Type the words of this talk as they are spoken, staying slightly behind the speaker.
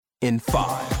In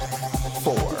 5,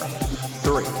 4,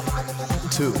 3,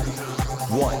 2,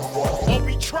 1.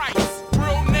 Obi Trice,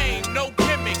 real name, no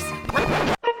gimmicks.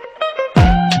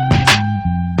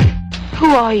 Who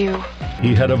are you?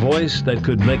 He had a voice that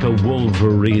could make a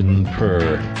wolverine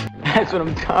purr. That's what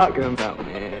I'm talking about,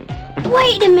 man.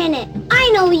 Wait a minute,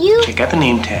 I know you. Check out the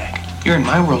name tag. You're in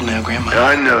my world now, Grandma.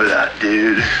 I know that,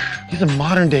 dude. He's a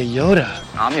modern-day Yoda.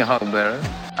 I'm your huckleberry.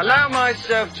 Allow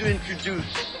myself to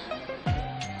introduce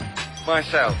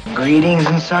myself. Greetings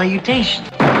and salutations.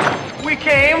 We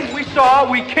came, we saw,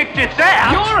 we kicked its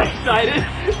ass. You're excited.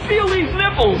 Feel these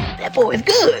nipples. That boy's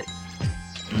good.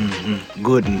 Mm-hmm.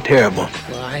 Good and terrible.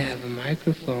 Well, I have a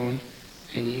microphone,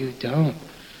 and you don't.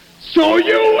 So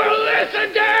you will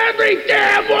listen to every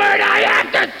damn word I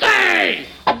have to say!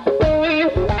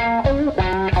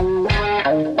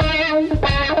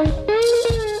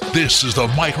 This is the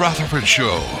Mike Rutherford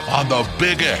Show on the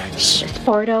Big X.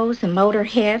 Sportos,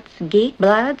 motorheads, geek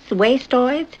bloods,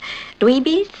 wastoids,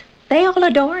 dweebies, they all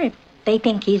adore him. They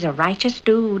think he's a righteous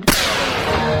dude.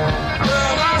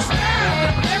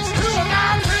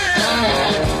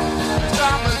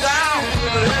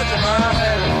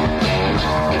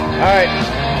 All right.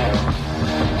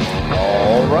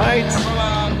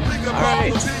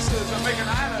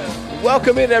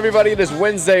 Welcome in, everybody. It is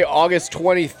Wednesday, August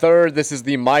 23rd. This is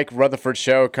the Mike Rutherford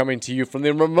Show coming to you from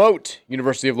the remote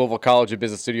University of Louisville College of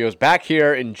Business Studios back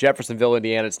here in Jeffersonville,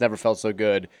 Indiana. It's never felt so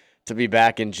good to be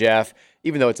back in Jeff,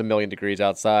 even though it's a million degrees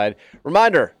outside.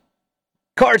 Reminder,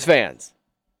 Cards fans,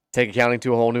 take accounting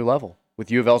to a whole new level.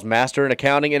 With U of L's Master in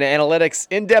Accounting and Analytics,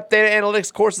 in-depth data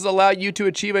analytics courses allow you to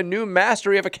achieve a new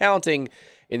mastery of accounting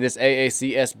in this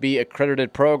AACSB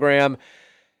accredited program.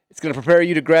 It's going to prepare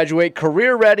you to graduate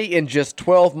career-ready in just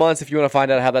 12 months. If you want to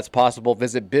find out how that's possible,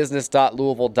 visit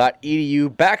business.louisville.edu/U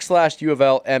of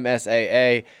L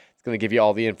MSAA. It's going to give you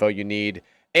all the info you need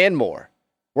and more.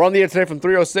 We're on the air today from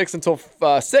 3:06 until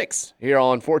 6 here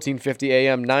on 1450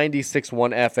 AM,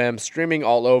 96.1 FM, streaming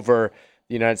all over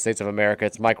the United States of America.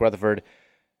 It's Mike Rutherford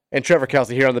and Trevor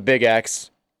Kelsey here on the Big X.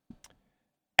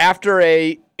 After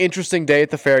a interesting day at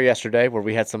the fair yesterday where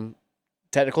we had some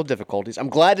technical difficulties, I'm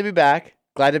glad to be back.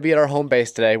 Glad to be at our home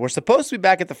base today. We're supposed to be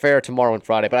back at the fair tomorrow and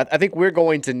Friday, but I think we're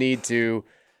going to need to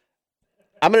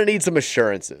 – I'm going to need some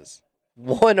assurances.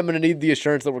 One, I'm going to need the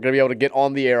assurance that we're going to be able to get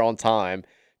on the air on time.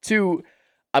 Two,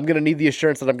 I'm going to need the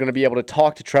assurance that I'm going to be able to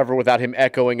talk to Trevor without him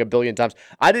echoing a billion times.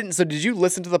 So did you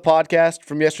listen to the podcast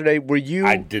from yesterday? Were you?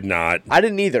 I did not. I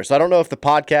didn't either. So I don't know if the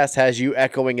podcast has you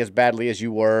echoing as badly as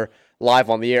you were live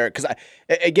on the air. Because,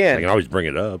 again, I can always bring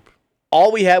it up.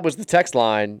 All we had was the text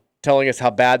line telling us how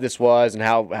bad this was and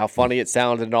how funny it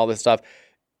sounded and all this stuff.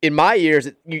 In my ears,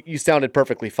 you sounded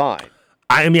perfectly fine.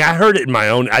 I mean, I heard it in my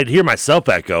own. I'd hear myself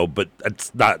echo, but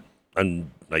it's not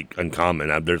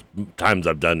uncommon. There's times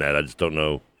I've done that. I just don't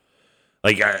know.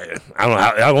 Like I don't know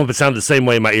how. I don't know if it sounded the same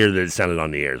way in my ear that it sounded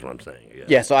on the air. Is what I'm saying.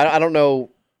 Yeah. So I don't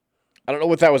know. I don't know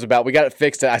what that was about. We got it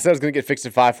fixed. I said it was going to get fixed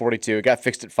at 5:42. It got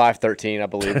fixed at 5:13, I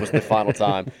believe, was the final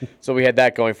time. So we had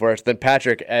that going for us. Then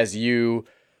Patrick, as you.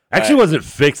 Actually, wasn't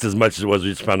fixed as much as it was. We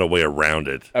just found a way around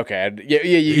it. Okay. Yeah.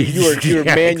 You were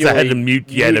manually. I had to mute.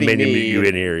 You had to manually mute you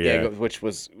in here. Yeah. Which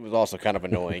was also kind of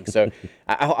annoying. So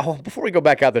before we go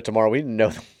back out there tomorrow, we didn't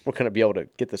know we're going to be able to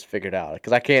get this figured out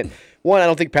because I can't. One, I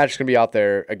don't think Patrick's going to be out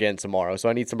there again tomorrow, so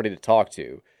I need somebody to talk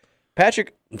to.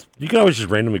 Patrick, you can always just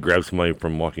randomly grab somebody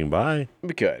from walking by.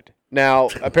 We could. Now,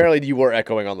 apparently you were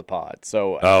echoing on the pod,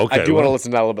 so okay, I do want to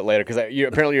listen to that a little bit later because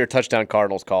apparently your touchdown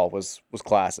Cardinals call was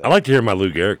classic. I like to hear my Lou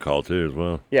Gehrig call too as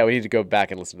well. Yeah, we need to go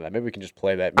back and listen to that. Maybe we can just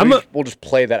play that. We'll just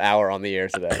play that hour on the air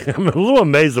today. I'm a little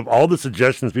amazed of all the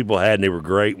suggestions people had, and they were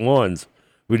great ones.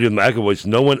 We did the echo voice.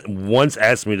 No one once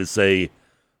asked me to say,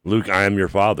 "Luke, I am your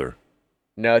father."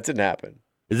 No, it didn't happen.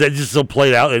 Is that just so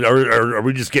played out, or are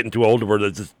we just getting too old to where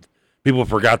that's just people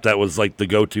forgot that was like the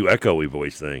go-to echoey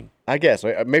voice thing? I guess.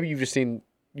 Maybe you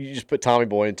just put Tommy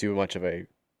Boy in too much of a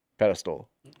pedestal.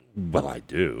 Well, I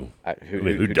do.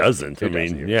 Who doesn't?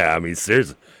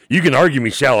 Seriously. You can argue me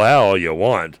shallow all you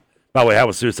want. By the way, how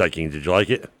was Suicide King? Did you like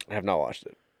it? I have not watched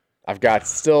it. I've got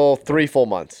still 3 full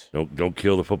months. Don't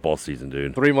kill the football season,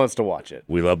 dude. 3 months to watch it.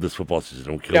 We love this football season.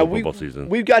 Don't kill the football season.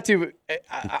 We've got to.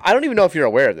 I don't even know if you're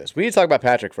aware of this. We need to talk about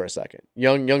Patrick for a second.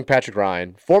 Young Patrick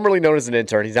Ryan, formerly known as an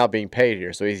intern. He's now being paid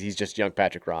here, so he's just young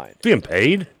Patrick Ryan. Being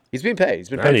paid? He's being paid. He's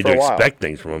been paid I need for a to while. Expect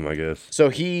things from him, I guess. So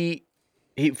he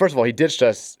first of all, he ditched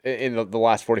us in the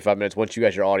last 45 minutes once you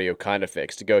got your audio kind of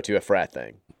fixed to go to a frat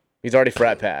thing. He's already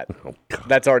frat Pat. Oh, God.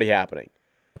 That's already happening.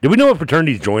 Do we know what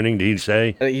fraternity he's joining? Did he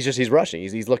say? He's rushing.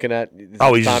 He's looking at. He's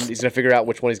going to figure out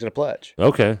which one he's going to pledge.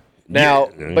 Okay. Now,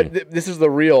 but this is the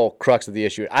real crux of the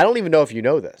issue. I don't even know if you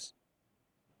know this.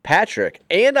 Patrick,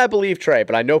 and I believe Trey,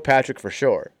 but I know Patrick for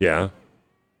sure. Yeah.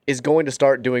 Is going to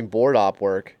start doing board op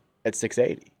work at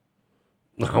 680.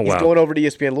 Oh, he's wow. going over to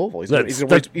ESPN Louisville. He's That's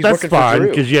working fine, for Drew.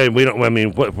 because, we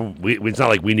don't, it's not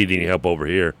like we need any help over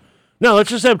here. No, let's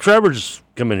just have Trevor just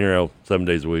come in here 7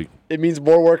 days a week. It means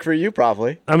more work for you,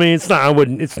 probably. I mean, it's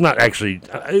not actually,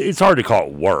 it's hard to call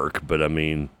it work, but I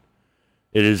mean,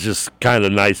 it is just kind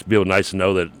of nice to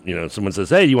know that, someone says,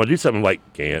 hey, you want to do something? I'm like,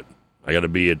 can't. I got to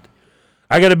be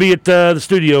at the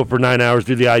studio for 9 hours,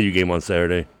 do the IU game on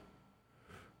Saturday.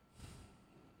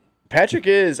 Patrick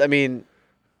is,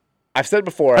 I've said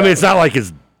before. It's not like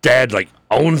his dad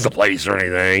owns the place or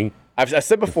anything. I've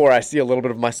said before, I see a little bit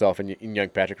of myself in young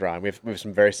Patrick Ryan. We have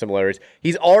some very similarities.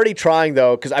 He's already trying,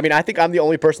 though, because, I think I'm the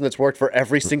only person that's worked for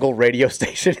every single radio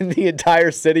station in the entire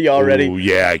city already. Oh,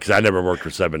 yeah, because I never worked for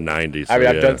 790. So I've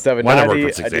done 790. Well, I never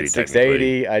worked for 680, I did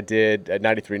 680. I did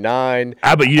 93.9.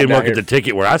 But you didn't work at the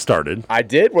Ticket where I started. I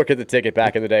did work at the Ticket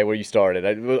back in the day where you started.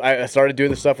 I started doing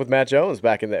the stuff with Matt Jones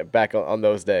back on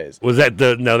those days. Was that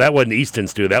no? That wasn't Easton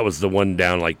Stu. That was the one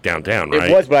down downtown, right?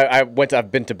 It was, but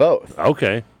I've been to both.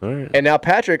 Okay, all right. And now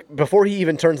Patrick, before he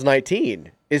even turns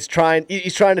 19, he's trying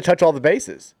to touch all the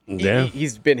bases. Yeah.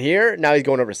 He's been here. Now he's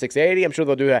going over to 680. I'm sure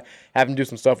they'll have him do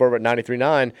some stuff over at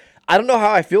 93.9. I don't know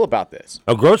how I feel about this.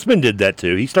 Oh, Grossman did that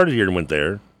too. He started here and went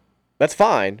there. That's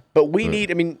fine, but we need.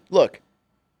 Look,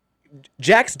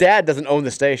 Jack's dad doesn't own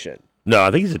the station. No,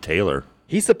 I think he's a tailor.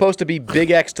 He's supposed to be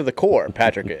Big X to the core.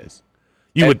 Patrick is.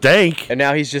 You would think. And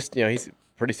now he's just, he's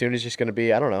pretty soon he's just going to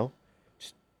be, I don't know,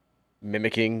 just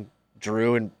mimicking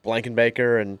Drew and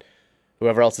Blankenbaker and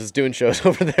whoever else is doing shows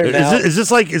over there now. Is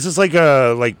this like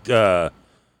a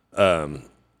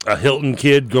Hilton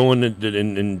kid going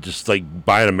and just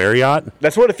buying a Marriott?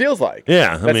 That's what it feels like.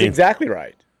 Yeah, that's exactly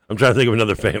right. I'm trying to think of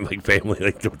another family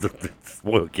the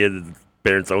spoiled kid.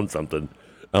 Parents own something.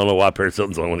 I don't know why Paris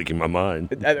Hilton's the only one that came to my mind.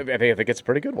 I think it's a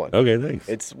pretty good one. Okay, thanks.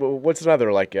 It's what's another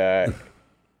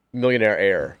millionaire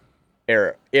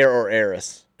heir or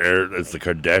heiress? Is the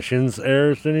Kardashians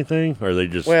heirs to anything? Or are they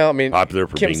just popular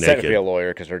for Kim's being naked? technically a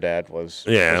lawyer because her dad was.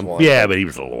 Yeah, was one. Yeah, but he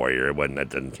was a lawyer. It wasn't that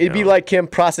didn't. It'd be like Kim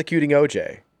prosecuting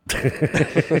OJ.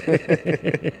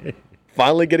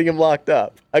 Finally getting him locked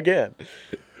up again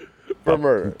for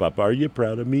murder. Papa, are you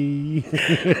proud of me?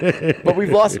 But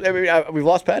we've lost. We've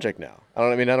lost Patrick now. I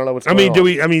don't know what's going on. Do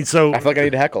we? So I feel like I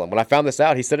need to heckle him. When I found this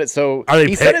out, he said it so.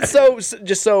 Said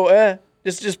it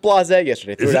just blasé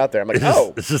yesterday. Threw it out there. I'm like,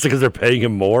 oh. Is this because they're paying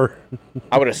him more?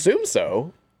 I would assume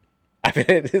so.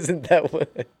 Isn't that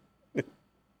what?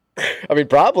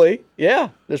 Probably. Yeah.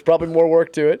 There's probably more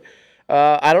work to it.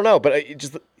 I don't know, but I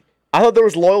thought there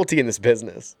was loyalty in this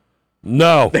business.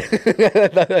 No.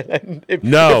 If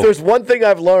no. there's one thing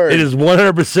I've learned. It is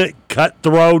 100%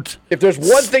 cutthroat. If there's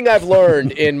one thing I've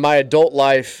learned in my adult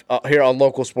life here on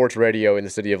local sports radio in the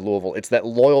city of Louisville, it's that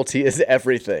loyalty is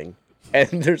everything.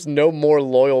 And there's no more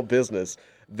loyal business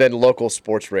than local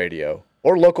sports radio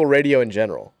or local radio in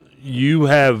general. You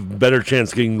have better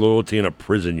chance getting loyalty in a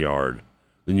prison yard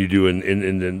than you do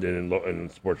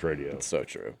in sports radio. It's so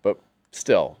true. But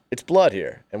still, it's blood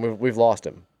here, and we've lost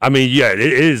him. It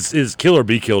is kill or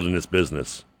be killed in this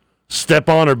business. Step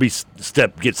on or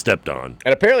get stepped on.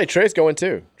 And apparently Trey's going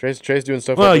too. Trey's doing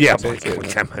stuff. Well, yeah, I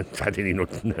didn't even know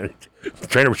the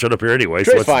trainer showed up here anyway.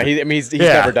 Trey's fine. He's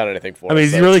never done anything for us.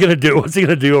 Is he really going to do? What's he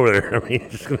going to do over there?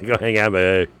 He's going to go hang out.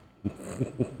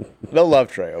 They'll love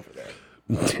Trey over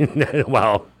there.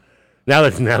 Well, now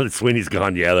that Sweeney's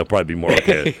gone, yeah, they'll probably be more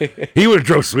okay. He would have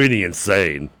drove Sweeney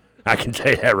insane. I can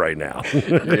tell you that right now.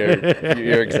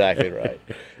 You're exactly right.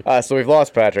 So we've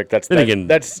lost Patrick. That's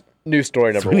news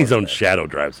story number one. Sweeney's own shadow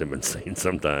drives him insane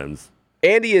sometimes.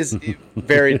 Andy is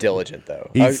very diligent,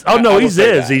 though. He's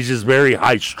just very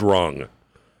high strong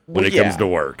when it comes to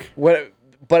work. But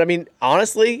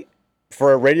honestly,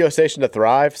 for a radio station to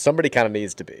thrive, somebody kind of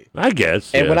needs to be. I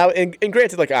guess. And and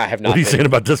granted, I have not. What are you saying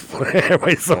about this?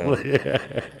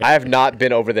 I have not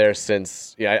been over there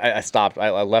since. I stopped. I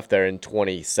left there in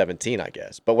 2017, I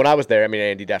guess. But when I was there,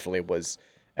 Andy definitely was.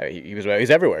 He was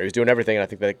everywhere. He was doing everything, and I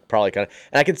think that probably kind of.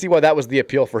 And I can see why that was the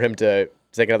appeal for him to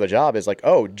take another job. Is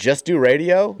just do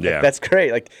radio. Yeah, that's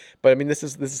great. But this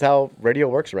is how radio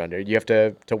works around here. You have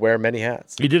to wear many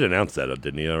hats. He did announce that,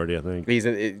 didn't he? Already, I think he's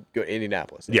in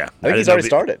Indianapolis. Yeah, I think he's already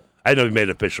started. I know he made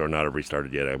it official or not, or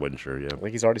restarted yet. I wasn't sure. Yeah, I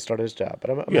think he's already started his job.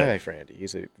 But I'm happy for Andy.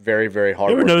 He's a very, very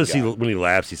hard. You ever notice when he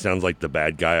laughs, he sounds like the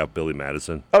bad guy off Billy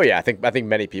Madison? Oh yeah, I think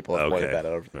many people have pointed that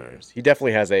out over the years. He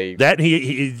definitely has a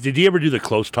he did he ever do the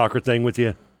close talker thing with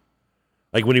you?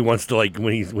 When he wants to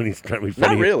when he's trying to be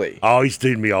funny. Not really. Oh, he's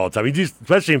doing me all the time. He just,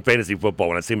 especially in fantasy football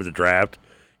when I see him at the draft,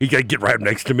 he got to get right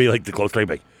next to me the close talk.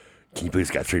 Like, can you believe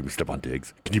this guy treated me Stephon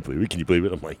Diggs? Can you believe it? Can you believe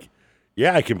it? I'm like,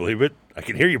 yeah, I can believe it. I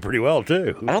can hear you pretty well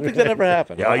too. I don't think that ever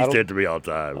happened. Yeah, he used to it to me all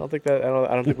the time. I don't think that. I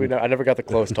don't think we know. I never got the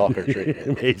close talker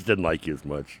treatment. He just didn't like you as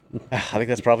much. I think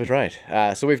that's probably right.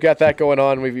 So we've got that going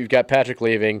on. We've got Patrick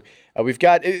leaving. We've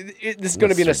got this is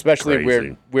going to be an especially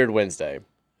weird Wednesday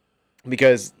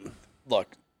because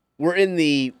look,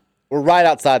 we're right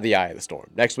outside the eye of the storm.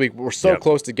 Next week we're so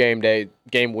close to game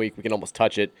week, we can almost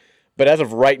touch it. But as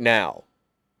of right now,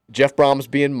 Jeff Brom's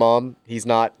being mum. He's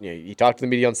not. He talked to the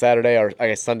media on Saturday or I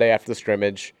guess Sunday after the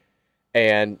scrimmage,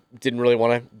 and didn't really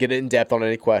want to get in depth on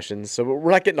any questions. So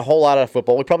we're not getting a whole lot out of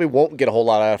football. We probably won't get a whole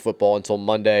lot out of football until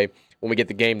Monday when we get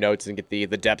the game notes and get the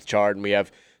depth chart and we have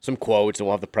some quotes and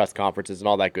we'll have the press conferences and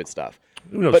all that good stuff.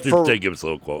 Steve did give us a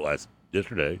little quote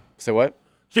yesterday. Say what?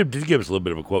 Steve did give us a little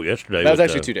bit of a quote yesterday. That was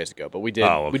actually 2 days ago, but we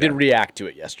did react to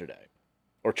it yesterday,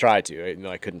 or try to.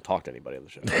 I couldn't talk to anybody on the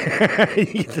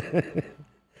show.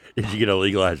 Did you get a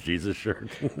legalized Jesus shirt?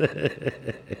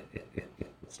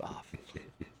 Stop.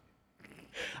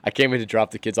 I came in to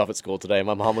drop the kids off at school today, and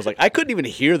my mom was like, I couldn't even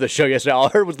hear the show yesterday. All I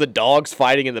heard was the dogs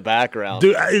fighting in the background.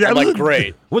 Dude, I'm like,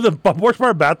 great. Well, the worst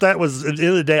part about that was, at the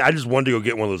end of the day, I just wanted to go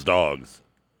get one of those dogs.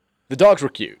 The dogs were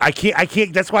cute. I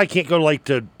can't. That's why I can't go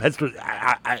to pet stores.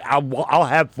 I'll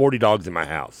have 40 dogs in my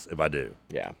house if I do.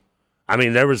 Yeah. I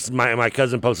mean, there was my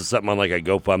cousin posted something on like a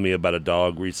GoFundMe about a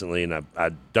dog recently, and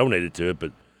I donated to it,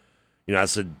 but I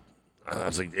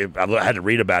was like, I had to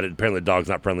read about it. Apparently, the dog's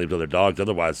not friendly with other dogs.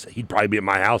 Otherwise, he'd probably be at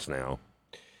my house now.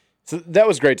 So that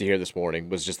was great to hear this morning.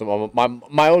 Was just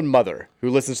my own mother, who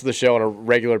listens to the show on a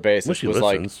regular basis, well, she was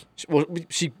listens.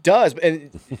 she does,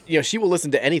 and she will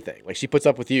listen to anything. Like she puts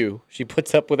up with you. She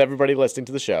puts up with everybody listening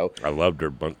to the show. I loved her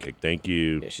bunk kick. Thank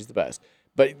you. Yeah, she's the best.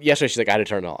 But yesterday, she's like, I had to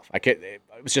turn it off. It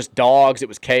was just dogs. It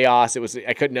was chaos.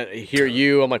 I couldn't hear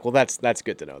you. I'm like, well, that's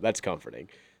good to know. That's comforting.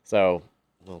 So,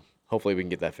 well, hopefully we can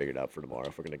get that figured out for tomorrow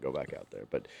if we're going to go back out there.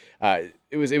 But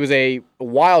it was a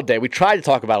wild day. We tried to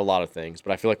talk about a lot of things,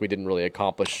 but I feel like we didn't really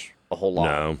accomplish a whole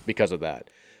lot because of that.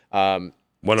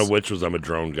 One of which was I'm a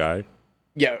drone guy.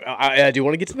 Yeah, I do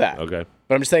want to get to that. Okay.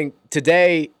 But I'm just saying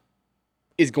today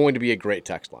is going to be a great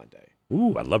text line day.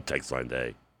 Ooh, I love text line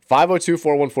day.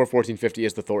 502-414-1450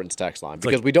 is the Thornton's text line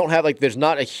because we don't have there's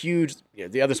not a huge.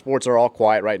 The other sports are all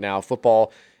quiet right now.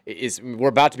 Football we're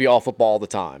about to be all football all the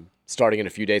time, starting in a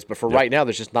few days. But for right now,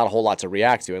 there's just not a whole lot to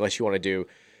react to unless you want to do.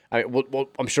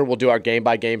 I'm sure we'll do our game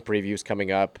by game previews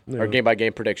coming up, our game by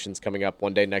game predictions coming up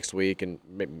one day next week, and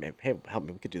maybe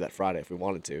we could do that Friday if we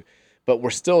wanted to. But we're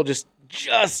still just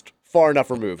far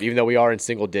enough removed, even though we are in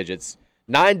single digits.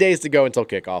 9 days to go until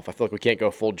kickoff. I feel like we can't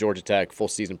go full Georgia Tech, full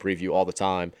season preview all the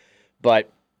time. But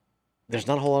there's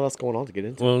not a whole lot else going on to get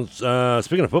into. Well,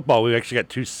 speaking of football, we've actually got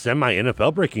 2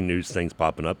 semi-NFL breaking news things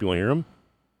popping up. You want to hear them?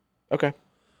 Okay.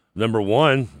 Number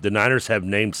 1, the Niners have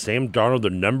named Sam Darnold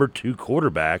their number 2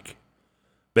 quarterback,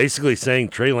 basically saying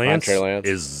Trey Lance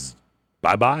is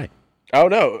bye-bye. Oh,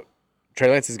 no. Trey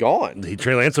Lance is gone.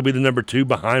 Trey Lance will be the number 2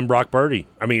 behind Brock Purdy.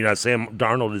 I mean, Sam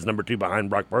Darnold is number 2 behind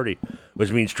Brock Purdy,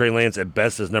 which means Trey Lance at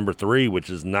best is number 3, which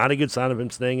is not a good sign of him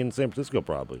staying in San Francisco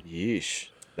probably. Yeesh.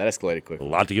 That escalated quickly. A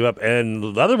lot to give up.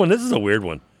 And the other one, this is a weird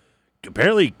one.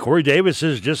 Apparently, Corey Davis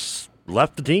has just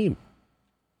left the team.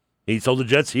 He told the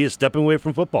Jets he is stepping away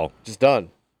from football. Just done.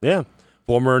 Yeah.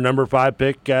 Former number 5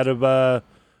 pick out of our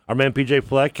man P.J.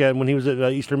 Fleck when he was at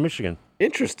Eastern Michigan.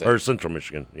 Interesting. Or Central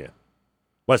Michigan, yeah.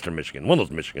 Western Michigan. One of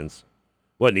those Michigans.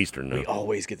 Wasn't Eastern, no. We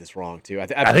always get this wrong, too. I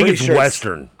think it's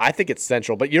Western. I think it's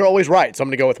Central, but you're always right, so I'm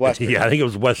going to go with Western. Yeah, I think it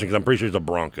was Western because I'm pretty sure it's a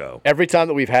Bronco. Every time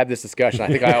that we've had this discussion, I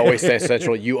think I always say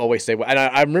Central, you always say Western.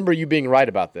 And I remember you being right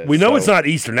about this. We know it's not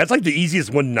Eastern. That's like the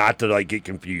easiest one not to get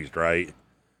confused, right?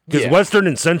 Because Western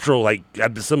and Central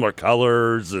have the similar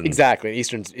colors. And exactly.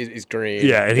 Eastern is green.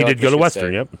 Yeah, and he did go to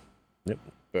Western, yep.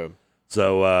 Boom.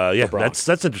 So,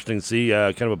 that's interesting to see.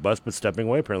 Kind of a bust, but stepping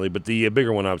away, apparently. But the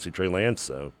bigger one, obviously, Trey Lance.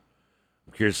 So,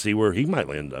 I'm curious to see where he might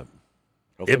land up.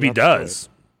 Hopefully if he does.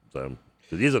 So,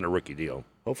 because he isn't a rookie deal.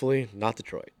 Hopefully not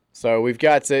Detroit. So, we've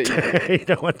got to. You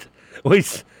know what? Well,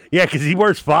 because he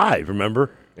wears 5,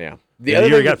 remember? Yeah. The other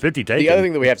year got 50 taken. The other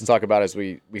thing that we have to talk about as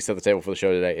we set the table for the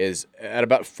show today is at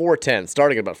about 4:10,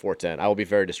 starting at about 4:10, I will be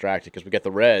very distracted because we got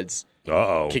the Reds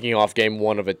kicking off game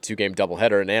 1 of a 2-game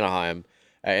doubleheader in Anaheim.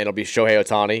 And it'll be Shohei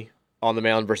Ohtani on the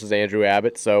mound versus Andrew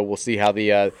Abbott. So we'll see how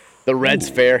the Reds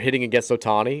fare hitting against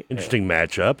Ohtani. Interesting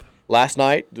matchup. Last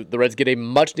night, the Reds get a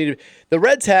much-needed – the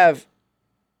Reds have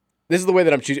 – this is the way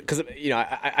that I'm choosing – because,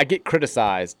 I get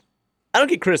criticized. I don't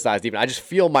get criticized even. I just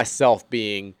feel myself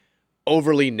being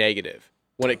overly negative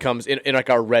when it comes in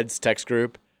our Reds text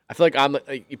group. I feel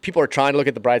like people are trying to look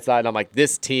at the bright side, and I'm like,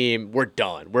 this team, we're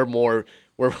done.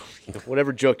 We're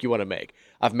whatever joke you want to make,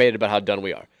 I've made it about how done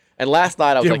we are. And last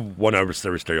night I was like, one over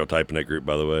stereotype in that group,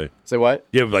 by the way. Say what?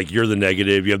 You have you're the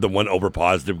negative. You have the one over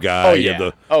positive guy. Oh you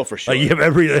yeah. Have for sure. You have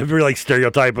every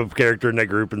stereotype of character in that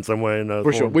group in some way.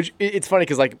 For sure. Which it's funny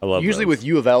because usually with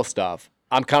U of L stuff,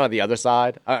 I'm kind of the other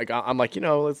side. I'm like,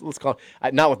 let's call.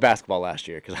 Not with basketball last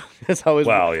year because I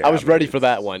was ready for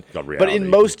that one. But in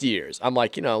most years, I'm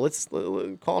like, let's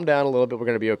calm down a little bit. We're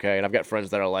gonna be okay. And I've got friends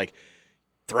that are like,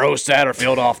 throw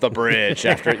Satterfield off the bridge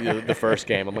after the first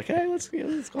game. I'm like, hey, let's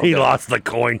calm down. He lost the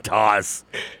coin toss.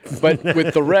 But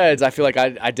with the Reds, I feel like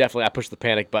I definitely push the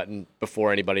panic button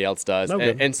before anybody else does.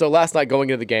 Okay. And so last night going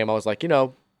into the game, I was like,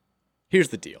 here's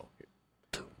the deal.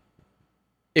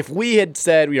 If we had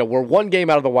said, we're one game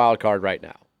out of the wild card right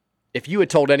now, if you had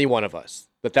told any one of us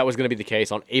that was going to be the case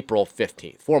on April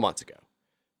 15th, 4 months ago,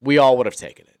 we all would have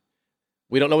taken it.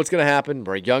 We don't know what's going to happen.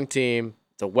 We're a young team.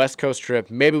 It's a West Coast trip.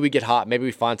 Maybe we get hot. Maybe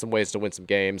we find some ways to win some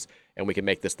games, and we can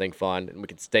make this thing fun, and we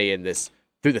can stay in this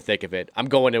through the thick of it. I'm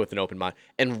going in with an open mind.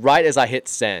 And right as I hit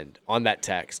send on that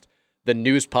text, the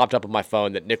news popped up on my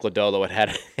phone that Nick Lodolo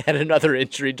had another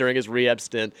injury during his rehab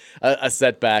stint, a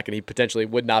setback, and he potentially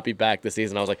would not be back this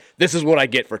season. I was like, this is what I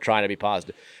get for trying to be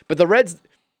positive. But the Reds,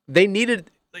 they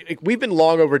needed... we've been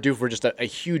long overdue for just a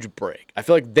huge break. I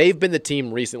feel like they've been the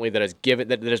team recently that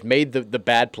has made the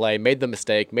bad play, made the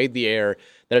mistake, made the error,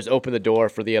 that has opened the door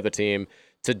for the other team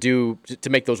to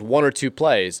make those one or two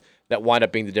plays that wind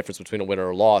up being the difference between a winner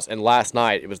or a loss. And last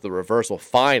night it was the reversal.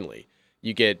 Finally,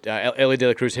 you get Ellie De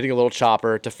La Cruz hitting a little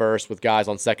chopper to first with guys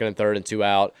on second and third and 2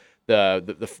 out.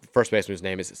 The first baseman whose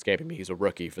name is escaping me. He's a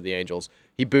rookie for the Angels.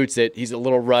 He boots it. He's a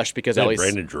little rushed because Ellie's...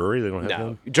 Brandon Drury? They don't have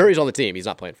him? Drury's on the team. He's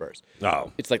not playing first.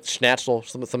 Oh. It's like Schnatzel,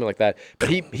 something like that. But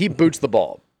he boots the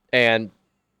ball. And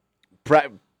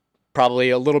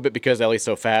probably a little bit because Ellie's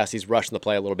so fast, he's rushing the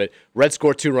play a little bit. Reds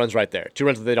score 2 runs right there. 2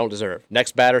 runs that they don't deserve.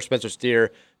 Next batter, Spencer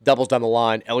Steer, doubles down the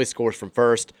line. Ellie scores from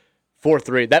first.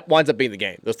 4-3. That winds up being the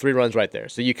game. Those 3 runs right there.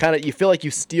 So you feel like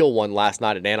you steal one last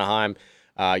night at Anaheim.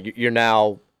 You're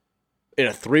now in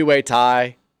a 3-way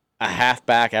tie, a half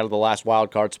back out of the last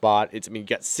wild card spot. You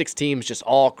got 6 teams just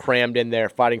all crammed in there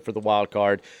fighting for the wild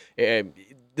card. This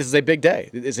is a big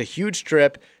day. It's a huge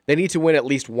trip. They need to win at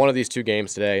least one of these 2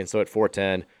 games today, and so at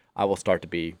 4:10, I will start to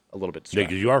be a little bit distracted. Yeah,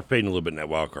 because you are fading a little bit in that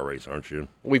wild card race, aren't you?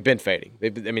 We've been fading.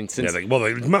 Since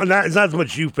it's not as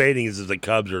much you fading as the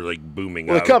Cubs are booming.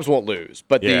 Well, the Cubs won't lose,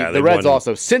 but the Reds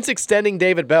also, since extending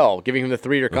David Bell, giving him the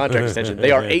 3-year contract extension,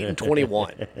 they are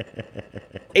 8-21.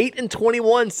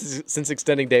 8-21 since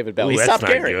extending David Bell. Ooh, He that's stopped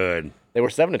not caring. good. They were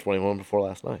 7-21 before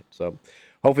last night, so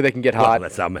hopefully they can get hot. Well,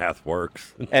 that's how math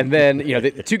works. And then,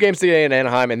 the 2 games today in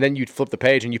Anaheim, and then you flip the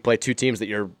page and you play 2 teams that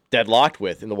you're deadlocked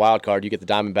with in the wild card. You get the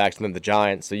Diamondbacks and then the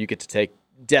Giants, so you get to take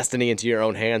destiny into your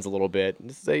own hands a little bit.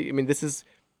 This is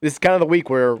kind of the week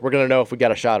where we're going to know if we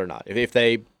got a shot or not. If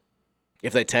they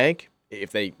tank,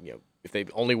 if they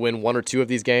only win 1 or 2 of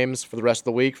these games for the rest of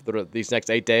the week, for these next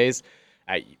 8 days,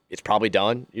 it's probably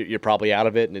done. You're probably out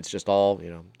of it, and it's just all,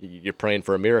 you're praying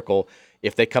for a miracle.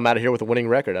 If they come out of here with a winning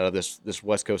record out of this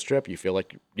West Coast trip, you feel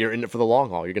like you're in it for the long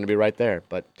haul. You're going to be right there.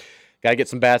 But got to get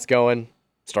some bats going.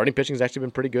 Starting pitching has actually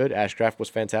been pretty good. Ashcraft was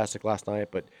fantastic last night.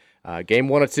 But game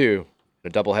 1 of 2, a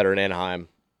doubleheader in Anaheim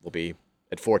will be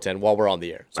at 4:10 while we're on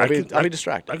the air. So I'll be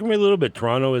distracted. I can wait a little bit.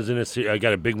 Toronto is in a. I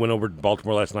got a big win over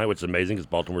Baltimore last night, which is amazing because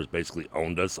Baltimore's basically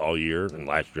owned us all year and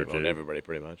last year too. Everybody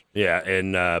pretty much. Yeah,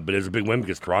 and but it's a big win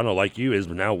because Toronto, like you, is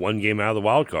now 1 game out of the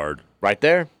wild card. Right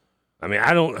there. I mean,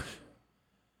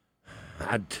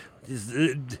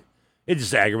 it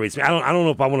just aggravates me. I don't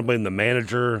know if I want to blame the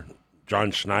manager,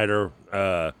 John Schneider,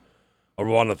 or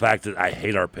on the fact that I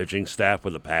hate our pitching staff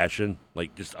with a passion,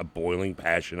 like just a boiling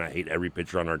passion. I hate every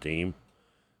pitcher on our team.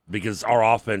 Because our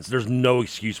offense, there's no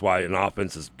excuse why an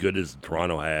offense as good as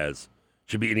Toronto has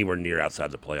should be anywhere near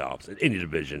outside the playoffs in any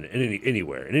division,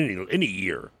 anywhere, in any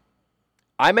year.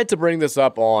 I meant to bring this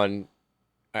up on,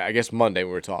 I guess, Monday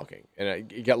when we were talking,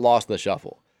 and it got lost in the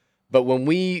shuffle. But when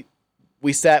we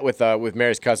sat with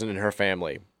Mary's cousin and her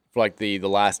family for the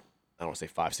last, I don't want to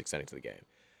say 5-6 innings of the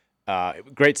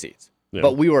game, great seats. Yeah.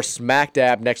 But we were smack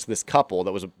dab next to this couple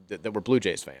that were Blue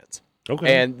Jays fans.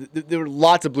 Okay. And there were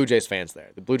lots of Blue Jays fans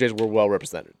there. The Blue Jays were well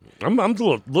represented. I'm a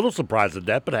little surprised at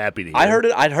that, but happy to hear.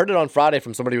 I'd heard it on Friday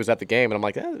from somebody who was at the game, and I'm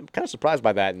like, I'm kind of surprised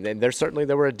by that. And there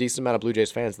were a decent amount of Blue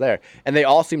Jays fans there, and they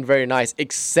all seemed very nice,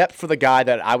 except for the guy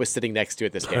that I was sitting next to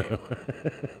at this game.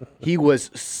 He was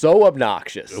so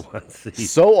obnoxious,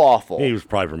 so awful. He was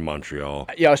probably from Montreal.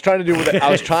 Yeah, I was trying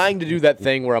to do that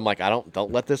thing where I'm like,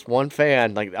 don't let this one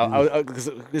fan because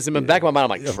in the back of my mind I'm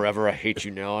like, Trevor, I hate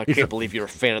you now. I can't believe you're a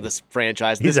fan of this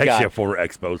franchise. He's this actually guy, a former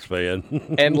Expos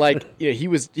fan. and like, he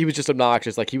was just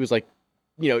obnoxious. Like, he was like,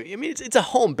 I mean, it's a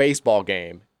home baseball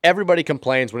game. Everybody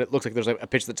complains when it looks like there's a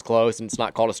pitch that's close and it's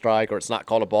not called a strike or it's not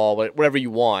called a ball, whatever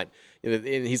you want. And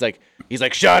he's like,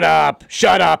 shut up,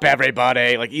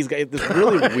 everybody. Like, he's got this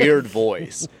really weird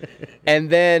voice. And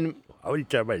then, why would you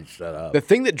tell me to shut up? the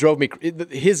thing that drove me,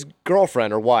 his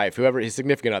girlfriend or wife, whoever, his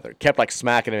significant other, kept like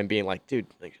smacking him and being like, dude,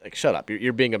 like shut up,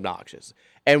 you're being obnoxious.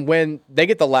 And when they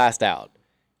get the last out,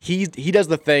 he does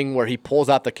the thing where he pulls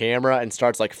out the camera and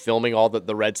starts like filming all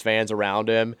the Reds fans around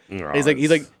him. And he's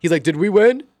like, did we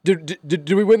win? Did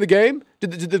we win the game?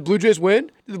 Did the Blue Jays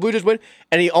win? Did the Blue Jays win?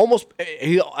 And I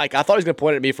thought he was gonna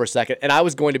point at me for a second, and I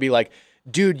was going to be like,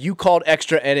 dude, you called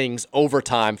extra innings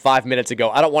overtime 5 minutes ago.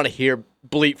 I don't want to hear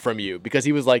bleep from you, because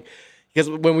he was like, because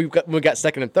when we got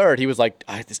second and third, he was like,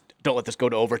 don't let this go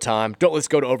to overtime. Don't let this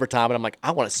go to overtime. And I'm like,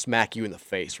 I want to smack you in the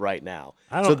face right now.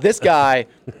 So this guy,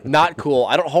 not cool.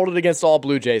 I don't hold it against all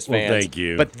Blue Jays fans. Well, thank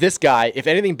you. But this guy, if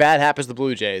anything bad happens to the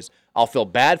Blue Jays, I'll feel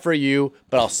bad for you,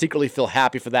 but I'll secretly feel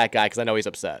happy for that guy because I know he's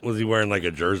upset. Was he wearing like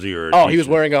a jersey or? He was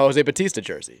wearing a Jose Bautista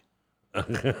jersey.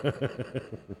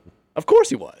 Of course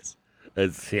he was.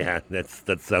 That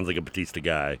sounds like a Bautista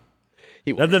guy.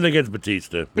 He was. Nothing against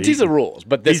Bautista. Batista rules,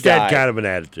 but this he's guy had kind of an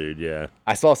attitude, yeah.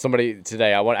 I saw somebody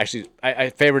today. I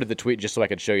favorited the tweet just so I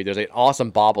could show you. There's an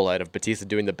awesome bobblehead of Batista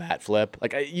doing the bat flip.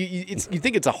 Like, you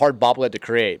think it's a hard bobblehead to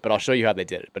create, but I'll show you how they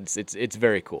did it. But it's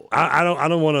very cool. I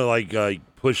don't want to like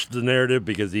push the narrative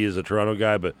because he is a Toronto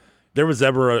guy, but there was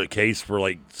ever a case for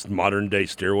like modern day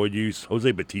steroid use.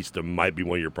 Jose Bautista might be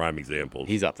one of your prime examples.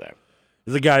 He's up there.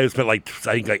 There's a guy who spent I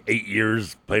think 8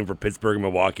 years playing for Pittsburgh and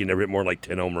Milwaukee and never hit more than like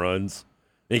 10 home runs.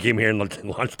 He came here and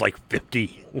launched like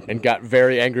 50. And got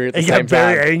very angry at the same time. He got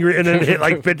very angry and then hit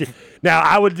like 50. Now,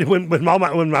 I would, when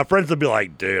my friends would be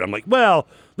like, dude, I'm like, well,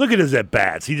 look at his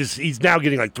at-bats. He's now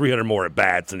getting like 300 more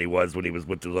at-bats than he was when he was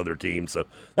with those other teams. So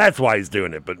that's why he's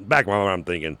doing it. But back when I'm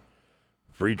thinking,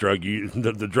 free drug,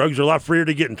 the drugs are a lot freer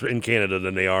to get in Canada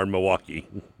than they are in Milwaukee.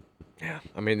 Yeah.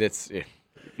 I mean,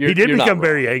 he did become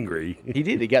very angry. He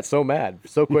did. He got so mad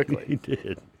so quickly. He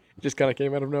did. Just kind of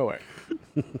came out of nowhere.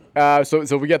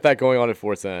 So we got that going on at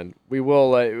Fourth End. We will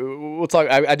we'll talk.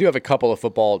 I do have a couple of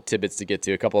football tidbits to get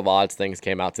to. A couple of odds things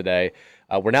came out today.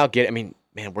 We're now getting.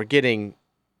 We're getting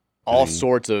all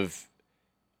sorts of.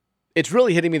 It's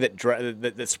really hitting me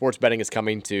that sports betting is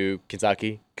coming to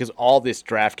Kentucky because all this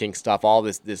DraftKings stuff, all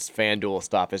this FanDuel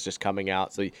stuff is just coming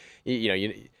out. So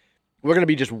we're going to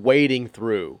be just wading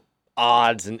through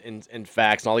odds and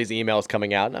facts and all these emails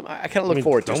coming out, and I kind of look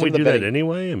forward to it. Don't we do that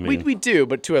anyway? We do,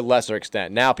 but to a lesser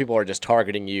extent. Now people are just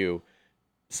targeting you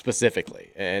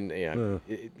specifically, and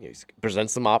it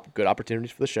presents some good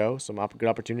opportunities for the show, some good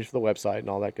opportunities for the website, and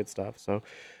all that good stuff. So,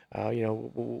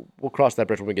 we'll cross that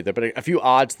bridge when we get there. But a few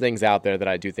odds things out there that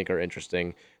I do think are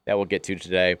interesting that we'll get to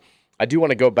today. I do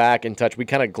want to go back and touch. We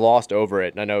kind of glossed over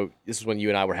it, and I know this is when you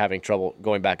and I were having trouble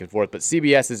going back and forth. But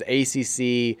CBS's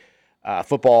ACC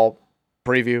football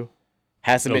preview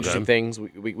has some interesting things.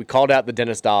 We called out the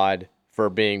Dennis Dodd for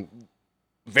being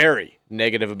very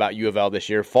negative about U of L this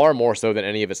year, far more so than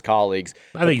any of his colleagues.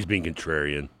 I think he's being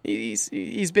contrarian.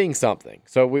 He's being something.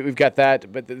 So we've got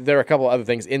that, but there are a couple other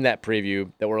things in that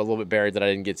preview that were a little bit buried that I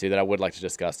didn't get to that I would like to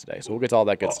discuss today. So we'll get to all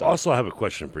that good stuff. Also, I have a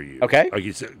question for you. Okay. Like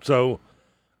you said, so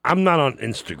I'm not on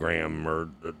Instagram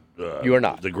or you are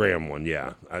not the Gram one.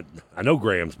 Yeah, I know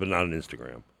Grams, but not on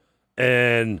Instagram.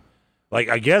 And like,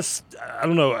 I guess, I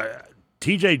don't know,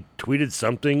 TJ tweeted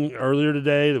something earlier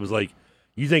today that was like,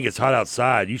 you think it's hot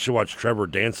outside, you should watch Trevor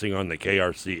dancing on the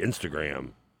KRC Instagram.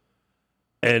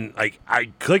 And like,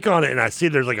 I click on it and I see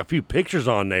there's like a few pictures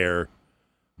on there,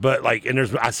 but like, and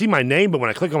I see my name, but when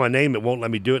I click on my name, it won't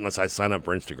let me do it unless I sign up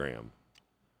for Instagram.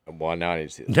 Well, now I need to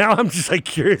see that. Now I'm just like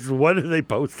curious, what did they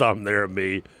post on there of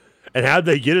me? And how'd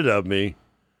they get it of me?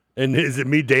 And is it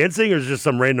me dancing or is it just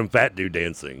some random fat dude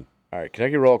dancing? All right,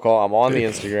 Kentucky roll call. I'm on the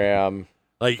Instagram.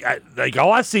 Like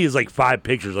all I see is like 5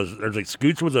 pictures. There's like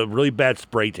Scoots with a really bad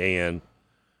spray tan,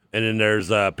 and then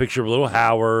there's a picture of little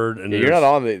Howard. And you're not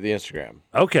on the Instagram.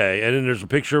 Okay, and then there's a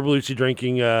picture of Lucy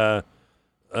drinking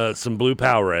some blue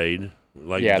Powerade,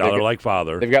 like Dollar Like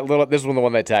Father. They've got little. This is the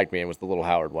one they tagged me in was the little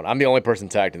Howard one. I'm the only person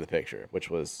tagged in the picture, which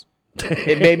was.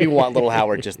 It made me want little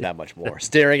Howard just that much more.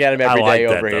 Staring at him every day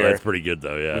over here. That's pretty good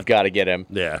though. Yeah, we've got to get him.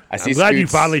 Yeah, I'm glad you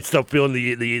finally still feeling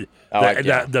the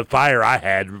fire I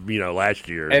had, last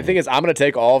year. And the thing is, I'm going to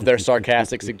take all of their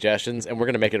sarcastic suggestions and we're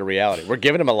going to make it a reality. We're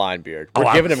giving him a line beard.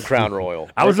 We're giving him Crown Royal.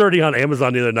 I was already on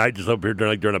Amazon the other night, just up here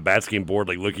during a bats game board,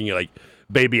 like looking at like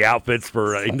baby outfits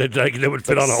for that would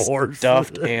fit on a horse.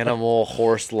 Stuffed animal,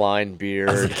 horse line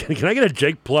beard. Can I get a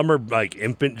Jake Plummer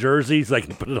infant jersey so I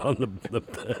can put it on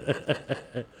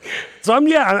the So I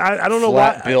don't know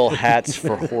why. Flat bill hats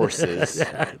for horses.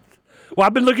 Yeah. Well,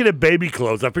 I've been looking at baby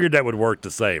clothes. I figured that would work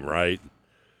the same, right?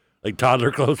 Like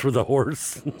toddler clothes for the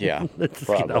horse. Yeah,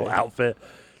 probably. Outfit.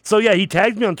 So yeah, he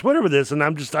tagged me on Twitter with this, and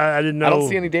I'm just I didn't know. I don't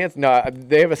see any dancing. No,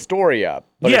 they have a story up.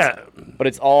 But yeah, but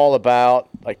it's all about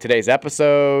like today's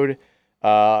episode,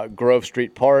 Grove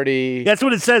Street Party. That's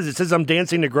what it says. It says I'm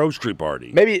dancing to Grove Street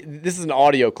Party. Maybe this is an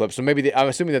audio clip, so maybe I'm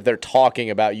assuming that they're talking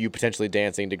about you potentially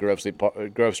dancing to Grove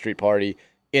Street Party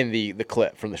in the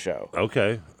clip from the show.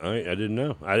 Okay, I didn't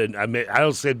know. I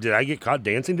don't say. Did I get caught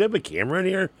dancing? Do I have a camera in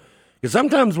here? Because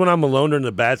sometimes when I'm alone during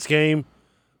the Bats game.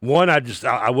 One,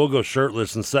 I will go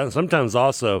shirtless, and sometimes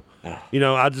also,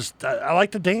 I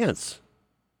like to dance.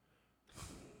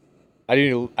 I need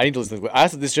to listen.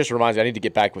 This just reminds me. I need to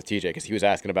get back with TJ because he was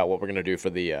asking about what we're going to do for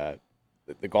the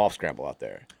golf scramble out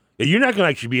there. Yeah, you're not going to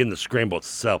actually be in the scramble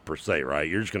itself per se, right?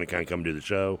 You're just going to kind of come do the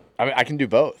show. I mean, I can do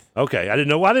both. Okay, I didn't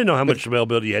know how much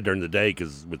availability you had during the day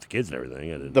because with the kids and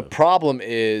everything. The problem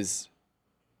is,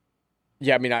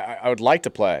 I mean, I would like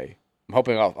to play. I'm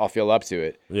hoping I'll feel up to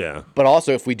it. Yeah. But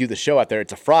also, if we do the show out there,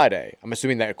 it's a Friday. I'm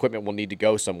assuming that equipment will need to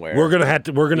go somewhere. We're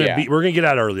gonna get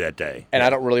out early that day. And I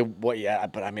don't really I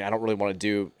don't really want to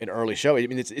do an early show. I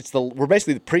mean, we're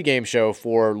basically the pregame show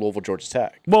for Louisville Georgia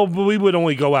Tech. Well, but we would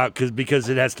only go out because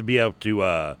it has to be up to.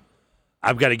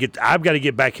 I've got to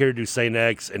get back here to do St.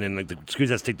 X, and then the schools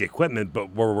has to take the equipment.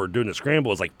 But where we're doing the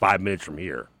scramble is like 5 minutes from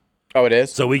here. Oh, it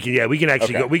is. So we can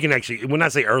actually go. We can actually. When I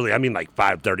say early, I mean like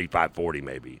 5:30, 5:40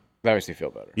 maybe. That makes me feel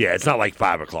better. Yeah, it's not like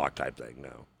 5 o'clock type thing,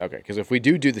 no. Okay, because if we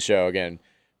do the show again,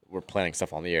 we're planning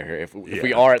stuff on the air here. If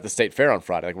we are at the State Fair on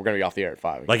Friday, we're going to be off the air at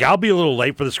 5. Like, I'll be a little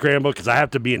late for the scramble because I have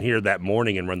to be in here that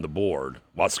morning and run the board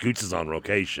while Scoots is on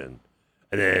location.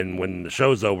 And then when the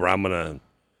show's over, I'm going to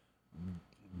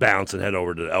bounce and head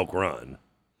over to Elk Run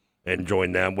and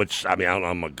join them, which, I mean,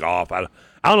 I'm a golf. I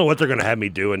don't know what they're going to have me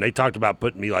do. And they talked about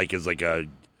putting me,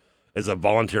 as a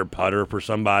volunteer putter for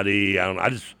somebody. I don't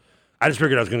know. I just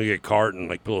figured I was going to get a cart and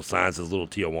put little signs that says little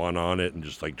Tijuana on it and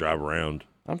just drive around.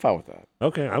 I'm fine with that.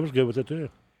 Okay, I was good with it too.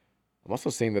 I'm also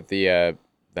seeing that the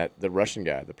Russian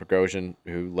guy, the Prigozhin,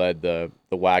 who led the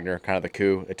Wagner kind of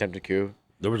the attempted coup.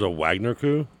 There was a Wagner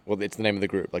coup? Well, it's the name of the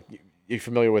group. You're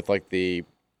familiar with they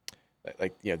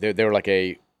were like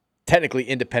a technically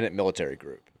independent military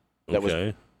group that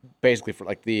was basically for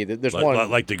there's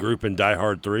one like the group in Die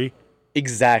Hard 3.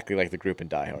 Exactly like the group in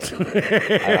Die Hard.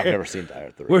 I've never seen Die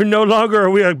Hard 3. We're no longer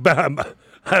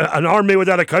an army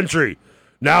without a country.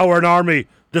 Now we're an army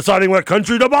deciding what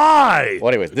country to buy. Well,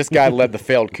 anyways, this guy led the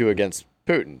failed coup against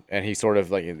Putin, and he sort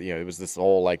of it was this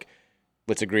whole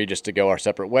let's agree just to go our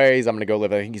separate ways. I'm going to go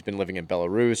live. I think he's been living in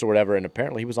Belarus or whatever, and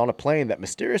apparently he was on a plane that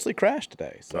mysteriously crashed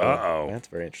today. So that's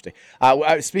very interesting.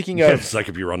 Speaking of, it's like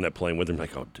if you're on that plane with him,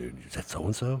 oh, dude, is that so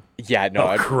and so? Yeah,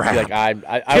 no, crap.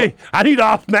 I need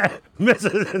off, man.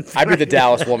 I'd be the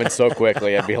Dallas woman so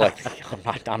quickly. I'd be like,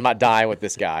 I'm not dying with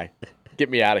this guy. Get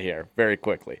me out of here very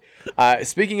quickly.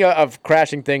 Speaking of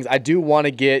crashing things, I do want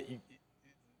to get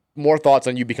more thoughts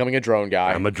on you becoming a drone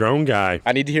guy. I'm a drone guy.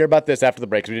 I need to hear about this after the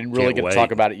break because we didn't really get to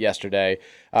talk about it yesterday.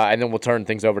 And then we'll turn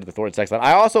things over to the Thornton text line.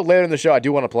 I also, later in the show, I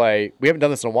do want to play. We haven't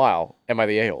done this in a while. Am I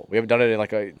the A-hole? We haven't done it in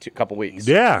a couple weeks.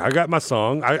 Yeah, I got my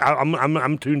song.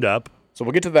 I'm tuned up. So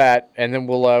we'll get to that, and then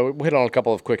we'll hit on a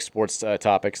couple of quick sports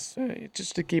topics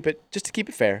just to keep it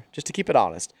fair, just to keep it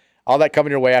honest. All that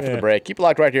coming your way after the break. Keep it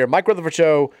locked right here. Mike Rutherford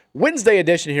Show, Wednesday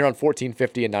edition here on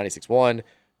 1450 and 96.1,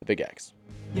 The Big X.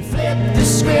 You flipped the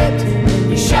script,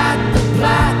 you shot the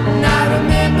plot, and I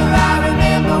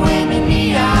remember when the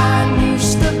neon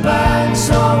used to burn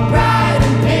so bright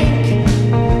and pink.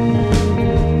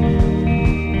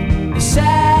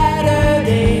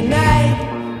 Saturday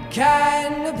night,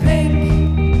 kind of pink.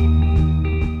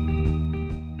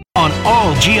 On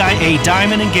all GIA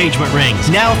diamond engagement rings,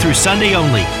 now through Sunday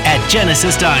only at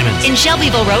Genesis Diamonds. In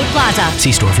Shelbyville Road Plaza.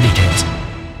 See store for details.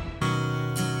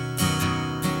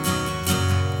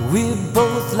 We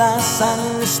both lie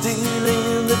silently still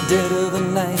in the dead of the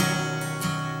night.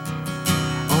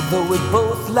 Although we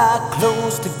both lie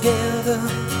close together,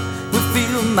 we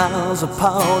feel miles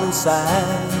apart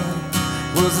inside.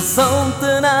 Was it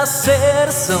something I said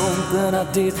or something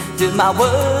I did? Did my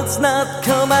words not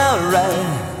come out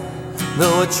right?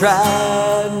 Though I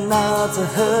tried not to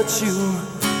hurt you,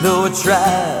 though I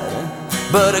tried,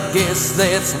 but I guess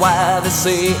that's why they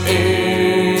say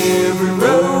every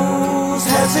rose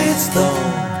has its thorn.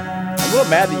 I'm a little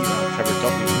mad that you Trevor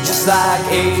told me. Just like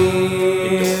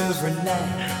every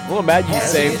night. Well, imagine you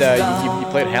saved, you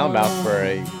played Houndmouth for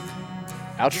a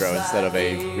outro instead of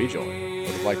a rejoin. Would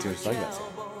have liked to have sung that song.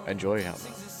 Enjoy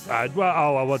Houndmouth.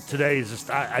 Well, today is just,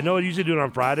 I know I usually do it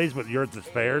on Fridays, but you're at the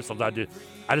fair, so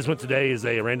I just went today as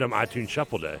a random iTunes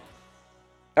Shuffle day.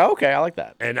 Oh, okay, I like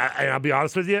that. And I'll be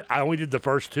honest with you, I only did the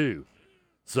first two.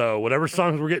 So whatever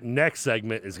songs we're getting next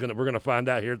segment we're gonna find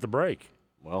out here at the break.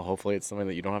 Well, hopefully it's something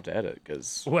that you don't have to edit,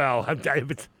 because. Well,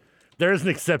 there is an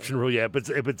exception rule, yeah. But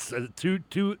if it's too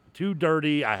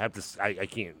dirty, I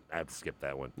can't. I have to skip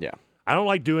that one. Yeah. I don't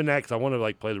like doing that because I want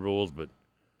to play the rules, but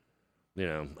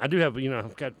I do have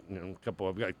I've got a couple.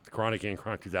 I've got Chronic and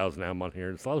Chronic 2000 album on here,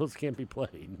 and a lot of those can't be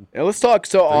played. Now let's talk.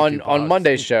 So on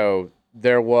Monday's show,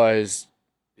 there was,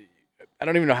 I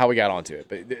don't even know how we got onto it,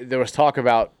 but there was talk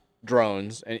about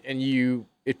drones, and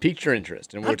it piqued your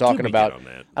interest, and we were talking about. I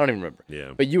don't even remember.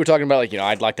 Yeah. But you were talking about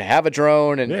I'd like to have a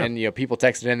drone, and people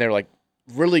texted in there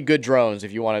really good drones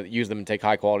if you want to use them and take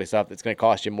high quality stuff. It's going to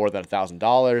cost you more than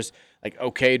 $1,000.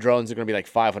 Okay drones are going to be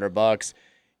 $500.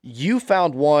 You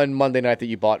found one Monday night that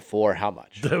you bought for how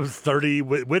much? That was 30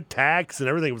 with tax and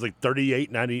everything. It was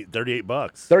 $38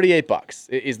 bucks. $38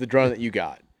 is the drone that you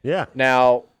got. Yeah.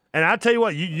 Now, and I'll tell you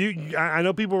what, I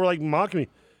know people were mocking me.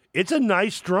 It's a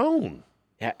nice drone.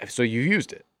 Yeah. So you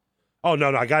used it? Oh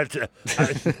no, I got it.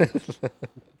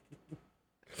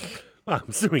 I'm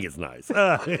assuming it's nice.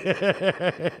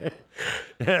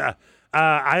 Yeah.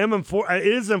 It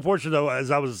is unfortunate though.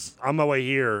 As I was on my way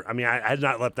here, I had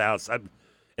not left the house.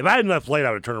 If I hadn't left late,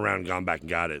 I would have turned around and gone back and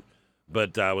got it.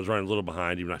 But I was running a little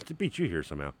behind. Even I beat you here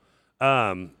somehow.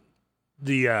 My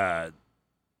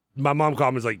mom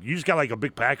called me. Was like, "You just got a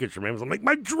big package from Amazon." I'm like,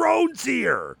 "My drone's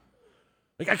here."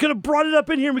 I could have brought it up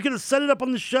in here. And we could have set it up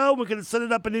on the show. We could have set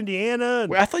it up in Indiana.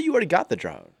 Wait, I thought you already got the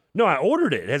drone. No, I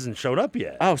ordered it. It hasn't showed up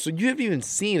yet. Oh, so you haven't even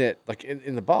seen it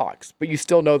in the box, but you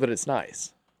still know that it's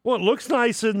nice. Well, it looks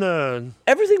nice in the.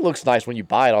 Everything looks nice when you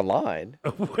buy it online.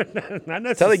 Not necessarily.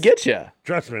 That's how they get you.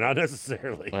 Trust me, not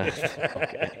necessarily.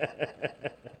 Okay.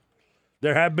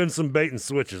 There have been some bait and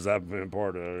switches I've been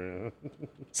part of.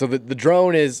 So the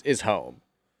drone is home.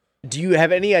 Do you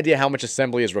have any idea how much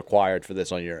assembly is required for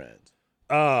this on your end?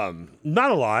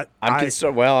 Not a lot. I'm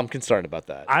concerned. Well, I'm concerned about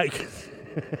that.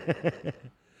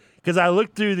 Because I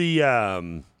looked through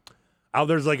the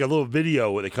there's a little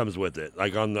video that comes with it,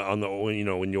 on the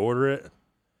when you order it,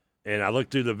 and I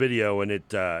looked through the video and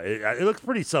it looks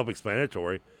pretty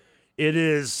self-explanatory. It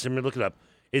is. Let me look it up.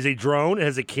 Is a drone. It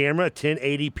has a camera,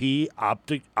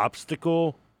 1080p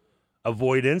obstacle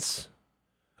avoidance,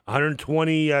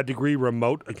 120 degree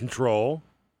remote control,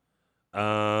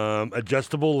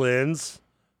 adjustable lens,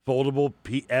 foldable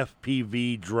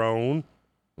FPV drone.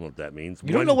 I don't know what that means.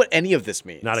 You don't know what any of this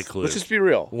means. Not a clue. Let's just be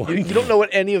real. You don't know what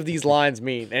any of these lines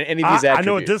mean, and any of these attributes. I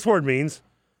know what this word means.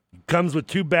 Comes with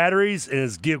 2 batteries and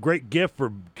is a great gift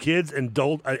for kids and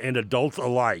adults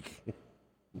alike.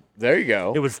 There you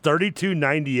go. It was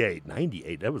 $32.98.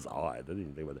 98. That was odd. I didn't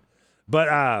even think about it. But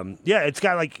yeah, it's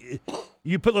got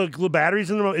you put little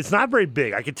batteries in the remote. It's not very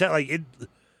big. I can tell it.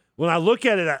 When I look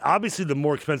at it, obviously the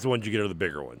more expensive ones you get are the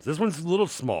bigger ones. This one's a little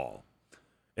small.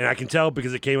 And I can tell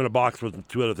because it came in a box with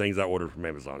 2 other things I ordered from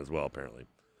Amazon as well, apparently.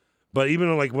 But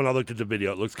even when I looked at the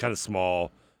video, it looks kind of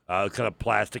small, kind of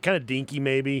plastic, kind of dinky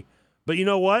maybe. But you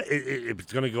know what? If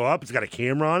it's going to go up, it's got a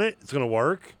camera on it. It's going to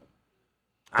work.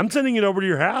 I'm sending it over to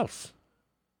your house.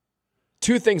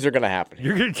 2 things are going to happen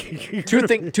here.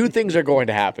 Two things are going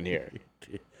to happen here.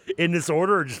 In this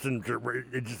order, or just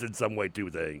in some way, 2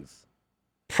 things?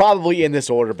 Probably in this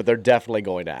order, but they're definitely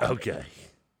going to happen. Okay.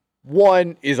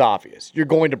 1 is obvious. You're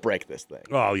going to break this thing.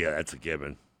 Oh, yeah, that's a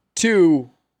given. 2,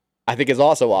 I think is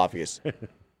also obvious.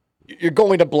 You're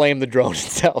going to blame the drone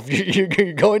itself.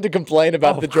 You're going to complain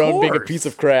about the drone being a piece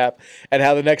of crap and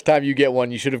how the next time you get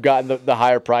one, you should have gotten the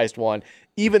higher priced one,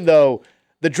 even though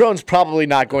the drone's probably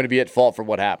not going to be at fault for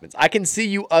what happens. I can see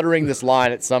you uttering this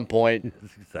line at some point.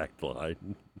 This exact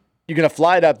line. You're going to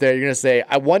fly it up there. You're going to say,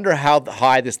 I wonder how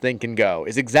high this thing can go,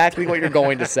 is exactly what you're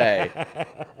going to say.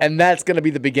 And that's going to be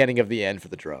the beginning of the end for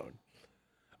the drone.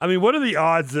 I mean, what are the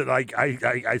odds that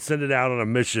I send it out on a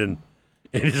mission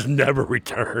and it just never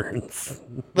returns?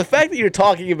 The fact that you're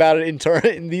talking about it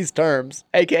in these terms,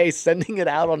 a.k.a. sending it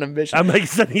out on a mission. I'm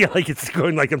sending it like it's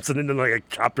going like I'm sending it like a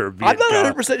chopper. I'm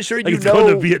not 100% sure it's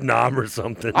going to Vietnam or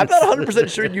something. I'm not 100%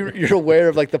 sure you're aware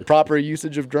of the proper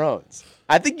usage of drones.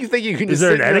 I think you can. Is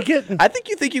there an etiquette? I think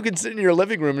you think you can sit in your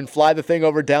living room and fly the thing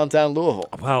over downtown Louisville.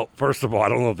 Well, first of all, I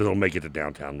don't know if it'll make it to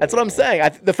downtown Louisville. That's what I'm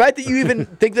saying. The fact that you even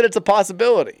think that it's a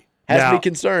possibility has me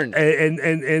concerned.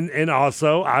 And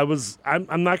also,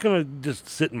 I'm not going to just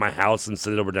sit in my house and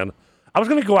sit it over down. I was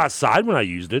going to go outside when I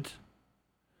used it.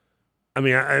 I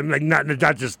mean, I'm like not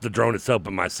just the drone itself,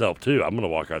 but myself too. I'm gonna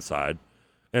walk outside,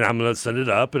 and I'm gonna send it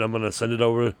up, and I'm gonna send it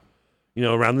over,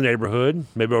 around the neighborhood,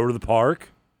 maybe over to the park,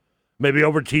 maybe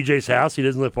over to TJ's house. He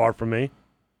doesn't live far from me.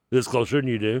 This closer than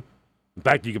you do. In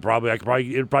fact, it'd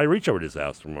probably reach over to his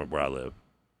house from where I live.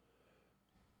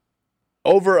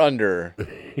 Over under.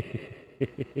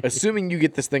 Assuming you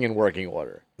get this thing in working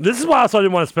order. This is why I also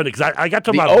didn't want to spend it, because I got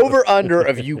to the over under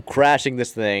of you crashing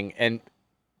this thing and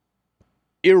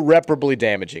irreparably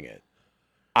damaging it.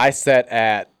 I set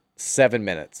at 7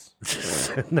 minutes.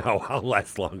 No, I'll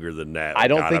last longer than that. I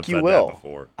don't think you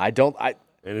will. And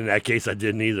in that case, I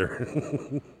didn't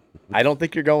either. I don't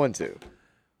think you're going to.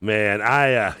 Man,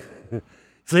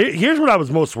 so here's what I was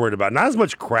most worried about. Not as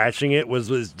much crashing it was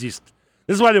just.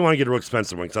 This is why I didn't want to get a real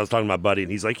expensive one, because I was talking to my buddy,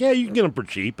 and he's like, yeah, you can get them for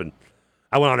cheap. And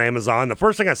I went on Amazon. The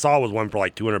first thing I saw was one for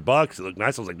like $200. It looked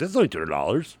nice. I was like, this is only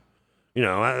 $200.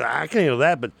 I can handle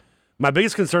that. But my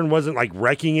biggest concern wasn't like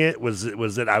wrecking it, was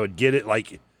that I would get it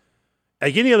like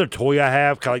any other toy I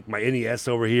have, kind of like my NES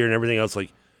over here and everything else.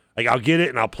 Like I'll get it,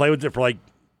 and I'll play with it for like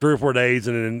 3 or 4 days,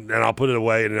 and then I'll put it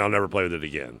away, and then I'll never play with it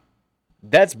again.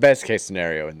 That's best case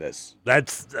scenario in this.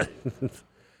 That's...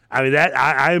 I mean,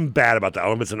 I'm bad about that. I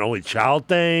don't know if it's an only child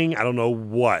thing. I don't know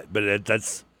what, but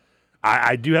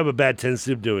I do have a bad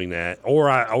tendency of doing that, or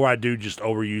I do just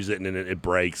overuse it and then it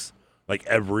breaks, like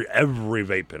every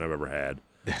vape pen I've ever had.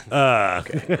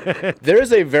 Okay. There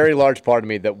is a very large part of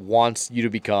me that wants you to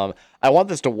become. I want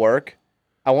this to work.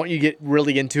 I want you to get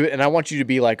really into it, and I want you to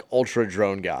be like ultra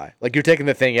drone guy. Like you're taking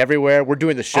the thing everywhere. We're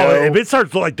doing the show. Oh, if it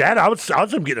starts like that, I'll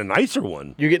just getting a nicer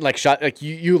one. You're getting like shot. Like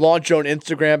you launch your own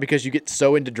Instagram because you get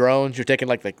so into drones. You're taking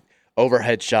like the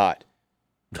overhead shot.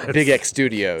 Big X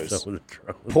Studios.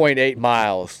 0.8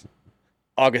 miles.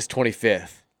 August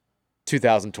 25th,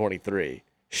 2023.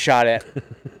 Shot at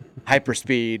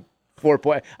hyperspeed. 4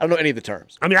 point. I don't know any of the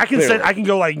terms. I mean, I can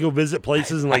go visit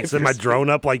places and like send my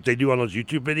drone up like they do on those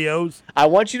YouTube videos. I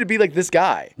want you to be like this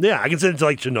guy. Yeah, I can send it to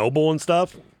like Chernobyl and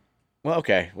stuff. Well,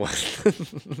 okay. Well,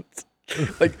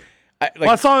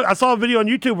 I saw a video on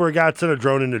YouTube where a guy sent a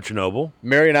drone into Chernobyl.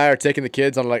 Mary and I are taking the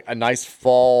kids on like a nice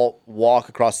fall walk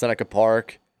across Seneca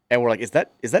Park. And we're like, is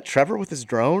that Trevor with his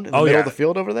drone in the middle of the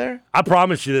field over there? I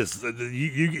promise you this.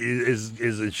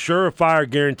 Is a surefire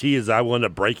guarantee is I will end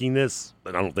up breaking this,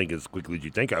 but I don't think as quickly as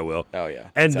you think I will. Oh, yeah.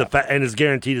 And and as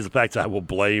guaranteed as the fact that I will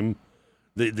blame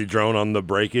the drone on the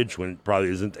breakage when it probably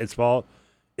isn't its fault.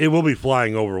 It will be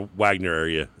flying over Wagner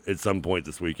area at some point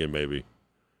this weekend, maybe.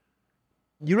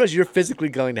 You realize you're physically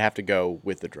going to have to go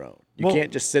with the drone. You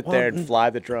can't just sit there and fly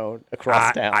the drone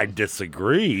across town. I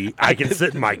disagree. I can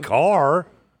sit in my car.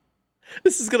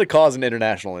 This is going to cause an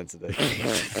international incident.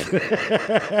 This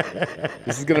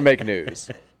is going to make news.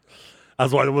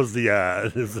 That's what it was.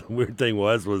 The weird thing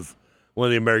was one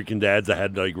of the American Dads I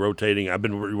had like rotating. I've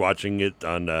been rewatching it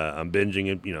I'm binging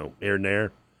it, here and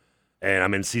there, and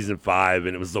I'm in season 5,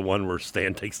 and it was the one where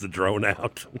Stan takes the drone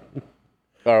out.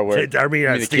 Or where?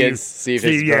 The Steve, kids see if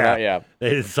it's out. Yeah.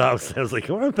 So I was like,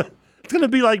 it's going to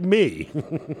be like me.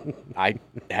 I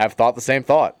have thought the same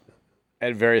thought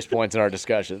at various points in our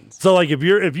discussions. So like if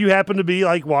you happen to be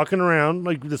like walking around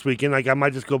like this weekend, like I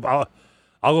might just go.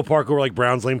 I'll go park over like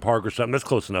Browns Lane Park or something. That's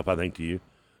close enough, I think, to you.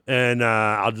 And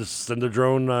I'll just send the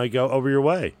drone go over your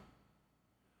way.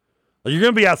 Like, you're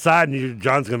gonna be outside, and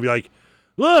John's gonna be like,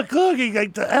 "Look, he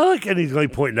like the elk," and he's gonna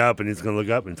be pointing up, and he's gonna look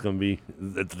up, and it's gonna be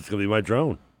my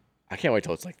drone. I can't wait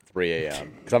till it's like 3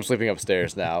 a.m. because I'm sleeping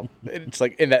upstairs now. It's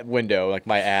like in that window, like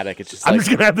my attic. It's just. I'm like,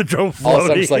 just gonna have the drone floating.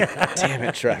 All of a sudden, it's like, damn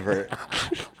it, Trevor,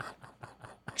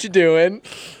 what you doing?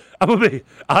 I'll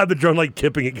have the drone like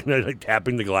tipping it, like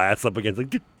tapping the glass up against.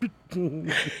 Like,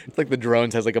 it's like the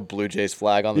drone has like a Blue Jays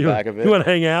flag on the back of it. You want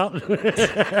to hang out?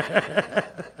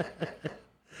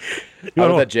 You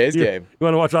want that Jays game? You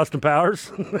want to watch Austin Powers?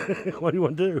 What do you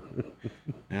want to do?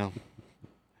 Yeah.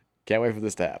 Can't wait for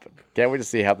this to happen. Can't wait to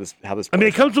see how this. I mean,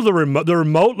 it comes with the remote. The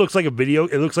remote looks like a video.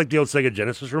 It looks like the old Sega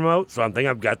Genesis remote. So I think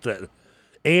I've got that.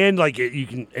 And like you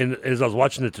can. And as I was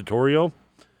watching the tutorial,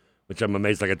 which I'm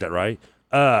amazed I got that right.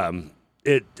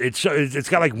 It's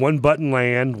got like one button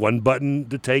land, one button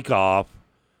to take off.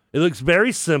 It looks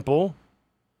very simple.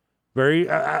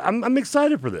 I'm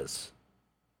excited for this.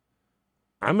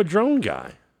 I'm a drone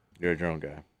guy. You're a drone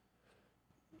guy.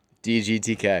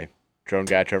 DGTK. Drone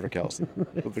guy Trevor Kelsey.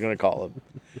 What we're going to call him.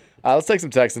 Let's take some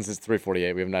text since it's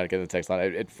 3:48. We have not gotten the text line.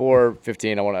 At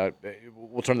 4:15,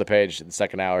 we'll turn the page in the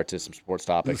second hour to some sports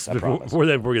topics. I promise. Before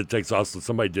we get the text, also,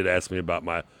 somebody did ask me about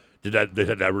did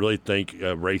I really think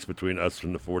a race between us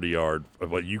from the 40-yard,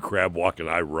 what you crab walk and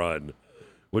I run,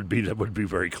 would be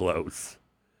very close.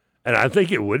 And I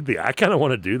think it would be. I kind of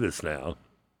want to do this now.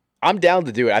 I'm down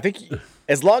to do it. I think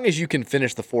as long as you can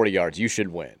finish the 40 yards, you should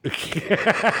win.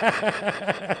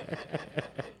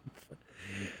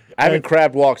 I haven't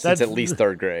crab walked since at least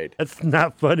third grade. That's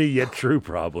not funny yet true,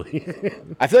 probably.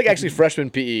 I feel like actually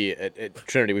freshman PE at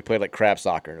Trinity, we played like crab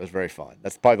soccer, and it was very fun.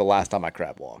 That's probably the last time I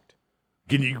crab walked.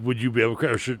 Would you be able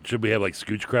to, or should we have like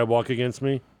scooch crab walk against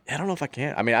me? I don't know if I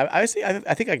can. I mean, I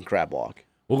think I can crab walk.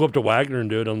 We'll go up to Wagner and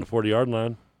do it on the 40-yard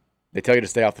line. They tell you to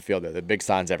stay off the field there. The big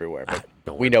signs everywhere.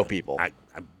 But we know people.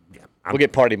 We'll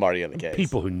get Party Marty on the case.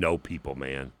 People who know people,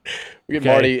 man. We get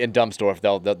Marty and Dumbsdorf.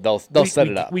 They'll set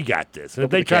it up. We got this. And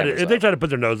if they try to put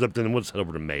their nose up, then we'll just head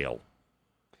over to mail.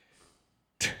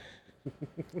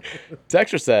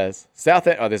 Texture says South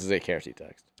End. Oh, this is a KRC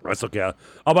text. That's okay.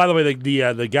 Oh, by the way,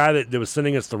 the guy that was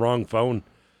sending us the wrong phone,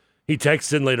 he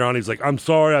texted in later on. He's like, "I'm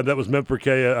sorry, that was meant for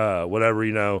whatever,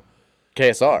 you know."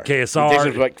 KSR.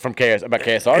 KSR. Like from about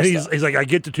KSR. And he's like, I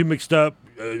get the two mixed up.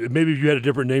 Maybe if you had a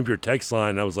different name for your text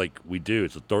line. And I was like, we do.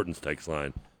 It's a Thornton's text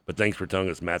line. But thanks for telling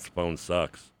us Matt's phone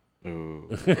sucks. Ooh.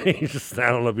 I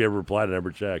don't know if you ever replied. I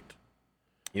never checked.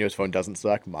 You know his phone doesn't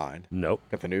suck? Mine. Nope.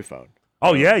 Got the new phone.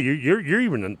 Oh yeah, you're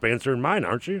even fancier than mine,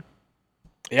 aren't you?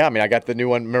 Yeah, I mean I got the new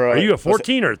one. Remember, are you a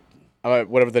 14 or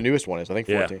whatever the newest one is? I think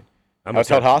 14. Yeah. I was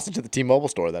held hostage at the T-Mobile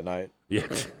store that night. Yeah,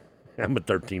 I'm a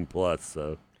 13 plus.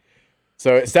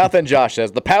 So South End Josh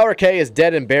says the Power K is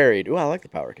dead and buried. Ooh, I like the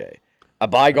Power K. A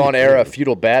bygone era of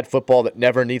feudal bad football that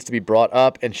never needs to be brought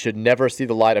up and should never see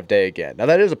the light of day again. Now,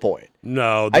 that is a point.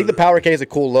 No. I think the Power K is a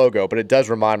cool logo, but it does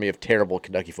remind me of terrible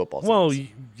Kentucky football. Well,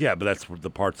 yeah, but that's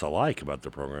the parts I like about the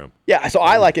program. Yeah, so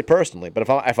I like it personally, but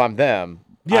if I'm them,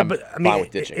 yeah, I'm but I fine mean, with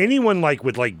ditching. anyone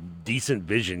with decent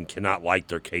vision cannot like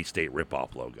their K-State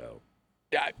ripoff logo.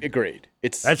 Yeah, agreed.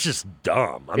 That's just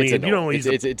dumb. I mean, if you don't use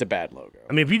it's a bad logo.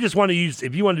 I mean, if you just want to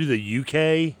if you want to do the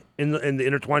UK in the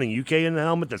intertwining UK in the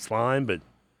helmet, that's fine. But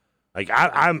like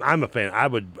I'm a fan.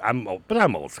 But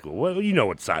I'm old school. Well, you know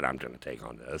what side I'm going to take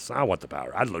on this. I want the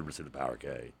power. I'd love to see the Power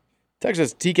K.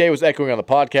 Texas TK was echoing on the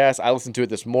podcast. I listened to it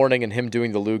this morning, and him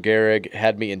doing the Lou Gehrig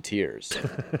had me in tears.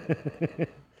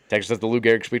 Texas says the Lou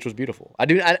Gehrig speech was beautiful. I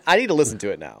need to listen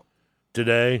to it now.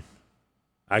 Today,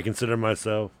 I consider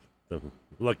myself the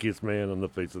luckiest man on the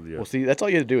face of the earth. Well, see, that's all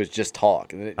you have to do is just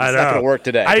talk. It's not going to work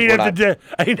today. I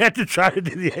didn't have to try to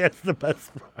do the that's the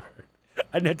best part.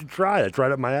 I didn't have to try. That's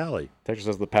right up my alley. Texas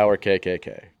says the Power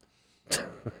KKK.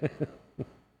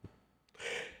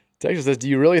 Texas says, do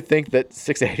you really think that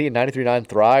 680 and 93.9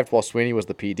 thrived while Sweeney was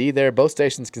the PD there? Both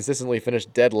stations consistently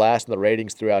finished dead last in the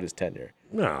ratings throughout his tenure.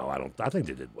 No, I don't. I think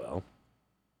they did well.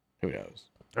 Who knows?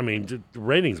 I mean, the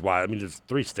ratings-wise, I mean, there's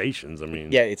 3 stations. I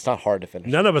mean, yeah, it's not hard to finish.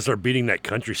 None of us are beating that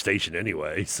country station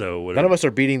anyway. So whatever. None of us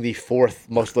are beating the 4th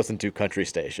most listened to country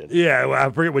station. Yeah, well, I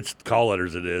forget which call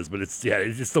letters it is, but it's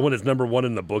just the one that's number 1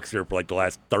 in the books here for like the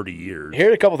last 30 years. Here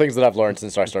are a couple things that I've learned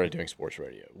since I started doing sports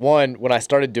radio. One, when I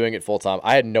started doing it full time,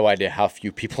 I had no idea how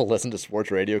few people listen to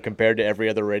sports radio compared to every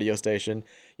other radio station.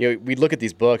 You know, we'd look at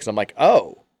these books, and I'm like,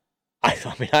 oh, I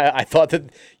thought that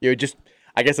just.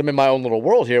 I guess I'm in my own little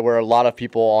world here where a lot of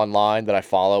people online that I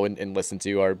follow and listen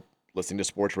to are listening to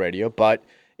sports radio. But,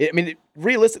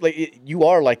 realistically, you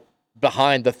are like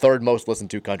behind the 3rd most listened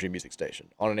to country music station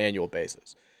on an annual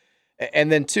basis. And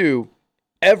then 2,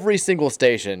 every single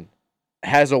station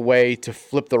has a way to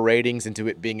flip the ratings into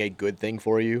it being a good thing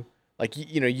for you. Like,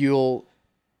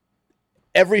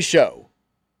 every show,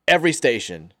 every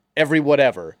station, every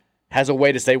whatever has a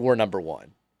way to say we're number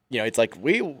 1. It's like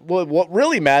what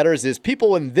really matters is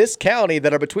people in this county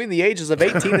that are between the ages of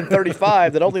 18 and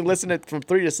 35 that only listen from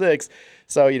 3 to 6.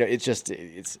 So,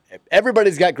 it's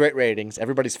everybody's got great ratings.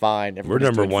 Everybody's fine. We're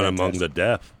number 1 among the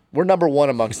deaf. We're number 1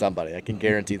 among somebody. I can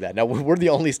guarantee that. Now, we're the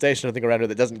only station I think around here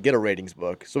that doesn't get a ratings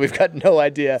book. So we've got no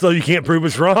idea. So you can't prove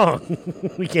us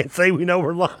wrong. We can't say we know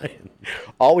we're lying.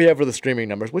 All we have are the streaming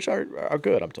numbers, which are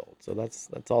good, I'm told. So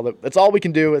that's all we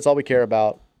can do. It's all we care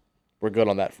about. We're good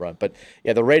on that front. But,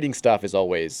 yeah, the rating stuff is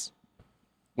always,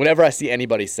 whenever I see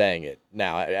anybody saying it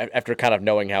now, after kind of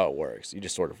knowing how it works, you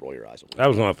just sort of roll your eyes. That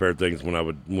was one of my favorite things when I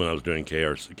was doing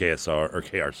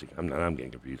KRC. I'm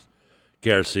getting confused.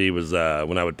 KRC was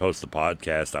when I would post the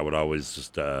podcast, I would always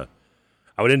just, I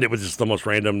would end it with just the most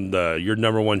random, your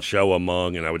number 1 show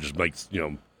among, and I would just make,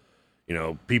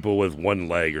 people with one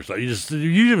leg or something.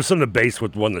 Usually it was something to base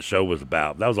with what the show was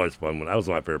about. That was always fun. That was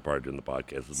my favorite part of doing the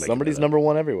podcast. Somebody's number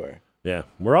 1 everywhere. Yeah,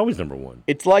 we're always number 1.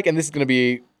 It's like, and this is going to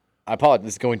be, I apologize,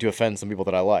 this is going to offend some people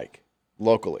that I like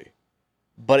locally.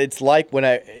 But it's like when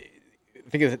I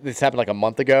think this happened like a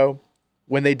month ago,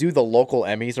 when they do the local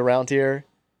Emmys around here.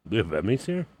 They have Emmys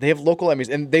here? They have local Emmys,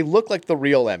 and they look like the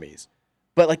real Emmys.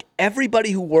 But like everybody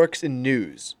who works in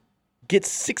news gets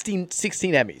 16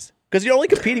 Emmys. because you're only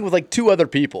competing with like 2 other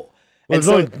people. Well, And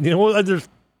so, there's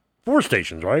 4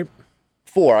 stations, right?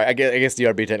 4. I guess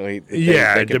DRB technically.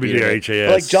 Yeah, compete in it. WHAS.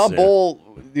 But like John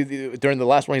Bull, during the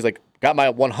last one, he's like, got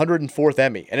my 104th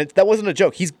Emmy. And that wasn't a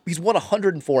joke. He's won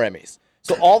 104 Emmys.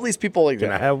 So all these people, like,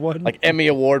 Can I have one? Like Emmy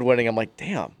Award winning. I'm like,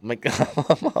 damn. I'm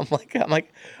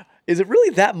like, is it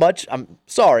really that much? I'm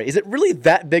sorry. Is it really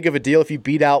that big of a deal if you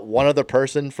beat out one other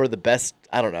person for the best,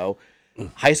 I don't know,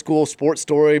 high school sports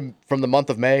story from the month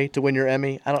of May to win your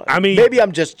Emmy? I mean, maybe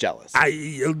I'm just jealous.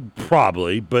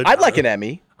 Probably, but I'd like an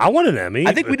Emmy. I want an Emmy.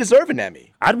 I think we deserve an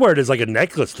Emmy. I'd wear it as like a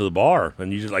necklace to the bar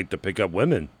and use it like to pick up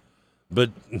women.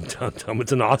 But tell them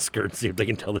it's an Oscar and see if they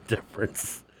can tell the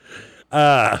difference.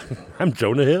 I'm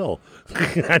Jonah Hill.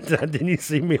 Didn't you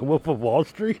see me in Wolf of Wall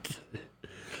Street?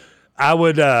 I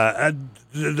would.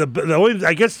 The only,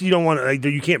 I guess you don't want to. Like,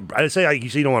 you can't. I say like you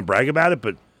say you don't want to brag about it,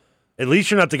 but at least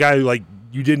you're not the guy who like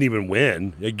you didn't even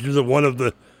win. Like, you're the one of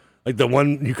the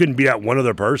one you couldn't beat out one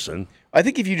other person. I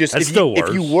think if you just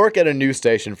if you work at a news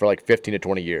station for like 15 to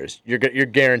 20 years, you're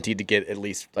guaranteed to get at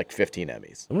least like 15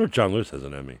 Emmys. I wonder if John Lewis has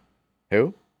an Emmy.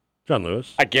 Who? John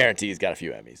Lewis. I guarantee he's got a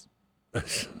few Emmys.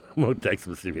 I'm gonna text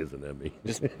him to see if he has an Emmy.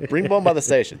 Just bring one by the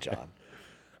station, John.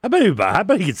 I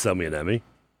bet he could sell me an Emmy.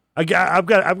 I've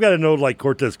got an old like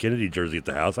Cortez Kennedy jersey at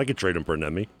the house. I could trade him for an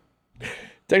Emmy.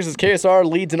 Texas KSR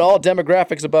leads in all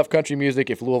demographics above country music.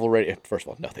 If Louisville radio, first of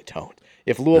all, no, they don't.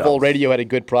 If Louisville radio had a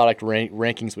good product,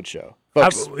 rankings would show.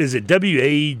 Folks, is it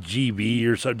WAGB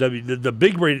or so?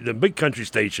 The big country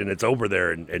station? It's over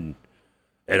there and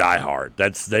at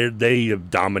iHeart. They have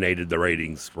dominated the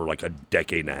ratings for like a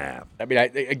decade and a half. I mean,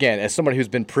 again, as someone who's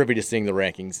been privy to seeing the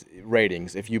ratings,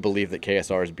 if you believe that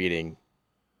KSR is beating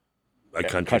a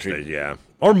country station, yeah,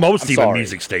 or most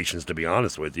music stations, to be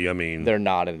honest with you, I mean, they're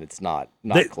not, and it's not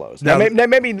close. Now,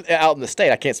 maybe out in the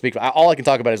state, I can't speak. All I can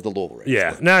talk about is the Louisville ratings.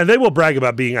 Yeah, now they will brag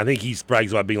about being. I think he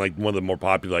brags about being like one of the more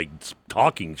popular like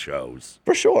talking shows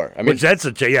for sure. I mean, which that's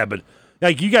but.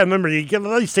 Like, you got to remember, you get a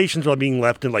lot of these stations are being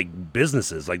left in, like,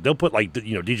 businesses. Like, they'll put, like,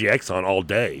 DJ X on all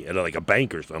day at, like, a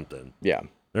bank or something. Yeah.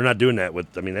 They're not doing that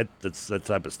with, I mean, that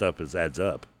type of stuff adds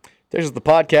up. There's the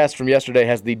podcast from yesterday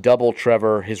has the double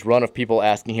Trevor. His run of people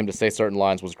asking him to say certain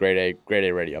lines was grade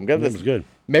A radio. I'm good. That was good.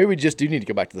 Maybe we just do need to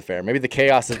go back to the fair. Maybe the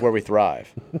chaos is where we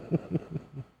thrive.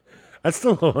 I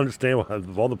still don't understand why,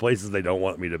 of all the places they don't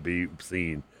want me to be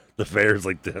seen, the fair's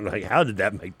like, how did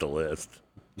that make the list?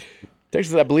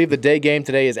 Texas, I believe the day game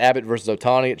today is Abbott versus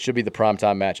Otani. It should be the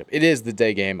primetime matchup. It is the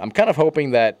day game. I'm kind of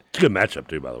hoping that... It's a good matchup,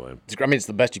 too, by the way. I mean, it's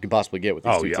the best you can possibly get with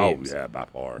these two teams. Oh, yeah, by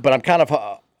far. But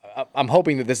I'm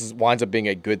hoping that this winds up being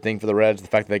a good thing for the Reds, the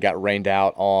fact that they got rained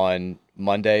out on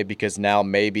Monday, because now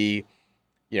maybe,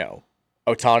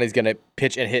 Otani's going to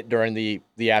pitch and hit during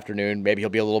the afternoon. Maybe he'll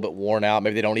be a little bit worn out.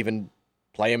 Maybe they don't even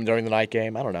play him during the night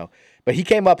game. I don't know. But he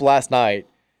came up last night.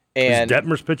 And is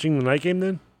Detmers pitching the night game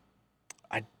then?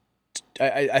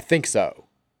 I think so.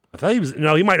 I thought he was.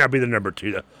 No, he might not be the number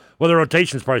 2. Well, the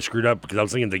rotation's probably screwed up because I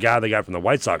was thinking the guy they got from the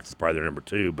White Sox is probably their number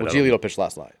 2. But Giolito pitched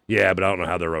last night. Yeah, but I don't know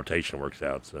how their rotation works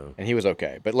out. So and he was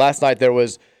okay. But last night there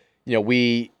was,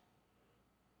 Graham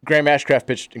Ashcraft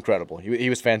pitched incredible. He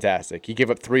was fantastic. He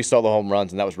gave up 3 solo home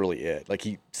runs, and that was really it. Like,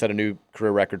 he set a new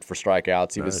career record for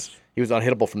strikeouts. He was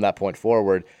unhittable from that point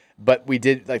forward. But we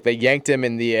did, like, they yanked him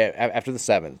in the after the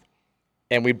 7th,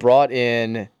 and we brought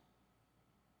in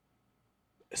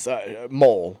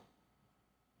Mole,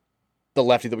 the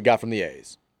lefty that we got from the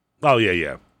A's. Oh,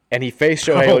 yeah. And he faced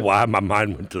Shohei. Oh, why my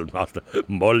mind went to the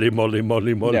Molly.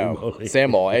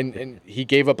 Sam Mole. And he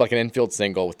gave up like an infield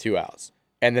single with 2 outs.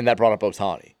 And then that brought up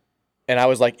Otani. And I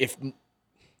was like, if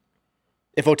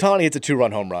Otani hits a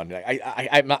 2-run home run,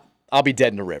 I'll be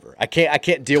dead in the river. I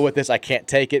can't deal with this. I can't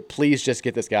take it. Please just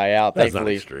get this guy out. That's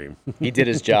Thankfully, not extreme. He did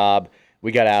his job.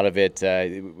 We got out of it.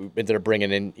 We ended up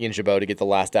bringing in Ian Chabot to get the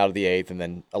last out of the 8th, and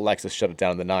then Alexis shut it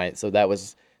down in the 9th. So that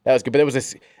was good. But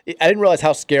I didn't realize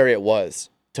how scary it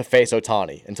was to face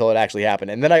Otani until it actually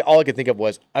happened. And then all I could think of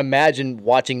was, imagine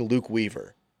watching Luke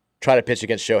Weaver try to pitch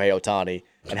against Shohei Otani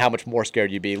and how much more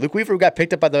scared you'd be. Luke Weaver got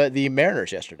picked up by the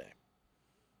Mariners yesterday.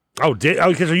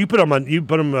 Because you put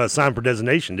him signed for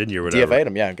designation, didn't you? Or whatever? DFA'd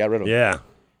him, yeah, got rid of him. Yeah.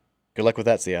 Good luck with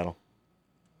that, Seattle.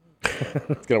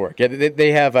 It's gonna work. Yeah,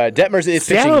 they have Detmers is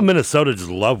Seattle pitching. and Minnesota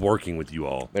just love working with you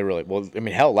all. They really well. I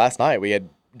mean, hell, last night we had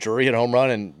Drury hit a home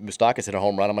run and Moustakas hit a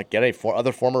home run. I'm like, get any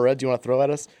other former Reds you want to throw at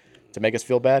us to make us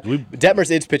feel bad? Detmers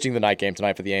is pitching the night game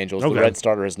tonight for the Angels. Okay. The Red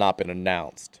starter has not been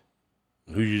announced.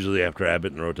 Who's usually after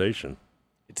Abbott in rotation?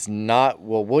 It's not.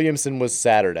 Well, Williamson was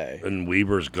Saturday, and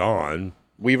Weaver's gone.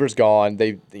 They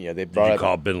brought. Did you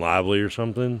call Ben Lively or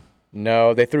something?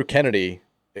 No, they threw Kennedy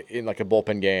in like a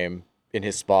bullpen game in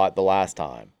his spot the last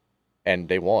time. and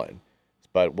they won.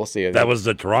 But we'll see. That was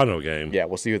the Toronto game. Yeah,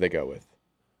 we'll see who they go with.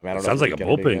 I mean, I don't know Sounds like a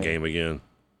bullpen game again.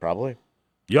 Probably.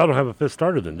 Y'all don't have a fifth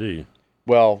starter then, do you?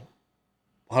 Well,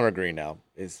 Hunter Green now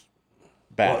is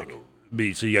back.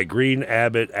 Well, so you got Green,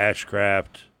 Abbott,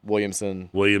 Ashcraft, Williamson,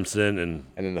 and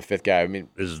then the fifth guy. I mean,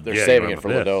 they're yeah, saving it for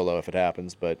Lodolo if it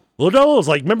happens. But Lodolo's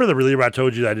like, remember the reliever I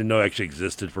told you that I didn't know actually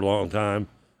existed for a long time?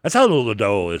 That's how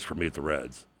Lodolo is for me with the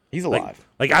Reds. He's alive.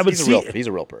 He's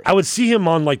a real person. I would see him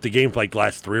on like the game for like the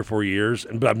last 3 or 4 years,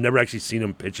 but I've never actually seen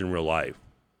him pitch in real life.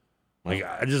 Like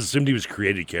I just assumed he was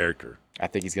created character. I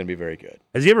think he's going to be very good.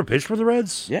 Has he ever pitched for the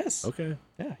Reds? Yes. Okay.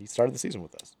 Yeah, he started the season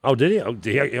with us. Oh, did he? Oh,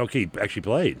 okay, he actually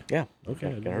played. Yeah.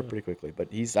 Okay. Got hurt pretty quickly, but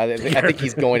I think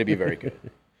he's going to be very good.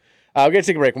 We're going to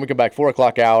take a break. When we come back, 4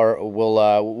 o'clock hour,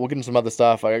 we'll get into some other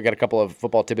stuff. I got a couple of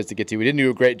football tidbits to get to. We didn't do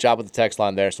a great job with the text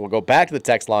line there, so we'll go back to the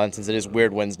text line since it is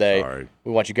Weird Wednesday. All right.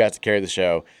 We want you guys to carry the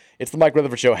show. It's the Mike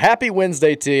Rutherford Show. Happy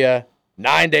Wednesday to you.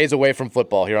 9 days away from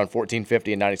football here on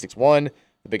 1450 and 96.1,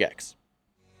 the Big X.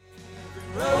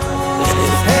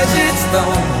 Has its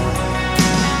dawn,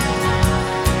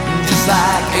 just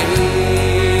like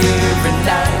every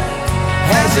night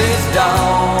has its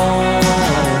dawn,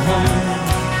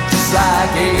 just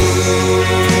like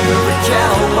every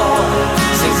cowboy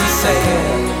sings his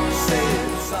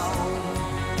sad song.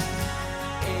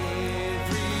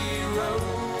 Every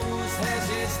rose has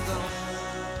its thorn.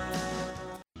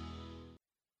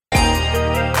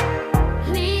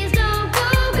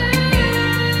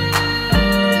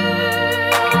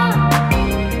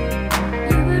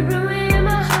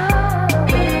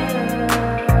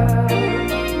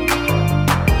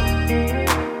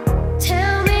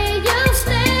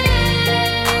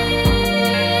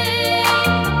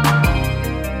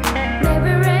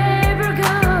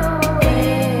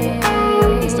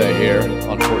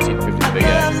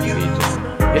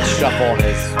 Shuffle on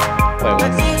his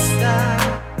playlist.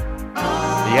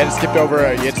 You had to skip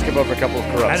over a couple of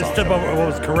Corrupt songs. I had to skip over what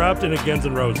was Corrupt and a Guns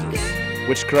N' Roses.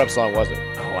 Which Corrupt song was it?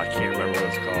 Oh, I can't remember what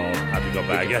it's called. I have to go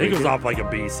back. I think it was off like a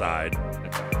B-side.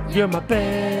 You're my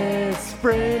best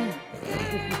friend.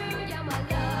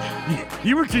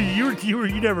 You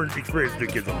never experienced New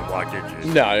Kids on the Block, did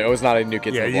you? No, it was not a New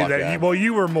Kids on the Block. Well,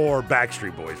 you were more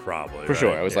Backstreet Boys, probably. For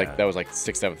sure. It was that was like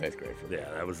 6th, 7th, 8th grade. For me.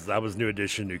 Yeah, that was New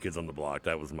Edition, New Kids on the Block.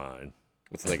 That was mine.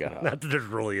 What's they got? Not that there's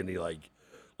really any like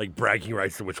bragging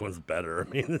rights to which one's better. I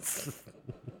mean, it's.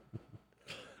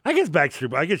 I guess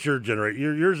Backstreet. I guess your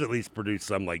generation, yours at least produced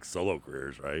some like solo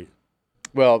careers, right?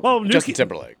 Well, Justin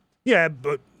Timberlake. Yeah,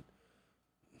 but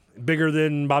bigger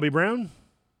than Bobby Brown.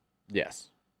 Yes.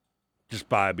 Just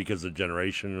because of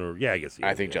generation, or I guess.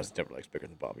 I think Justin Timberlake's bigger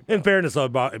than Bobby Brown. In fairness, though,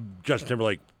 Justin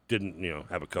Timberlake didn't,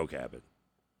 have a coke habit.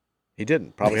 He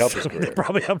didn't. Probably helped his career.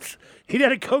 Probably helped. He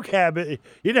had a coke habit.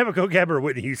 He didn't have a coke habit or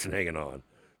Whitney Houston hanging on.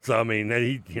 So I mean,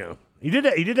 he did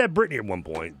have Britney at one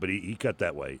point, but he cut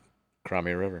that weight. Cry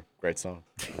Me a River, great song.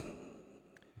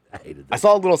 I hated that. I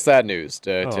saw a little sad news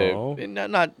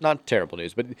not terrible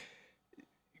news, but do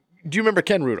you remember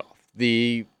Ken Rudolph,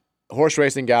 the horse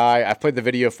racing guy? I've played the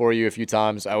video for you a few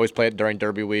times. I always play it during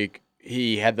Derby week.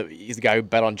 He's the guy who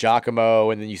bet on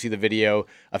Giacomo, and then you see the video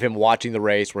of him watching the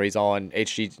race where he's on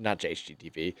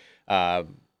HGTV,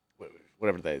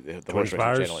 whatever the horse racing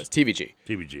channel is, TVG.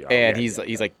 And he's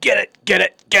like, get it.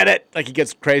 Like he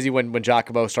gets crazy when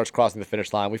Giacomo starts crossing the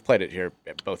finish line. We've played it here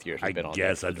both years. We've been on.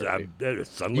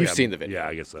 You've seen the video. Yeah,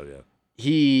 I guess so. Yeah.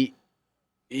 He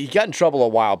got in trouble a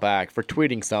while back for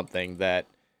tweeting something that,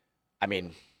 I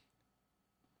mean,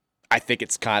 I think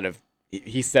it's kind of.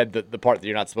 He said the part that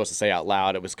you're not supposed to say out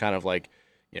loud. It was kind of like,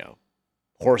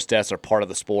 horse deaths are part of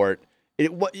the sport.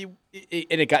 And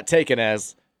it got taken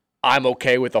as, I'm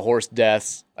okay with the horse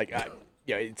deaths. Like,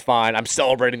 it's fine. I'm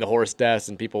celebrating the horse deaths,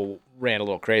 and people ran a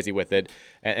little crazy with it.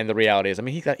 And the reality is, I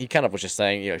mean, he kind of was just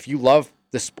saying, if you love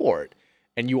the sport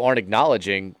and you aren't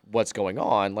acknowledging what's going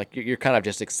on, like you're kind of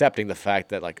just accepting the fact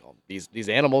that like these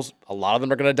animals, a lot of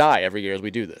them are going to die every year as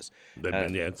we do this. But not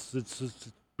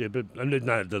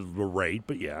at the rate,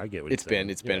 but I get what it's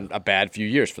been. It's been a bad few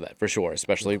years for that, for sure,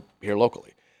 especially here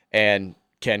locally. And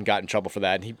Ken got in trouble for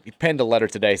that. And he penned a letter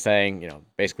today saying,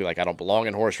 basically like, I don't belong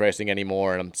in horse racing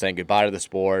anymore, and I'm saying goodbye to the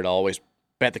sport. I'll always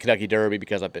bet the Kentucky Derby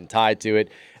because I've been tied to it.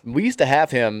 And we used to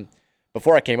have him,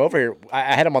 before I came over here,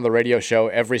 I had him on the radio show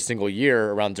every single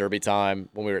year around Derby time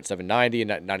when we were at 790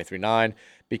 and 93.9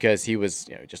 because he was,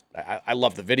 I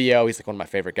love the video. He's like one of my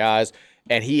favorite guys.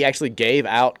 And he actually gave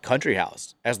out Country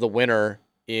House as the winner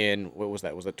in, what was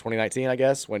that? Was it 2019, I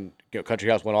guess, when Country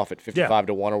House went off at 55-1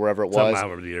 or wherever it was. I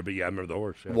remember the year, but I remember the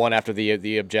horse. Yeah. One after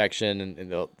the objection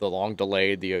and the long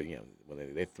delayed,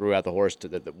 when they threw out the horse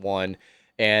that won.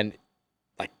 And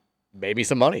like made me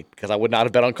some money because I would not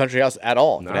have bet on Country House at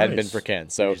all if it hadn't been for Ken.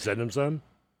 So Did you send him some?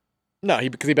 No,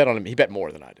 because he bet on him. He bet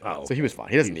more than I did. Oh, so he was fine.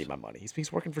 He doesn't need my money.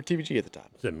 He's working for TVG at the time.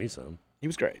 Send me some. He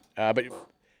was great. But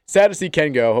sad to see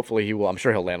Ken go. Hopefully he will. I'm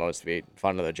sure he'll land on his feet and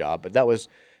find another job. But that was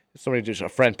a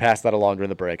friend passed that along during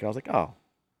the break, and I was like, oh,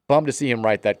 bummed to see him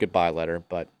write that goodbye letter.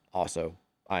 But also,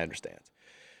 I understand.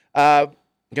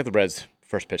 Get the Reds'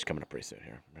 first pitch coming up pretty soon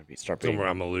here. Maybe start being Somewhere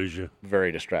I'm gonna lose you.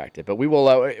 Very distracted. But we will.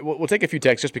 We'll take a few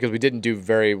texts just because we didn't do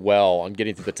very well on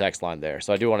getting through the text line there.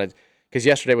 So I do want to, because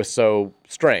yesterday was so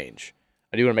strange.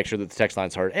 I do want to make sure that the text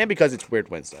line's heard, and because it's Weird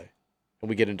Wednesday, and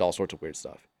we get into all sorts of weird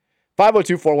stuff.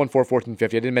 502-414-1450. I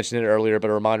didn't mention it earlier, but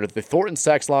a reminder, the Thornton's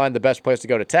text line, the best place to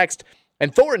go to text,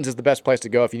 and Thornton's is the best place to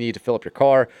go if you need to fill up your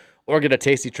car or get a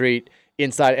tasty treat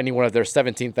inside any one of their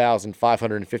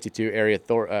 17,552 area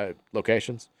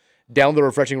locations. Download the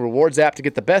Refreshing Rewards app to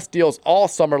get the best deals all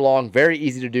summer long. Very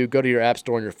easy to do. Go to your app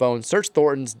store on your phone, search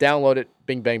Thornton's, download it,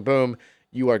 bing, bang, boom.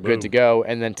 You are good to go.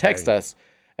 And then text us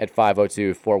at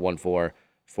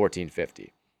 502-414-1450.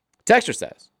 Texter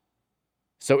says,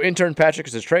 so intern Patrick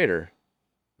is a traitor.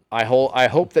 I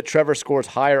hope that Trevor scores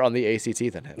higher on the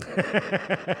ACT than him.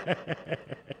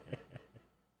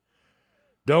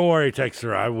 Don't worry,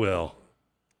 Texter, I will.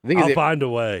 I'll find a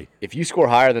way. If you score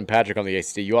higher than Patrick on the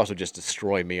ACT, you also just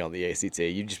destroy me on the ACT.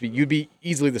 You'd be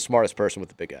easily the smartest person with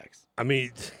the big X. I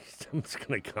mean, I'm just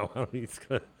gonna go out.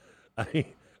 I'm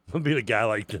gonna be the guy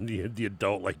like the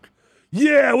adult, like,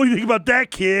 yeah, what do you think about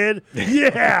that, kid?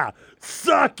 Yeah,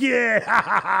 suck it.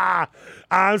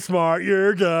 I'm smart,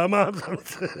 you're dumb.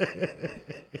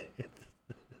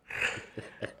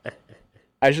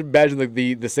 I should imagine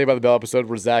the Saved by the Bell episode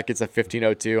where Zach gets a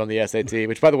 1502 on the SAT,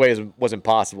 which, by the way, was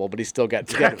impossible, but he still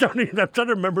got. I'm trying to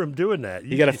remember him doing that.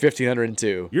 He got a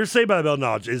 1502. Your Saved by the Bell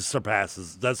knowledge does surpass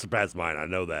mine. I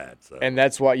know that. So. And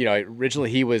that's why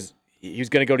originally he was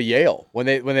going to go to Yale when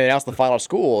they announced the final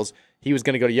schools. He was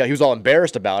going to go to Yale. He was all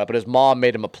embarrassed about it, but his mom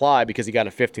made him apply because he got a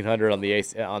 1500 on the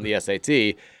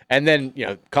SAT. And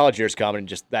then college years come and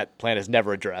just that plan is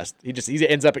never addressed. He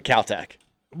ends up at Caltech.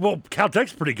 Well,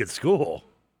 Caltech's a pretty good school.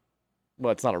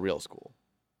 Well, it's not a real school.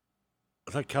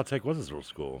 I thought Caltech was a real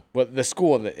school. Well, the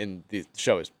school in the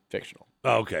show is fictional.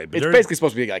 Oh, okay. But it's basically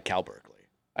supposed to be like Cal Berkeley.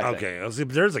 Okay,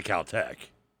 there's a Caltech.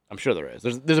 I'm sure there is.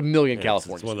 There's a million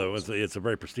California schools. It's a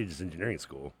very prestigious engineering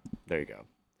school. There you go.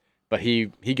 But he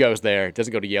goes there,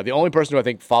 doesn't go to Yale. The only person who I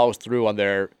think follows through on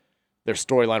their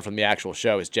storyline from the actual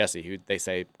show is Jessie, who they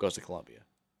say goes to Columbia.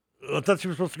 I thought she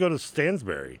was supposed to go to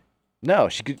Stansbury. No,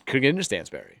 she could get into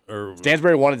Stansbury.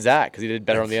 Stansbury wanted Zach because he did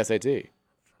better on the SAT.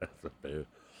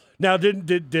 Now,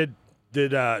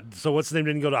 so what's his name?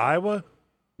 Didn't go to Iowa?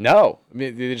 No, I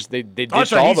mean they ditched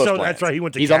all those plans. That's right. He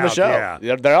went to. He's Cal, on the show.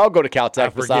 Yeah. They all go to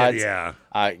Caltech. Besides,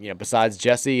 besides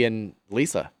Jessie and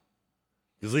Lisa.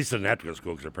 Because Lisa didn't have to go to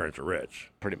school because her parents are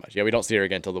rich. Pretty much. Yeah, we don't see her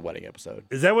again until the wedding episode.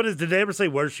 Is that what it is? Did they ever say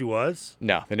where she was?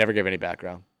 No, they never gave any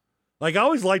background. Like I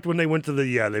always liked when they went to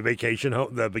the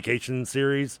vacation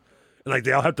series, and like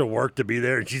they all have to work to be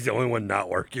there, and she's the only one not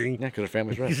working. Yeah, because her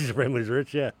family's rich. Her family's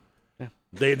rich. Yeah.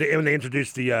 When they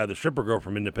introduced the stripper girl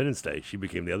from Independence Day, she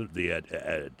became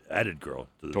the added girl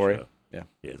to the Tori? show. Yeah.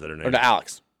 Yeah, is that her name? Or no,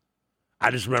 Alex.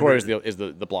 I just remember Tori is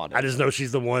the blonde. I just know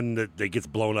she's the one that gets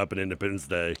blown up in Independence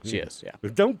Day. She is, yeah.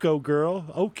 But don't go, girl.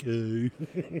 Okay.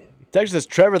 Texas says,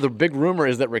 Trevor, the big rumor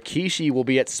is that Rikishi will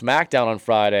be at SmackDown on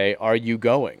Friday. Are you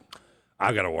going?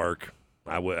 I gotta work.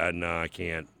 No, I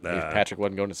can't. If Patrick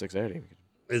wasn't going to 680.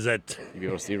 Is that you'd be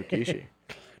able to see Rikishi?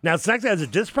 Now, SmackDown, is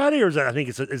it this Friday or is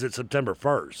it September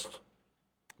 1st?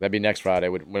 That'd be next Friday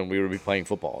when we would be playing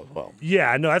football as well.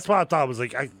 Yeah, no, that's what I thought. It was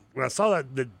like when I saw that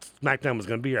SmackDown was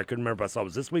going to be here, I couldn't remember if I saw it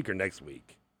was this week or next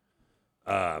week.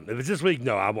 If it's this week,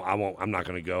 no, I won't. I'm not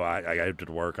going to go. I have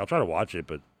to work. I'll try to watch it,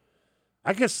 but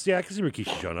I guess I can see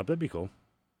Rikishi showing up. That'd be cool.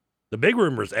 The big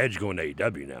rumor is Edge going to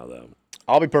AEW now, though.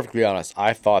 I'll be perfectly honest.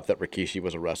 I thought that Rikishi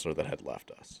was a wrestler that had left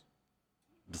us.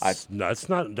 That's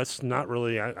not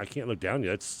really. I can't look down.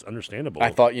 That's understandable.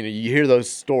 I thought you hear those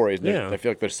stories. Yeah. I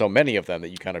feel like there's so many of them that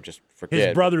you kind of just forget.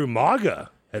 His brother Umaga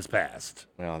has passed.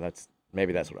 Well,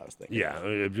 maybe that's what I was thinking. Yeah,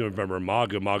 if you remember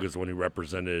Umaga's the one who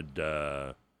represented.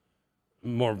 His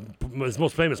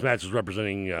most famous match was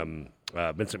representing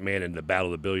Vince McMahon in the Battle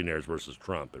of the Billionaires versus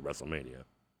Trump at WrestleMania.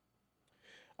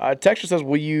 Texture says,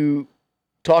 "Will you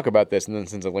talk about this?" And then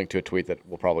sends a link to a tweet that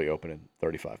will probably open in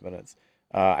 35 minutes.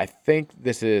 I think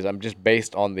this is, I'm just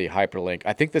based on the hyperlink.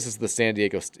 I think this is the San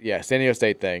Diego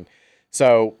State thing.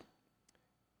 So,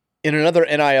 in another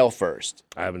NIL first.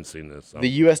 I haven't seen this. The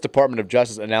U.S. Department of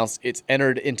Justice announced it's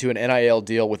entered into an NIL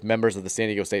deal with members of the San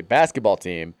Diego State basketball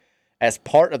team as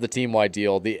part of the team-wide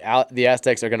deal, the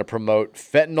Aztecs are going to promote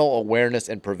fentanyl awareness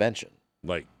and prevention.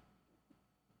 Like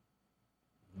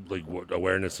what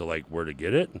awareness of like where to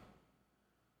get it?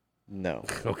 No.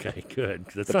 Okay, good.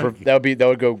 That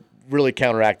would go really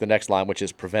counteract the next line, which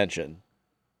is prevention.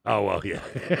 Oh well, yeah,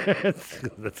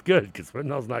 that's good because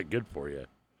fentanyl's not good for you.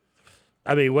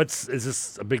 I mean, is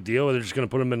this a big deal? They're just going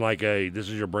to put them in like "This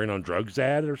is your brain on drugs"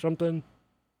 ad or something.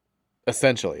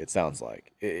 Essentially, it sounds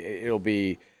like it'll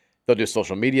be. They'll do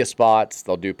social media spots.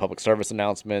 They'll do public service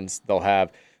announcements. They'll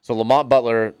have Lamont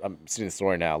Butler. I'm seeing the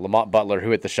story now. Lamont Butler, who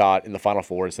hit the shot in the Final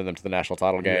Four to send them to the national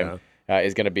title game,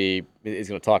 is going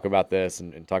to talk about this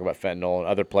and talk about fentanyl, and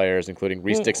other players, including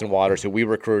Reese Dixon Waters, who we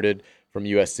recruited from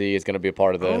USC, is going to be a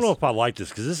part of this. I don't know if I like this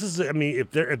because this is. I mean, if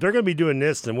they're going to be doing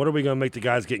this, then what are we going to make the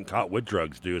guys getting caught with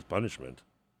drugs do as punishment?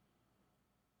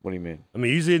 What do you mean? I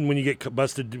mean, usually when you get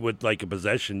busted with like a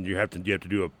possession, you have to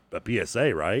do a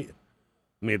PSA, right?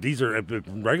 I mean, if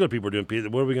regular people are doing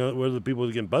PSA, what are the people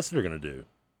who get busted are going to do?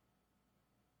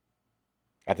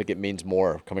 I think it means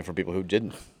more coming from people who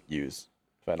didn't use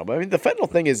fentanyl. But I mean, the fentanyl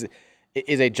thing is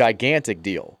a gigantic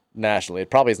deal nationally. It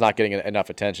probably is not getting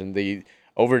enough attention. The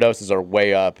overdoses are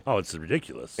way up. Oh, it's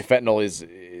ridiculous. Fentanyl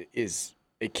is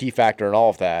a key factor in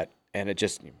all of that, and it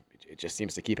just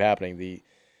seems to keep happening. The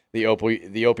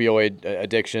opioid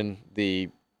addiction, the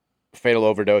fatal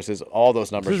overdoses, all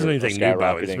those numbers. This isn't anything new, by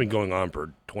the way. skyrocketing. It's been going on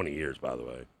for 20 years, by the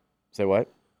way. Say what?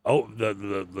 Oh,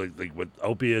 the with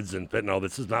opiates and fentanyl,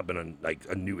 this has not been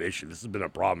a new issue. This has been a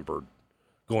problem for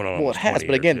going on. Well, it has,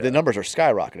 but again, the numbers are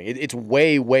skyrocketing. It's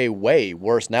way, way, way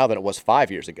worse now than it was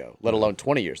 5 years ago, let alone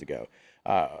 20 years ago.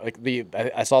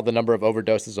 I saw the number of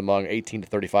overdoses among 18 to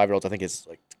 35-year-olds. I think it's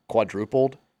like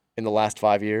quadrupled in the last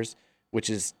 5 years, which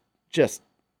is just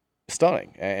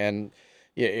stunning. And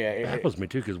it happens to me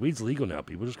too because weed's legal now.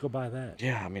 People just go buy that.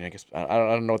 Yeah, I mean, I guess I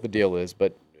don't know what the deal is,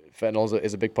 but fentanyl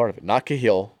is a big part of it. Not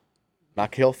Cahill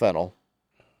fentanyl,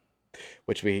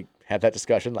 which we had that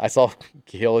discussion. I saw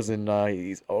Cahill is in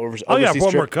he's overseas.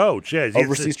 Former coach. Yeah,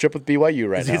 overseas trip with BYU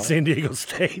right now. He's at San Diego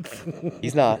State.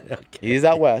 He's not. Okay. He's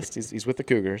out west. He's with the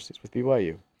Cougars. He's with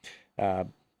BYU.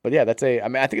 But yeah, I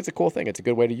think it's a cool thing. It's a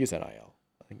good way to use NIL.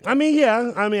 I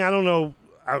don't know.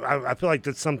 I feel like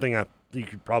that's something you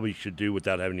probably should do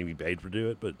without having to be paid for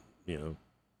it. But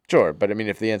sure. But I mean,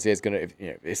 if the NCAA is gonna,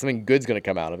 if something good's gonna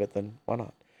come out of it, then why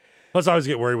not? Plus, I always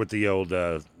get worried with the old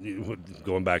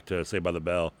going back to Saved by the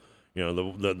Bell.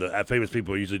 The famous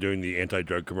people usually doing the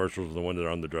anti-drug commercials are the ones that are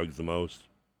on the drugs the most.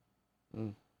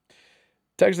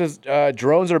 Texas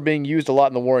drones are being used a lot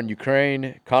in the war in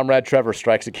Ukraine. Comrade Trevor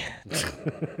strikes again.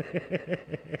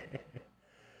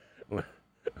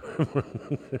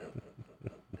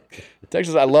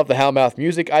 Texas, I love the Hellmouth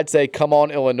music. I'd say "Come On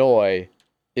Illinois"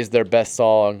 is their best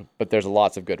song, but there's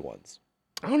lots of good ones.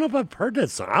 I don't know if I've heard that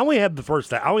song. I only have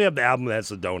the album that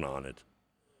has Sedona on it.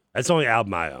 That's the only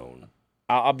album I own.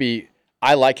 I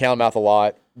like Hellmouth a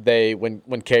lot.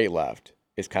 When Kate left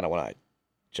is kind of when I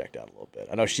checked out a little bit.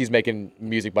 I know she's making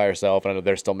music by herself, and I know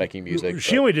they're still making music.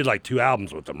 She only did like 2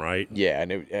 albums with them, right? Yeah,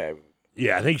 and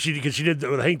I think she did.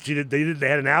 They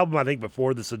had an album I think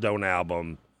before the Sedona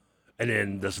album. And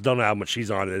then the Sedona album she's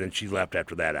on, and then she left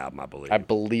after that album, I believe. I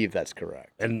believe that's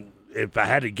correct. And if I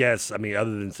had to guess, I mean,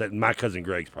 other than My Cousin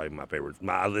Greg's probably my favorite.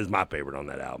 Is my favorite on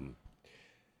that album.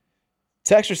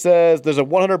 Texter says there's a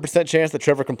 100% chance that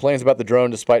Trevor complains about the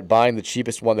drone despite buying the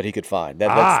cheapest one that he could find.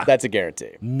 That's a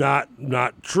guarantee. Not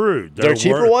true. There a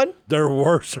cheaper one? There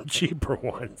were some cheaper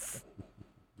ones.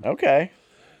 Okay.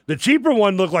 The cheaper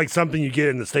one looked like something you get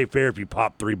in the state fair if you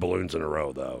pop 3 balloons in a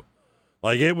row, though.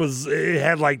 Like it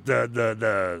had like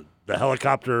the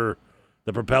helicopter,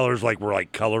 the propellers were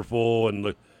like colorful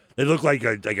and they looked like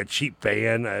a cheap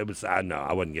fan. I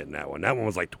wasn't getting that one. That one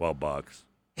was like $12.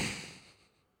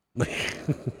 I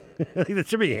think the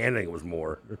shipping and handling was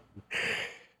more.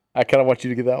 I kind of want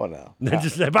you to get that one now.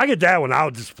 If I get that one,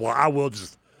 I'll just fly. I will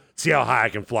just see how high I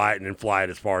can fly it and then fly it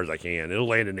as far as I can. It'll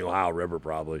land in the Ohio River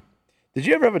probably. Did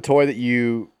you ever have a toy that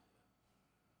you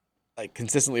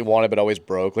consistently wanted but always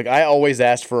broke? Like I always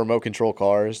asked for remote control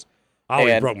cars. I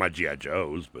always broke my G.I.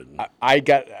 Joes, but I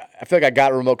feel like I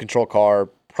got a remote control car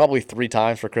probably 3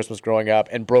 times for Christmas growing up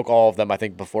and broke all of them I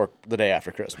think before the day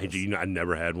after Christmas. Hey, I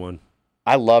never had one.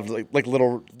 I loved like the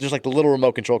little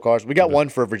remote control cars. We got one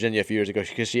for Virginia a few years ago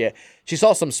because she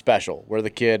saw some special where the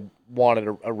kid wanted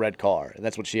a red car and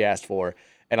that's what she asked for.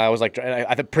 And I was like,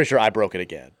 I'm pretty sure I broke it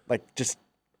again.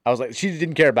 I was like, she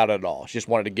didn't care about it at all. She just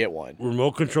wanted to get one.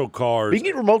 Remote control cars. You can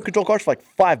get remote control cars for like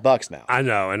 $5 now. I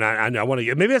know, and I want to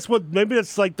get. Maybe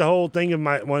that's like the whole thing of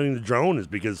my wanting the drone is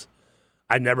because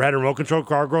I never had a remote control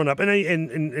car growing up. And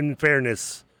in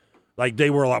fairness, Like they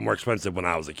were a lot more expensive when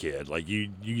I was a kid. Like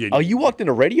you Oh, you walked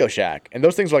into Radio Shack, and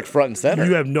those things were like front and center.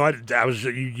 You have no idea.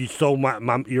 You stole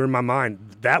my. You're in my mind.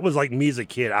 That was like me as a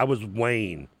kid. I was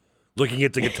Wayne, looking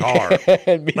at the guitar.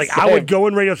 I would go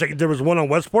in Radio Shack. There was one on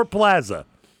Westport Plaza.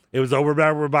 It was over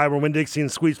by where Winn-Dixie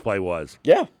and Squeeze Play was.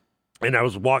 Yeah. And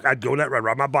I'd go in that,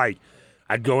 ride my bike.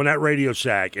 I'd go in that Radio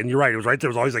Shack. And you're right, it was right there.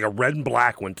 It was always like a red and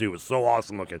black one, too. It was so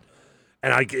awesome looking.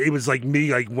 And it was like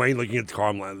me, like Wayne looking at the car.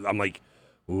 I'm like,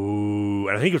 ooh.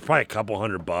 And I think it was probably a couple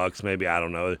 $100, maybe. I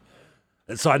don't know.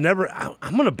 And so I'm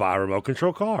going to buy a remote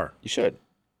control car. You should.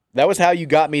 That was how you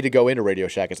got me to go into Radio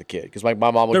Shack as a kid. Because my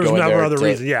mom would go in there. There was never other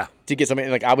reason, yeah. To get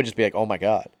something. Like, I would just be like, oh my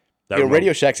God.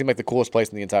 Radio Shack seemed like the coolest place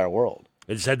in the entire world.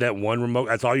 It just had that one remote.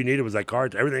 That's all you needed was that car.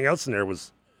 Everything else in there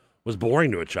was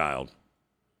boring to a child.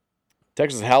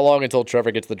 Texas, how long until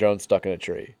Trevor gets the drone stuck in a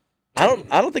tree? I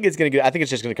don't think it's gonna get. I think it's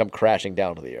just gonna come crashing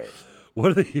down to the earth.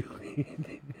 What are you?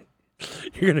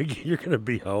 You're gonna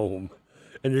be home,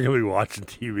 and you're gonna be watching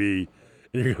TV,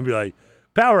 and you're gonna be like,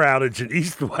 power outage in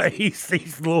East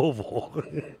Louisville,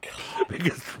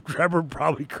 because Trevor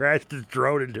probably crashed his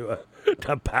drone into a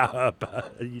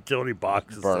utility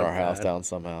box. Burn our house down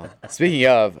somehow. Speaking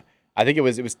of, I think it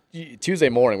was Tuesday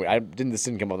morning. This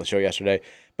didn't come on the show yesterday,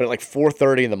 but at like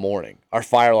 4:30 in the morning, our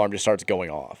fire alarm just starts going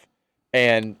off,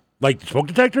 and like smoke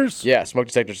detectors. Yeah, smoke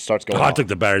detectors starts going off. I took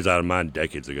the batteries out of mine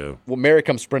decades ago. Well, Mary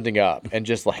comes sprinting up and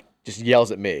just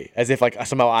yells at me as if like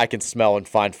somehow I can smell and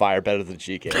find fire better than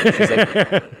she can.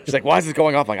 She's like, why is this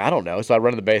going off? I'm like, I don't know. So I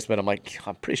run in the basement. I'm like,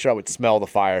 I'm pretty sure I would smell the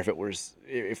fire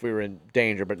if we were in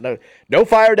danger, but no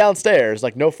fire downstairs,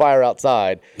 like no fire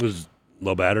outside. It was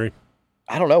low battery.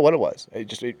 I don't know what it was. It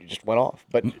just went off.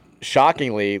 But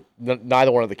shockingly,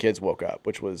 neither one of the kids woke up,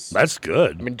 which was that's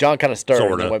good. I mean, John kind of stirred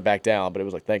and then went back down, but it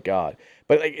was like, thank God.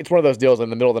 But like, it's one of those deals in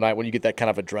the middle of the night when you get that kind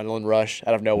of adrenaline rush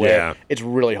out of nowhere. Yeah. It's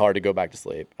really hard to go back to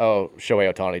sleep. Oh,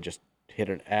 Shohei Ohtani just hit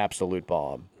an absolute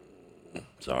bomb.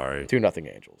 Sorry.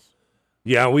 2-0 Angels.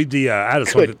 Yeah, I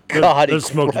had a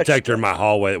smoke detector in my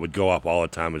hallway that would go off all the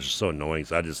time. It was just so annoying.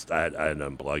 So I had to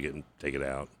unplug it and take it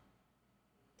out.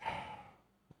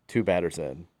 2 batters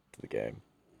in to the game.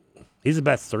 He's the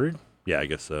best third? Yeah, I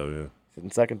guess so, yeah. Sitting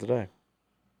second today.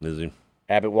 Is he?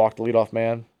 Abbott walked the leadoff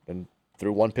man and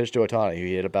threw one pitch to Ohtani.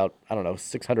 He hit about,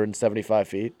 675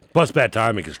 feet. Plus bad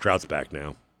timing because Trout's back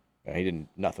now. Yeah, he did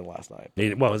nothing last night.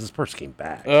 His first came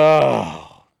back.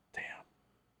 Oh, damn.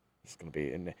 This is going to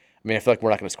be... I feel like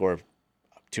we're not going to score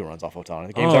 2 runs off Ohtani.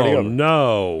 The game's already over. Oh,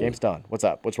 no. Game's done. What's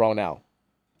up? What's wrong now?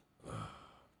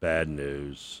 Bad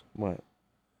news. What?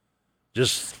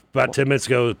 Just about 10 minutes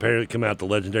ago, apparently came out the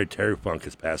legendary Terry Funk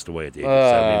has passed away at the age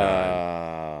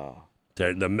of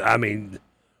 79.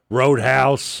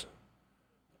 Roadhouse,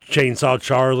 Chainsaw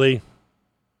Charlie.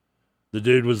 The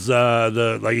dude was he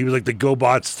was like the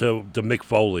GoBots to Mick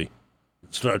Foley.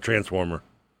 It's not a Transformer.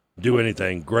 Do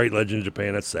anything. Great legend in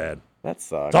Japan. That's sad. That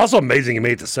sucks. It's also amazing he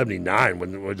made it to 79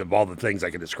 with of all the things I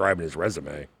could describe in his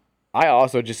resume. I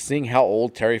also, just seeing how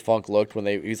old Terry Funk looked when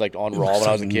he was like on Raw when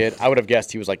I was a kid, I would have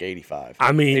guessed he was like 85.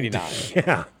 89.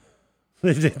 Yeah.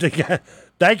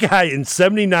 That guy in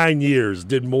 79 years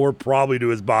did more probably to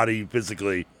his body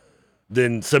physically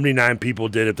than 79 people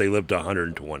did if they lived to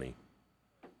 120.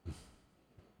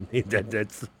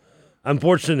 That's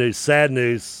unfortunate news, sad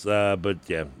news, but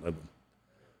yeah,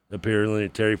 apparently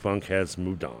Terry Funk has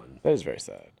moved on. That is very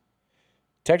sad.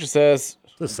 Texas says...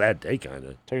 It's a sad day, kind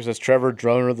of. Texas says, Trevor,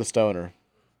 Droner the Stoner.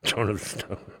 Droner the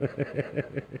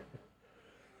Stoner.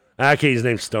 I can't use his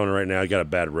name Stoner right now. I got a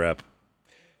bad rep.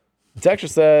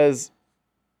 Texas says,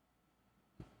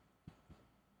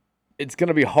 it's going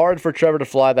to be hard for Trevor to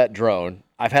fly that drone.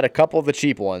 I've had a couple of the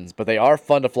cheap ones, but they are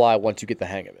fun to fly once you get the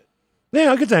hang of it.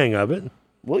 Yeah, I'll get the hang of it.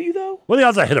 Will you, though? What are the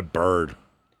odds I hit a bird?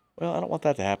 Well, I don't want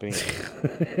that to happen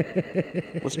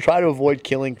either. Let's try to avoid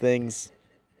killing things,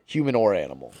 human or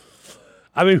animal.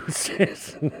 I mean,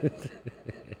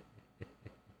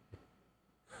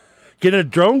 can a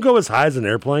drone go as high as an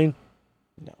airplane?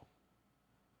 No.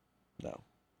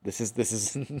 This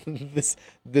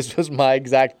was my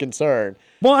exact concern.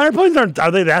 Well, airplanes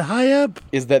are they that high up?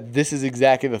 Is that this is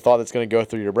exactly the thought that's going to go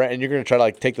through your brain, and you're going to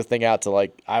try to take the thing out to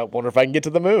I wonder if I can get to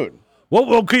the moon. What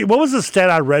was the stat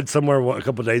I read somewhere a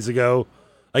couple of days ago?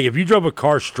 Like if you drove a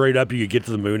car straight up, you could get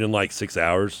to the moon in 6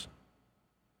 hours.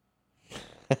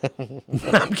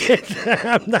 I'm kidding.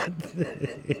 I'm not.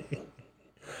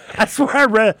 I swear I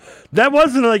read that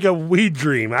wasn't a weed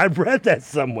dream. I read that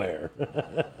somewhere.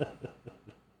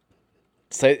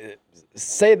 Say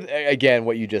again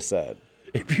what you just said.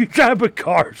 If you drive a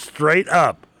car straight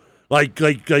up, like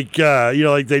they did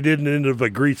in the end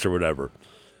of Greece or whatever,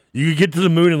 You could get to the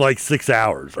moon in like 6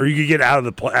 hours, or you could get out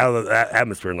of the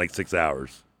atmosphere in like 6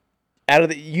 hours.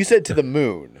 You said to the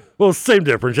moon. Well, same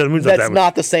difference. Yeah, the moon's That's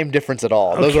not the same difference at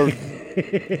all. Those are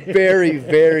very,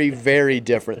 very, very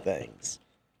different things.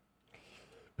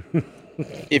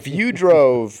 If you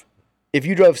drove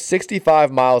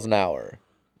 65 miles an hour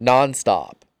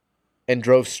nonstop and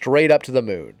drove straight up to the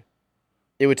moon,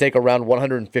 it would take around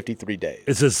 153 days.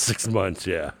 It says 6 months,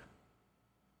 yeah.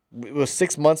 It was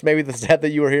 6 months maybe the stat that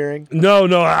you were hearing? No,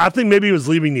 I think maybe it was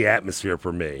leaving the atmosphere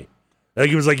for me. Like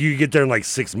it was like you could get there in like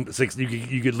six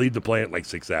you could leave the planet in like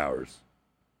 6 hours.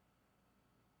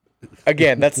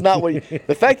 Again, that's not what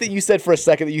the fact that you said for a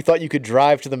second that you thought you could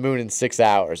drive to the moon in 6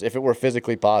 hours if it were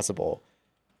physically possible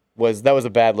was a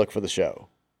bad look for the show.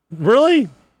 Really?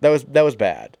 That was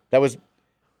bad. That was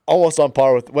almost on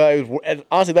par with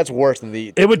honestly that's worse than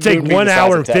the It would take 1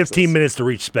 hour and 15 Texas. minutes to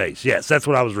reach space. Yes, that's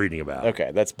what I was reading about.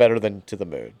 Okay, that's better than to the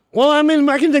moon. Well, I mean,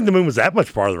 I can think the moon was that much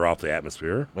farther off the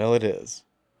atmosphere. Well, it is.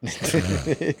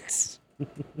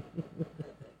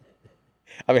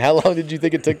 I mean, how long did you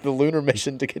think it took the lunar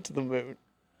mission to get to the moon?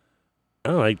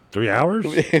 Oh, like 3 hours?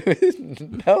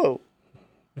 No.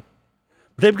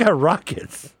 They've got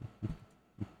rockets.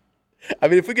 I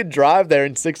mean, if we could drive there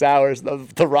in 6 hours,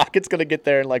 the rocket's going to get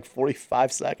there in like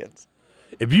 45 seconds.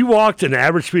 If you walked an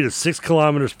average speed of 6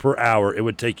 kilometers per hour, it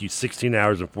would take you 16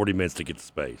 hours and 40 minutes to get to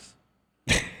space.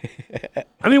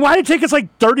 I mean, why did it take us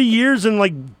like 30 years and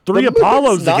like 3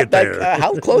 Apollos to get there?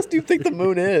 How close do you think the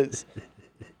moon is?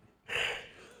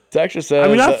 Texas says... I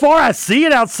mean, how far I see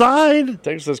it outside.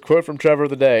 Texas says, quote from Trevor of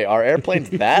the day, are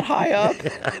airplanes that high up?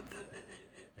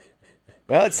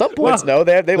 Well, at some points, no,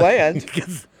 they land.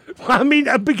 Because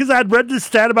I'd read this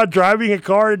stat about driving a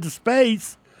car into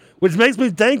space, which makes me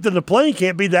think that the plane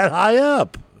can't be that high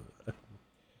up.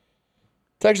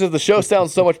 Texas says, the show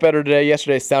sounds so much better today.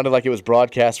 Yesterday sounded like it was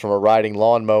broadcast from a riding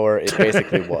lawnmower. It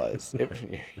basically was.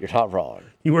 You're not wrong.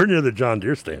 You were near the John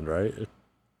Deere stand, right?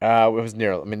 It was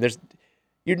near. I mean,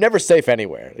 you're never safe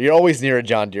anywhere. You're always near a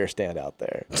John Deere stand out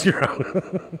there.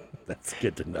 That's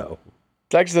good to know.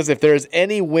 Texas says, if there is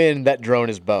any wind, that drone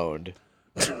is boned.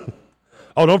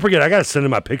 Oh, don't forget, I got to send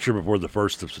in my picture before the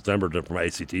 1st of September for my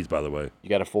ACTs, by the way. You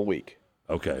got a full week.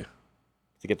 Okay.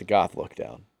 To get the goth look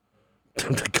down.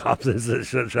 The goth,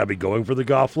 should I be going for the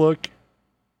goth look?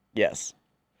 Yes.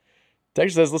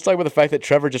 Texas says, let's talk about the fact that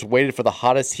Trevor just waited for the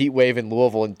hottest heat wave in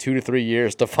Louisville in 2 to 3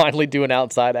 years to finally do an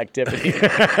outside activity.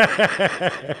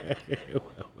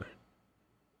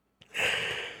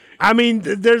 I mean,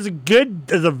 there's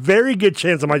a very good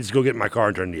chance I might just go get in my car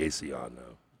and turn the AC on,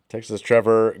 though. Texas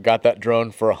Trevor got that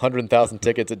drone for 100,000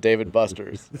 tickets at David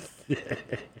Buster's.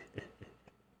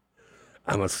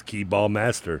 I'm a skee ball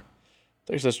master.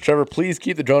 Texas says, Trevor, please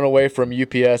keep the drone away from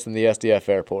UPS and the SDF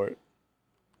airport.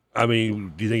 I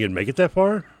mean, do you think it'd make it that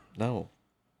far? No.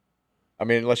 I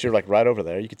mean, unless you're like right over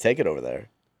there. You could take it over there.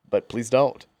 But please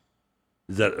don't.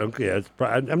 Is that okay? That's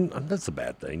probably, that's a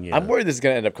bad thing. Yeah. I'm worried this is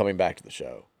going to end up coming back to the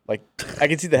show. Like, I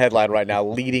can see the headline right now,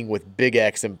 leading with Big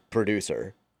X and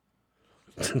producer.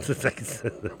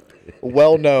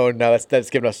 Well known. No, that's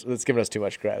giving us too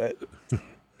much credit.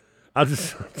 I'll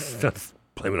just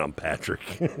blame it on Patrick.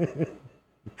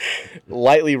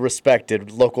 Lightly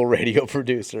respected local radio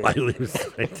producer. Lightly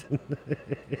respected.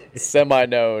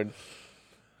 Semi-known.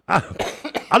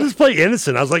 I'll just play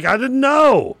innocent. I was like, I didn't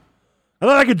know. I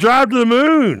thought I could drive to the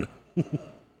moon.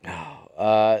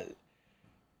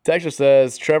 Texas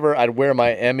says, Trevor, I'd wear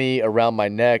my Emmy around my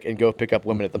neck and go pick up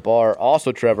women at the bar.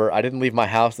 Also, Trevor, I didn't leave my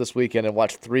house this weekend and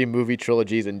watched 3 movie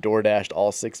trilogies and DoorDashed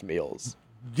all 6 meals.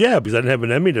 Yeah, because I didn't have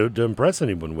an Emmy to impress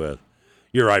anyone with.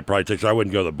 You're right, probably, Texas. I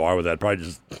wouldn't go to the bar with that. I'd probably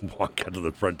just walk out to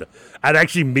the front. I'd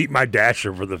actually meet my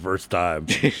Dasher for the first time.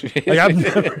 Like, I've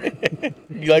never...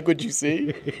 You like what you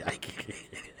see?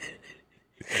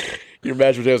 Your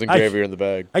mashed potatoes and gravy are in the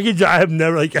bag. I have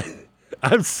never, like...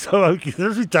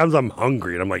 There's times I'm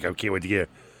hungry and I'm like, I can't wait to get here.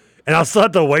 And I'll still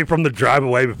have to wait for them to drive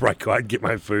away before I go out and get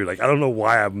my food. Like, I don't know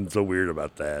why I'm so weird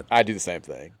about that. I do the same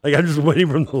thing. Like, I'm just waiting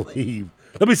for them to leave.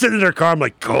 They'll be sitting in their car. I'm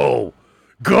like, go.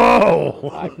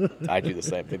 I do the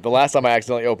same thing. The last time I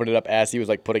accidentally opened it up as he was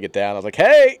like putting it down, I was like,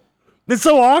 hey. It's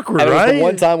so awkward, and it was right? the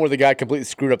one time where the guy completely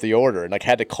screwed up the order and like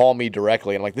had to call me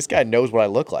directly. And like, this guy knows what I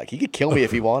look like. He could kill me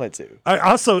if he wanted to.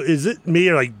 Is it me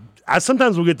or like, I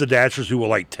sometimes will get the Dashers who will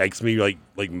like text me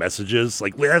like messages.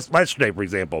 Like yesterday, for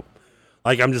example,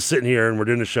 like I'm just sitting here and we're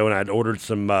doing the show and I'd ordered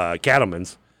some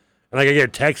Cattleman's and like I get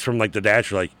a text from like the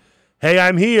Dasher like, "Hey,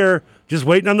 I'm here, just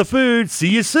waiting on the food. See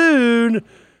you soon,"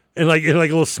 and like a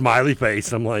little smiley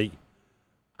face. I'm like,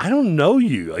 I don't know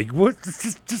you. Like what?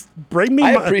 Just bring me.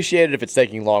 I appreciate it if it's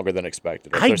taking longer than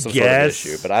expected. Or if there's some sort of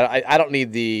issue, but I don't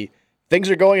need the things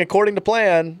are going according to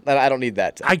plan, then I don't need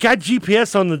that. I got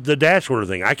GPS on the dashboard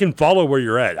thing. I can follow where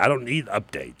you're at. I don't need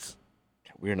updates.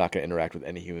 We're not going to interact with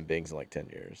any human beings in like 10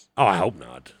 years. Oh, I hope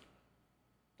not.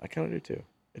 I kind of do too.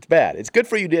 It's bad. It's good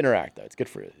for you to interact, though. It's good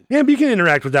for you. Yeah, but you can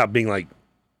interact without being like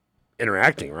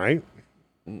interacting, right?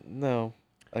 No.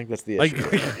 I think that's the issue. I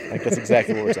think that's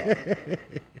exactly what we're talking about.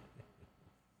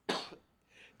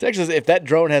 Texas, if that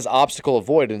drone has obstacle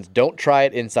avoidance, don't try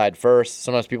it inside first.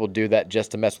 Sometimes people do that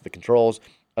just to mess with the controls,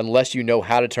 unless you know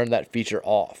how to turn that feature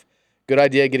off. Good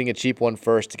idea getting a cheap one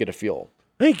first to get a feel.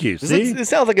 Thank you. This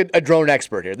sounds like a drone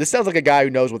expert here. This sounds like a guy who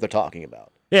knows what they're talking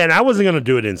about. Yeah, and I wasn't going to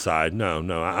do it inside. No,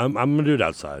 I'm going to do it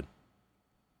outside.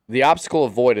 The obstacle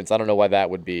avoidance, I don't know why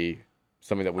that would be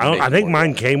something that would I think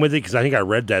mine came with it because I think I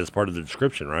read that as part of the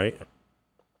description, right?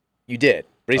 You did.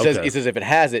 But he says if it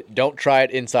has it, don't try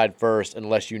it inside first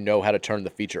unless you know how to turn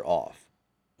the feature off.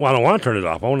 Well, I don't want to turn it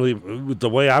off. I want to leave with the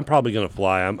way I'm probably going to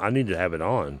fly. I need to have it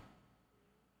on.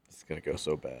 It's going to go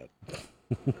so bad.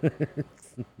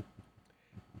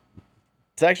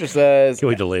 Texture says, can't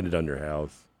wait to land it on your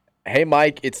house. Hey,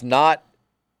 Mike, it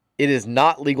is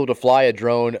not legal to fly a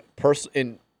drone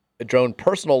in a drone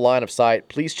personal line of sight.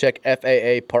 Please check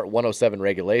FAA Part 107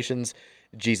 regulations.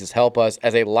 Jesus help us.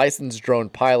 As a licensed drone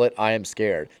pilot, I am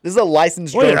scared. This is a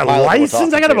licensed drone pilot. A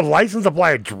license? I got to have a license to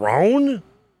fly a drone?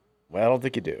 Well, I don't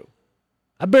think you do.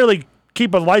 I barely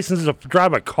keep a license to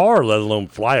drive a car, let alone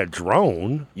fly a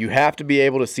drone. You have to be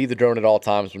able to see the drone at all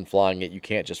times when flying it. You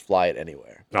can't just fly it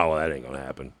anywhere. Oh, well, that ain't going to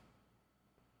happen.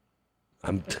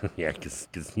 Because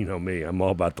you know me, I'm all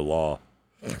about the law.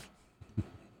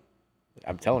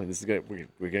 I'm telling you, this is we're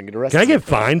going to get arrested. Can I get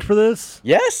fined for this?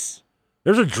 Yes.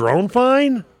 There's a drone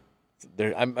fine?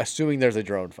 I'm assuming there's a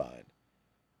drone fine.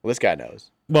 Well, this guy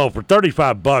knows. Well, for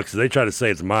 $35, if they try to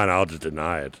say it's mine, I'll just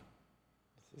deny it.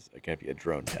 It can't be a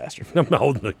drone caster. I'm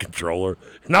holding the controller.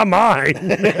 Not mine.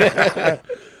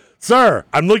 Sir,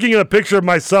 I'm looking at a picture of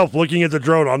myself looking at the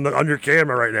drone on your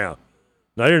camera right now.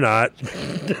 No, you're not.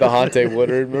 The Hante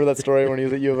Woodard. Remember that story when he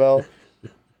was at U of L?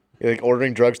 He like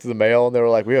ordering drugs through the mail, and they were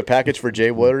like, "We have a package for Jay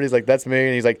Woodard." He's like, "That's me."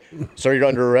 And he's like, "Sir, you're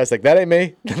under arrest." Like, that ain't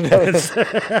me.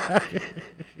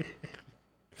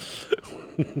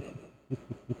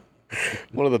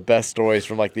 One of the best stories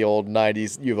from like the old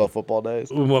 '90s U of L football days.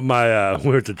 We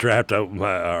were at the draft.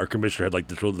 Our commissioner had like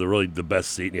the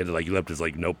best seat, and he left his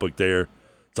like notebook there.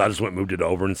 So I just went, moved it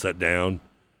over, and sat down.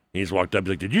 He just walked up. He's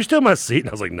like, "Did you steal my seat?" And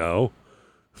I was like, "No."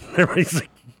 Everybody's like,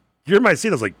 "You're in my seat."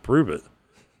 I was like, "Prove it."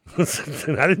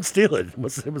 And I didn't steal it. It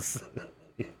was.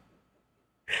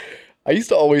 I used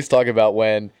to always talk about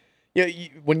when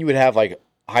you would have like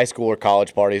high school or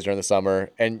college parties during the summer,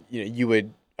 and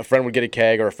a friend would get a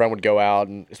keg or a friend would go out,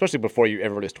 and especially before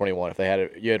everybody was 21, if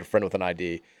you had a friend with an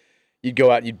ID, you'd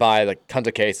go out and you'd buy like tons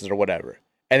of cases or whatever,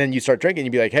 and then you start drinking.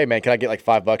 You'd be like, "Hey man, can I get like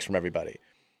 $5 from everybody?"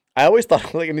 I always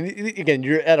thought, like, I mean, again,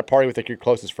 you're at a party with like your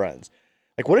closest friends.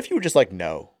 Like, what if you were just like,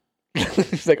 no?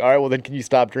 It's like, all right, well then, can you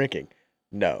stop drinking?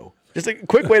 No. Just a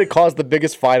quick way to cause the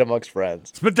biggest fight amongst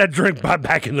friends. Spit that drink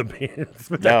back in the beer.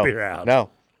 Spit that beer out. No.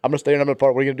 I'm going to stay and I'm going to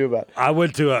party. What are you going to do about it? I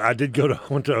went to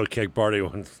a keg party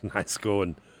once in high school,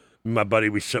 and my buddy,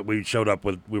 we showed up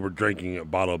with, we were drinking a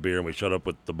bottle of beer, and we showed up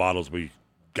with the bottles we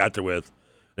got there with.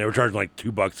 They were charging like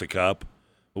 $2 a cup.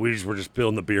 We were just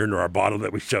filling the beer into our bottle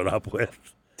that we showed up with.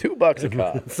 $2 a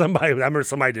cup. I remember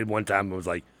somebody did one time and was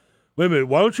like, "Wait a minute,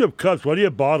 why don't you have cups? Why do you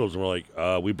have bottles?" And we're like,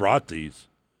 "We brought these."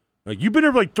 Like, "You've been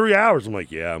here for like 3 hours." I'm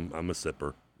like, "Yeah, I'm a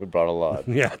sipper." We brought a lot.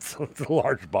 Yeah, it's a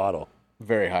large bottle.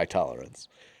 Very high tolerance.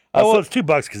 Well, it's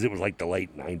 $2 because it was like the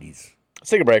late 90s.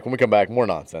 Let's take a break. When we come back, more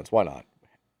nonsense. Why not?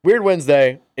 Weird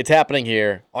Wednesday. It's happening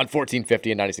here on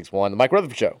 1450 and 96.1. The Mike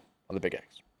Rutherford Show on the Big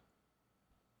X.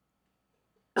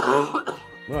 Well,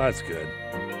 that's good.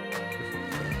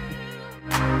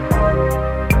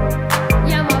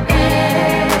 You're my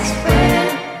best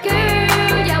friend,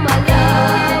 girl. You're my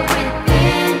love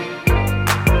within.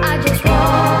 I just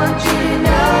want you to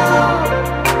know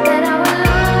that I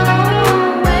will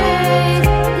always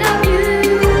love you.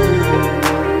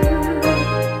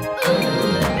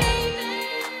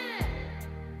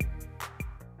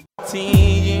 To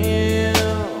you,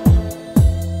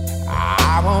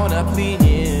 I wanna please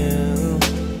you.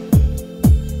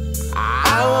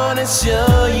 I wanna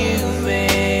show you,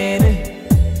 baby,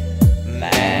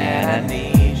 that I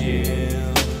need you.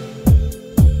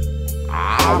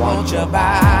 I want your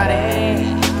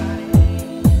body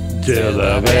till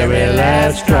the very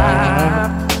last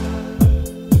drop.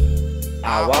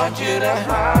 I want you to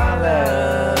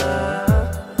holler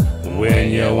when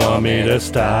you want me to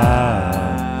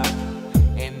stop.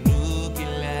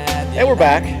 And we're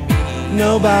back.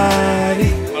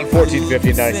 Nobody. On 1450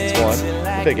 and 96.1,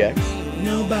 the Big X.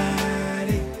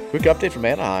 Quick update from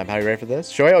Anaheim. How are you ready for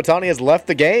this? Shohei Ohtani has left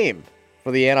the game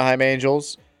for the Anaheim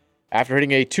Angels after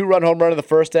hitting a 2-run home run in the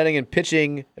first inning and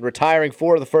pitching and retiring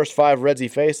 4 of the first 5 Reds he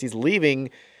faced. He's leaving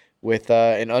with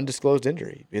an undisclosed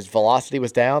injury. His velocity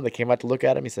was down. They came out to look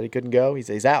at him. He said he couldn't go.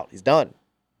 He's out. He's done.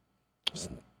 It's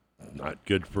not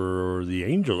good for the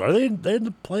Angels. Are they in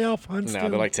the playoff hunt still? No,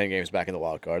 they're like 10 games back in the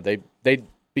wild card. They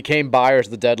became buyers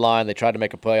at the deadline. They tried to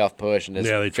make a playoff push and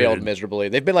they failed miserably.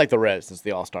 They've been like the Reds since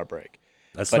the All-Star break.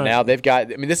 Now they've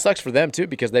got – I mean, this sucks for them too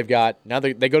because they've got – now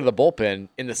they go to the bullpen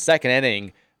in the second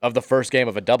inning of the first game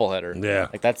of a doubleheader. Yeah.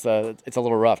 Like it's a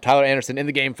little rough. Tyler Anderson in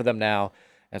the game for them now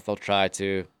as they'll try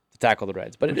to tackle the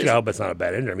Reds. But I hope it's not a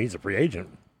bad injury. I mean, he's a free agent.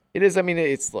 It is. I mean,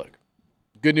 look,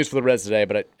 good news for the Reds today,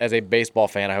 but as a baseball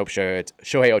fan, I hope Shohei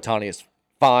Ohtani is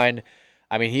fine.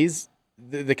 I mean, he's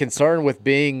the concern with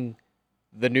being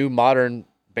the new modern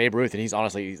Babe Ruth, and he's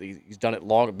done it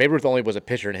long. Babe Ruth only was a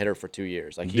pitcher and hitter for 2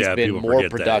 years. Like he's been more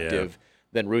productive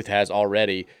than Ruth has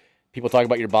already. People talk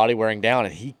about your body wearing down,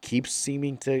 and he keeps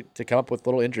seeming to come up with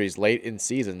little injuries late in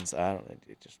seasons. I don't know.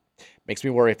 It just makes me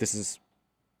worry if this is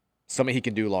something he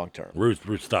can do long term.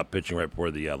 Ruth stopped pitching right before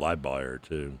the live ball error,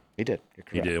 too. He did. You're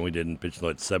correct. He did, and we didn't pitch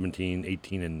until 17,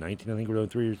 18, and 19. I think we're only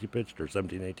 3 years he pitched, or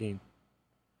 17, 18.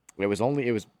 It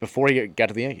was before he got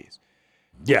to the Yankees.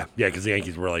 Yeah, because the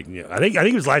Yankees were like, I think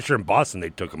it was last year in Boston they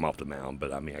took him off the mound,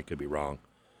 but I mean I could be wrong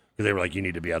because they were like, you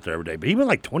need to be out there every day. But he went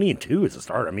like 20-2 as a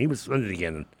starter. I mean, he was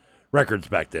again records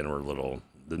back then were a little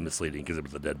misleading because it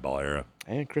was the dead ball era.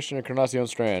 And Christian Encarnacion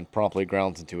Strand promptly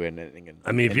grounds into an inning.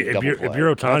 I mean, if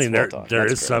you're Ohtani, there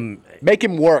is some make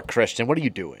him work, Christian. What are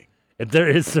you doing? If there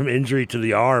is some injury to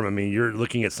the arm, I mean, you're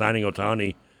looking at signing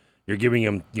Ohtani. You're giving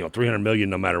him $300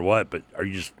 million no matter what, but are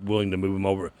you just willing to move him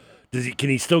over? Can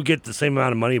he still get the same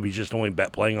amount of money if he's just only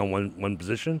playing on one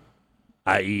position,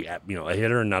 i.e., a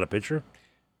hitter and not a pitcher?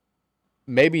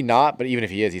 Maybe not, but even if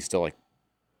he is, he's still like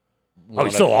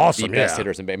he's still awesome. The best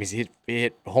hitters in baseball. He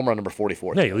hit home run number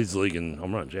 44. Yeah, he leads the league in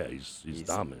home runs. Yeah, he's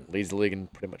dominant. Leads the league in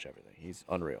pretty much everything. He's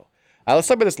unreal. Let's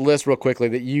talk about this list real quickly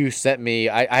that you sent me.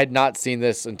 I had not seen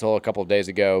this until a couple of days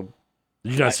ago.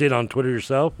 Did you not see it on Twitter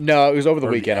yourself? No, it was over the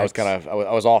weekend. I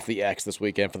was off the X this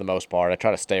weekend for the most part. I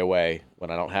try to stay away when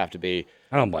I don't have to be.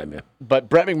 I don't blame you. But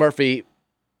Brett McMurphy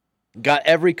got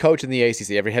every coach in the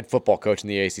ACC, every head football coach in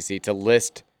the ACC, to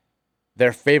list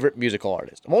their favorite musical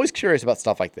artist. I'm always curious about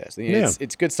stuff like this.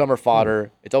 It's good summer fodder.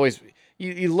 It's always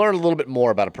you learn a little bit more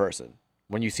about a person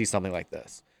when you see something like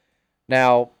this.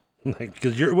 Now,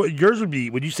 because yours would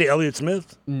be, would you say Elliott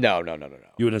Smith? No.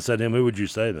 You wouldn't have said him. Who would you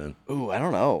say then? Ooh, I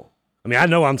don't know. I mean, I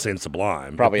know I'm saying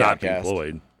Sublime. Probably not Outkast. Pink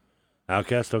Floyd.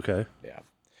 Outkast, okay.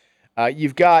 Yeah.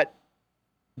 You've got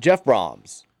Jeff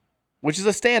Brahms, which is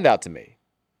a standout to me.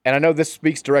 And I know this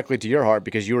speaks directly to your heart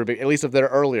because you were at least of their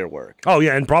earlier work. Oh,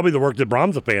 yeah, and probably the work that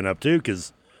Brahms a fan of, too,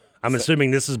 because I'm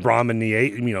assuming this is Brahm in the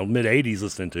mid-'80s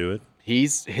listening to it.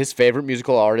 His favorite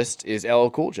musical artist is LL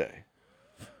Cool J.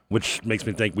 Which makes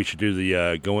me think we should do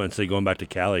the going back to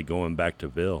Cali, going back to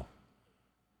Bill.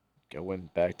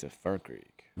 Going back to Fern Creek.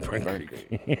 Fern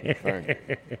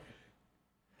Creek.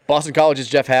 Boston College's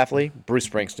Jeff Hafley, Bruce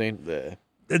Springsteen.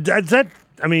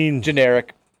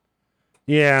 Generic.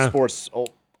 Yeah.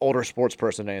 Older sports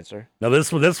person answer. Now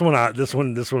this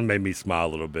one made me smile a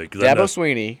little bit because Dabo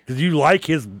Sweeney. Because you like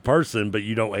his person, but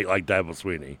you don't like Dabo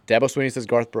Sweeney. Dabo Sweeney says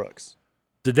Garth Brooks.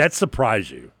 Did that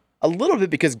surprise you? A little bit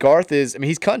because Garth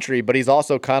he's country, but he's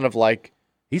also kind of like.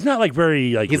 He's not like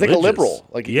very like. He's religious. like a liberal.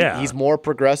 Like yeah. He's more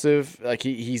progressive. Like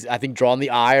he's I think drawn the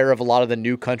ire of a lot of the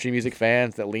new country music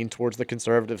fans that lean towards the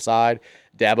conservative side.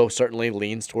 Dabo certainly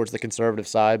leans towards the conservative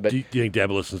side. But do you think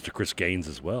Dabo listens to Chris Gaines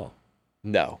as well?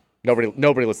 No,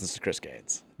 nobody listens to Chris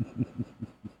Gaines.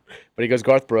 But he goes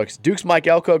Garth Brooks. Duke's Mike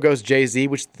Elko goes Jay-Z,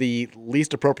 which is the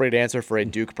least appropriate answer for a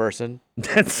Duke person.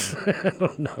 I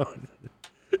don't know.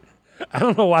 I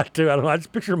don't know why too. I don't know. I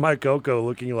just picture Mike Elko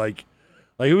looking like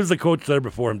who was the coach there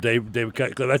before him? David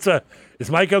Cutcliffe. Is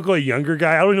Mike Elko a younger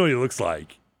guy? I don't know what he looks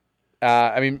like.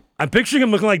 I'm picturing him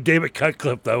looking like David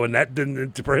Cutcliffe though, and that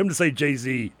didn't for him to say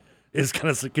Jay-Z is kind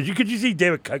of. Could you see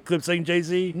David Cutcliffe saying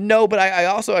Jay-Z? No, but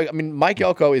I mean Mike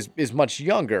Elko is much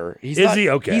younger. Is he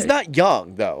okay? He's not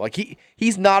young though. Like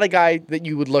he's not a guy that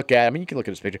you would look at. I mean, you can look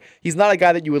at his picture. He's not a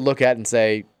guy that you would look at and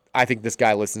say, I think this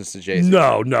guy listens to Jay-Z.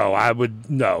 No, I would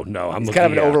no. He's kind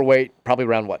of an overweight, probably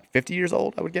around 50 years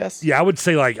old, I would guess. Yeah, I would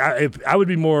say I would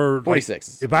be more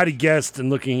 46. Like, if I'd have guessed and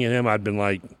looking at him, I'd been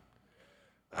like,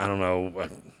 I don't know,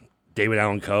 David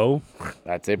Allan Coe.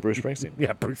 I'd say Bruce Springsteen.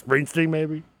 Yeah, Bruce Springsteen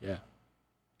maybe. Yeah.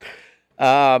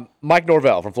 Mike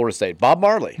Norvell from Florida State. Bob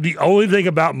Marley. The only thing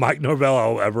about Mike Norvell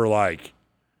I'll ever like.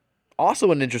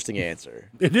 Also an interesting answer.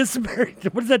 It is very.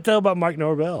 What does that tell about Mike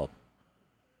Norvell?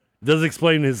 Does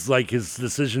explain his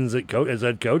decisions as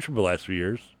head coach for the last few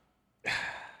years.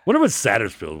 Wonder what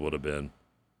Satterfield would have been.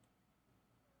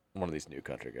 One of these new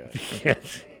country guys.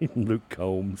 Yes, Luke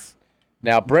Combs.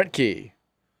 Now, Brent Key.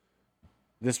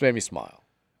 This made me smile.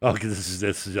 Oh, because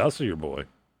this is also your boy.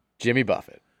 Jimmy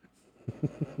Buffett.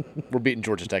 We're beating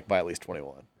Georgia Tech by at least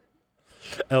 21.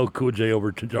 L. Cool J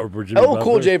over Jimmy Buffett. L.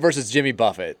 Cool J versus Jimmy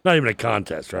Buffett. Not even a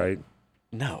contest, right?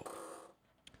 No.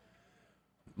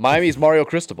 Miami's Mario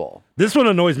Cristobal. This one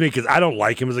annoys me because I don't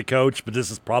like him as a coach, but this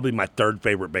is probably my third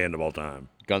favorite band of all time.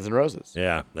 Guns N' Roses.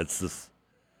 Yeah, that's this.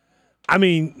 I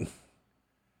mean,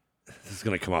 this is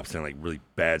going to come off sounding like really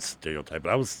bad stereotype,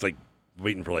 but I was like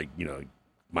waiting for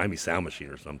Miami Sound Machine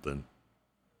or something.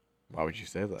 Why would you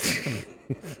say that?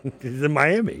 He's in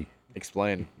Miami.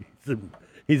 Explain.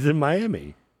 He's in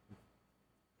Miami.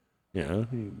 You know,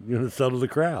 you're going to sell to the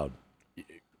crowd.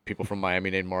 People from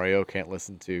Miami named Mario can't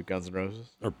listen to Guns N' Roses?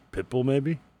 Or Pitbull,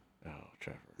 maybe? Oh,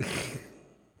 Trevor.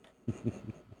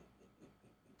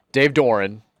 Dave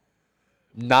Doran.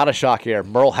 Not a shock here.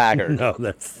 Merle Haggard.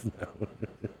 No.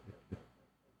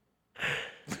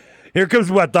 Here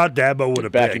comes what I thought Dabo would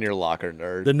have picked. Back in your locker,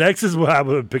 nerd. The next is what I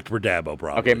would have picked for Dabo,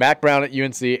 probably. Okay, Mac Brown at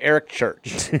UNC. Eric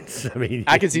Church.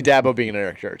 I can see Dabo being an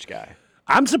Eric Church guy.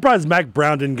 I'm surprised Mac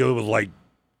Brown didn't go with,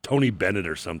 Tony Bennett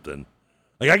or something.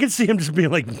 I could see him just being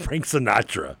like Frank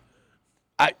Sinatra.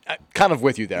 I kind of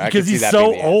with you there. Because he's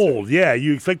so old. Yeah,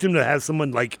 you expect him to have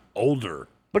someone, older.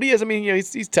 But he is. I mean,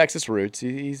 he's Texas roots.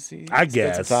 He's I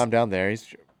guess. Spent some time down there.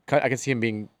 I can see him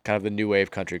being kind of the new wave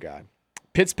country guy.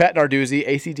 Pitts Pat Narduzzi,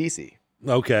 AC/DC.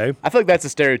 Okay. I feel like that's a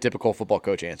stereotypical football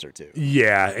coach answer, too.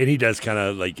 Yeah, and he does kind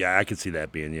of, I could see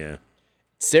that being, yeah.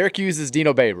 Syracuse's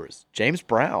Dino Babers. James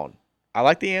Brown. I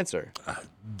like the answer.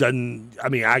 I'm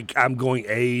going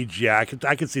age. Yeah,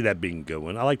 I could see that being a good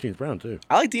one. I like James Brown, too.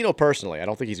 I like Dino personally. I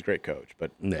don't think he's a great coach,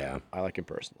 but yeah, I like him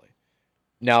personally.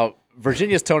 Now,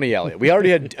 Virginia's Tony Elliott. We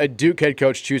already had a Duke head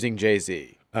coach choosing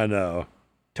Jay-Z. I know.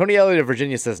 Tony Elliott of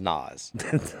Virginia says Nas.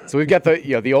 So we've got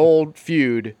the old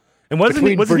feud. And wasn't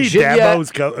he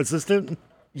Dabo's assistant?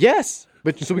 Yes.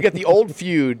 So we got the old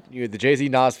feud. The Jay-Z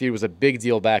Nas feud was a big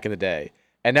deal back in the day.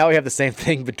 And now we have the same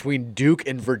thing between Duke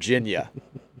and Virginia.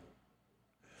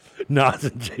 Nas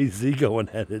and Jay-Z going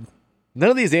headed. None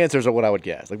of these answers are what I would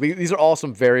guess. These are all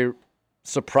some very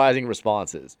surprising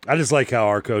responses. I just like how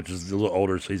our coach is a little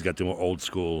older, so he's got the more old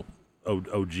school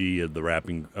OG of the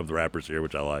rappers here,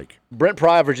 which I like. Brent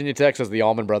Pry of Virginia Tech says the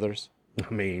Allman Brothers.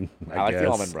 I mean, I like the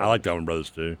Allman Brothers. I like the Allman Brothers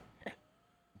too.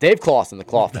 Dave Clawson, the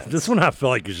Clawfest. This one I feel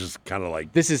like is just kind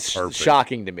of this is perfect.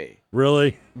 Shocking to me.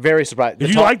 Really? Very surprised. Did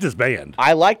you like this band?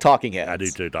 I like Talking Heads. I do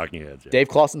too, Talking Heads. Yeah. Dave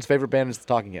Clawson's favorite band is the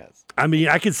Talking Heads. I mean,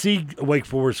 I could see Wake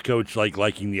Forest coach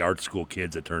liking the art school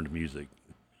kids that turned to music.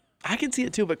 I can see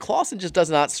it too, but Clawson just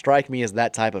does not strike me as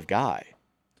that type of guy.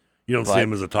 You don't see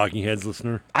him as a Talking Heads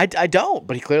listener? I don't,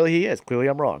 but he is. Clearly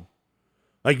I'm wrong.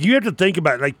 You have to think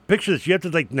about picture this. You have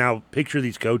to now picture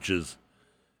these coaches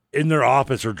in their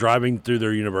office or driving through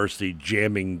their university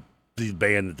jamming the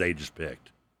band that they just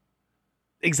picked.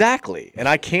 Exactly. And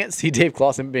I can't see Dave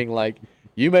Clawson being like,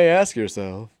 you may ask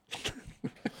yourself.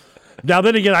 Now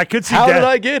then again, I could see how did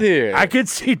I get here? I could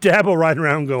see Dabo riding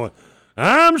around going,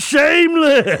 I'm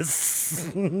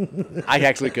shameless. I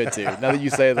actually could too, now that you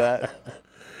say that.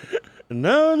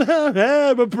 No,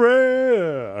 have a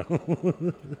prayer.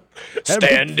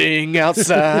 Standing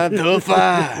outside the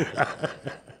fire.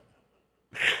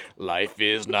 Life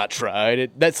is not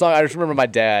tried. That song, I just remember my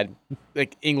dad,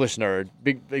 English nerd,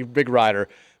 big writer,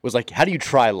 was like, how do you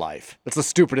try life? That's the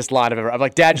stupidest line I've ever. I'm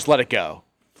like, Dad, just let it go.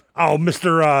 Oh, Mr.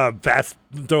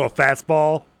 Throw a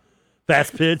fastball,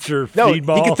 fast pitch, or speed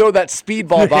ball. He can throw that speed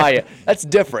ball by you. That's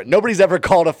different. Nobody's ever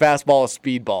called a fastball a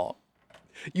speed ball.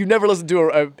 You never listened to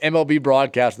a MLB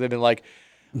broadcast where they've been like,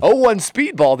 0-1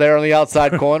 speed ball there on the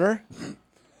outside corner.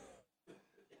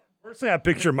 First thing I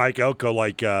picture Mike Elko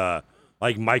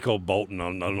like Michael Bolton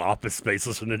on Office Space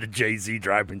listening to Jay-Z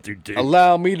driving through Duke.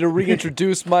 Allow me to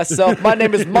reintroduce myself. My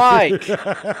name is Mike.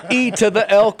 E to the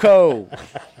Elko.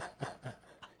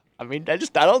 I mean, I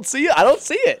don't see it. I don't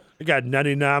see it. I got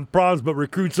 99 problems, but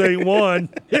recruits ain't one.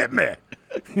 Hit me.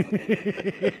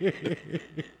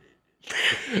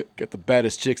 Got the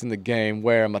baddest chicks in the game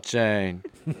wearing my chain.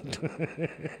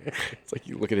 It's like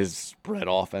you look at his spread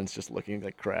offense just looking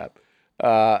like crap.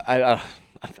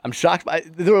 I'm shocked.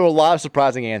 There were a lot of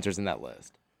surprising answers in that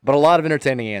list, but a lot of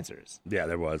entertaining answers. Yeah,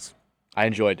 there was. I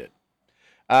enjoyed it.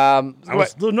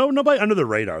 Nobody under the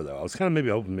radar, though. I was kind of maybe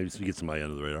hoping we get somebody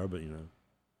under the radar, but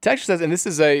Texas says, and this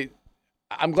is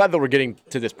I'm glad that we're getting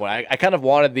to this point. I kind of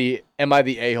wanted the Am I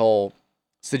the A-hole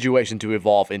situation to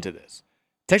evolve into this.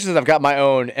 Texas says, I've got my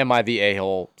own Am I the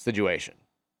A-hole situation.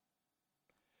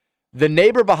 The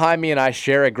neighbor behind me and I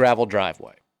share a gravel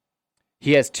driveway.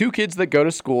 He has 2 kids that go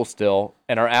to school still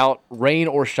and are out rain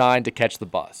or shine to catch the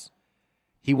bus.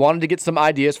 He wanted to get some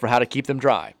ideas for how to keep them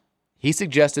dry. He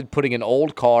suggested putting an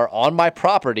old car on my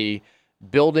property,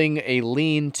 building a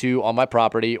lean-to on my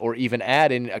property, or even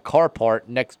adding a carport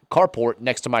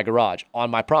next to my garage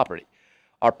on my property.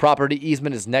 Our property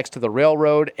easement is next to the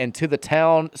railroad and to the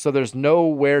town, so there's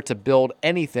nowhere to build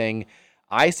anything.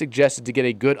 I suggested to get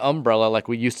a good umbrella like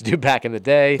we used to do back in the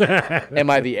day. Am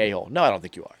I the a-hole? No, I don't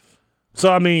think you are.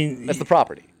 So, I mean... That's the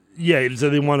property. Yeah, so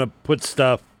they want to put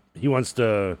stuff... He wants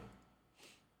to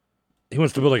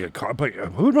build like a car. Like,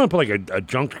 who would want to put like a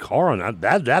junked car on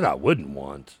that? That I wouldn't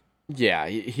want. Yeah,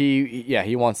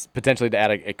 he wants potentially to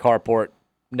add a carport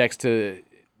next to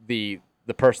the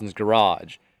person's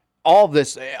garage. All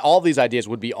these ideas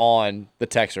would be on the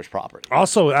texter's property.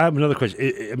 Also, I have another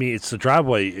question. I mean, it's the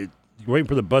driveway. You're waiting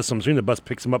for the bus. I'm assuming the bus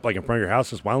picks them up like in front of your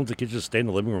house. Why don't the kids just stay in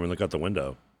the living room and look out the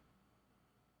window?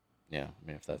 Yeah, I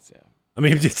mean, if that's I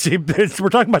mean, we're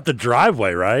talking about the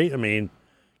driveway, right? I mean,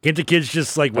 can't the kids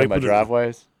just like wait for the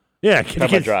driveways? Yeah,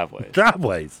 about driveways.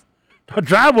 Driveways.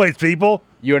 Driveways, people.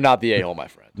 You're not the a-hole, my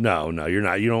friend. No, you're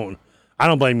not. You don't. I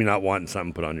don't blame you not wanting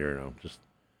something put on your. Just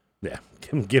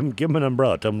give him an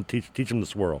umbrella. Teach him to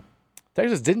swirl.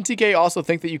 Texas, didn't TK also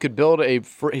think that you could build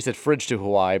he said fridge to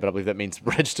Hawaii, but I believe that means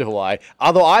bridge to Hawaii.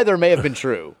 Although either may have been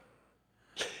true.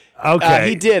 Okay.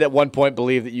 He did at one point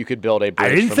believe that you could build a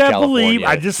bridge I didn't from say California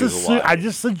believe. I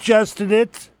just suggested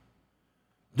it.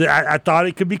 I thought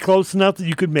it could be close enough that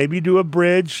you could maybe do a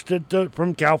bridge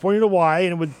from California to Hawaii,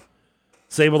 and it would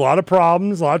save a lot of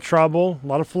problems, a lot of trouble, a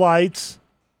lot of flights.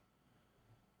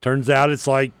 Turns out it's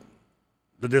like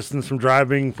the distance from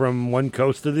driving from one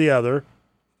coast to the other.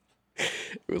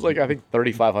 It was like, I think,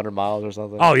 3,500 miles or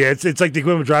something. Oh, yeah. It's like the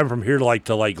equivalent of driving from here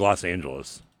to like Los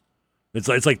Angeles. It's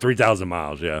like 3,000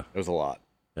 miles, yeah. It was a lot.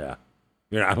 Yeah.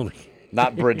 I don't think...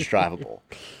 Not bridge drivable.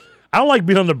 I don't like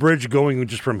being on the bridge going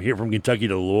just from here, from Kentucky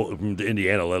to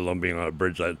Indiana, let alone being on a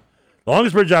bridge. The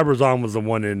longest bridge I was on was the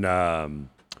one in,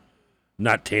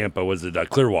 not Tampa, was it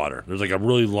Clearwater? There's like a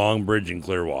really long bridge in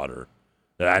Clearwater.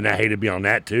 And I hated being on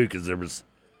that, too, because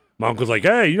my uncle's like,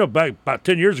 hey, back about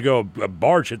 10 years ago, a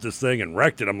barge hit this thing and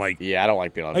wrecked it. I'm like... Yeah, I don't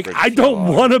like being on bridges. I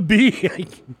don't want to be...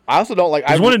 I also don't like...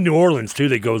 There's one in New Orleans, too,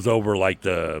 that goes over, like,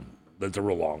 that's a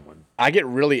real long one. I get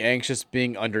really anxious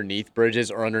being underneath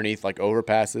bridges or underneath, like,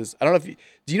 overpasses. I don't know if you...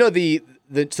 Do you know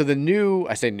the new...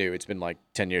 I say new, it's been, like,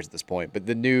 10 years at this point, but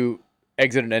the new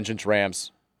exit and entrance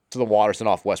ramps to the Waterston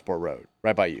off Westport Road,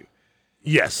 right by you.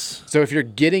 Yes. So if you're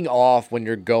getting off when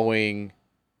you're going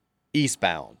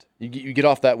eastbound, you get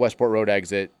off that Westport Road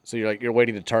exit, so you're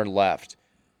waiting to turn left.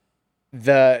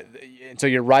 So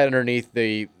you're right underneath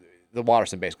the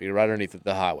Waterston, basically. You're right underneath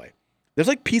the highway. There's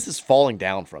like pieces falling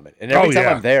down from it, and every time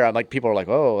I'm there, I'm like, people are like,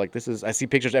 "Oh, like this is." I see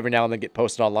pictures every now and then get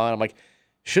posted online. I'm like,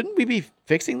 shouldn't we be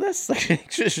fixing this?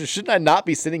 Like, shouldn't I not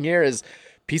be sitting here as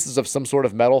pieces of some sort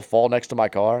of metal fall next to my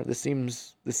car? This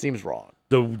seems wrong.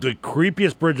 The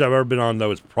creepiest bridge I've ever been on,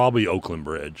 though, is probably Oakland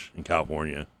Bridge in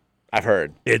California. I've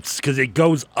heard. It's because it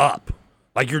goes up.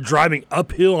 Like you're driving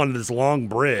uphill on this long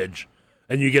bridge,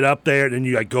 and you get up there, and then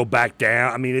you like go back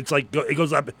down. I mean, it's like it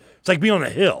goes up. It's like being on a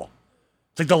hill.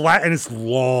 It's like and it's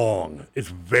long. It's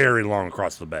very long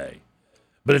across the bay.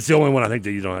 But it's the only one I think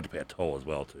that you don't have to pay a toll as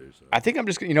well, too. So. I think I'm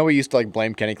just, we used to like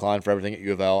blame Kenny Klein for everything at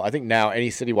U of L. I think now any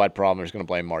citywide problem is going to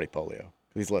blame Marty Polio.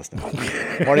 He's listening.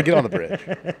 Marty, get on the bridge.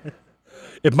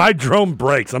 If my drone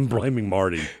breaks, I'm blaming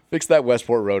Marty. Fix that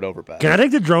Westport Road overpass. Can I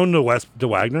take the drone to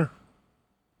Wagner?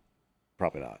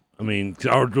 Probably not. I mean,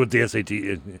 or with the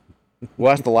SAT.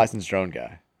 We'll ask the licensed drone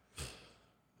guy.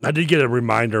 I did get a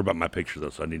reminder about my picture, though,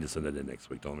 so I need to send it in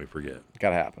next week. Don't let me forget.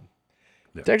 Gotta happen.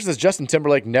 Yeah. Texas says Justin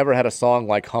Timberlake never had a song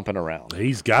like Humping Around.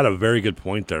 He's got a very good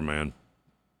point there, man.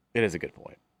 It is a good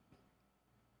point.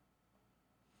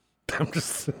 I'm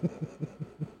just...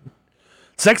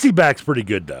 Sexy Back's pretty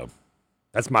good, though.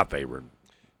 That's my favorite.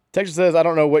 Texas says, I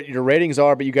don't know what your ratings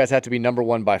are, but you guys have to be number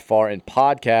one by far in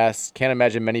podcasts. Can't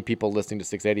imagine many people listening to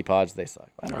 680 pods. They suck.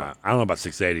 I don't know about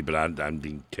 680, but I'm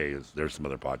being curious. There's some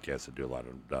other podcasts that do a lot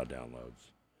of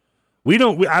downloads.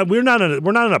 We're not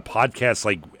in a podcast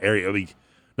like area.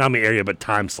 Not area, but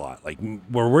time slot. Like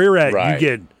where we're at, right. You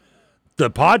get the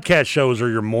podcast shows are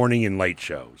your morning and late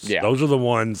shows. Yeah. Those are the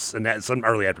ones, and that's some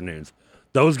early afternoons.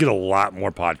 Those get a lot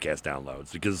more podcast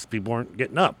downloads because people aren't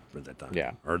getting up at that time.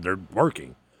 Yeah. Or they're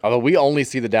working. Although we only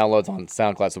see the downloads on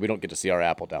SoundCloud, so we don't get to see our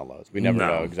Apple downloads. We never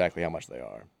know exactly how much they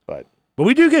are. But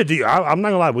we do get I'm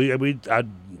not gonna lie. I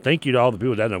thank you to all the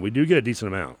people that know. We do get a decent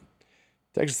amount.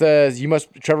 Texas says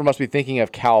Trevor must be thinking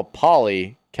of Cal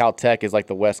Poly. Caltech is like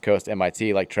the West Coast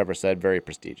MIT, like Trevor said, very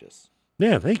prestigious.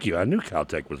 Yeah, thank you. I knew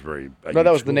Caltech was very. No,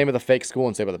 that was the name of the fake school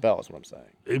in Saved by the Bell. Is what I'm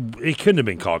saying. It couldn't have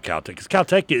been called Caltech because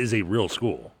Caltech is a real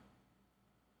school.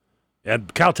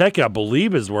 And Caltech, I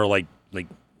believe, is where like a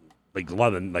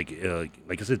lot of like I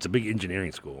said, it's a big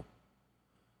engineering school.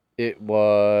 It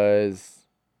was.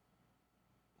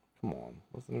 Come on,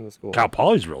 what's the name of the school? Cal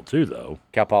Poly's real too, though.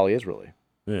 Cal Poly is really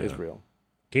is real.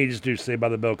 Can you just do Saved by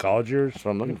the Bell college years? That's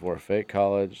what I'm looking for. Fake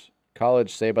college,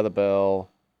 Saved by the Bell,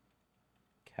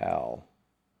 Cal.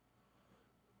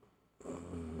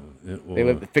 They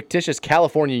live fictitious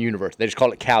California University. They just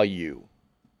call it Cal U.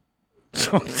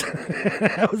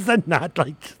 Was that not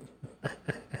like?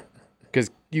 Because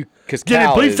did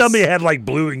it please tell me it had like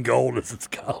blue and gold as its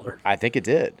color? I think it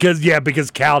did.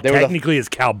 Because Cal technically is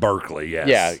Cal Berkeley. Yes.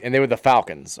 Yeah, and they were the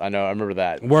Falcons. I know. I remember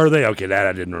that. Were they? Okay, that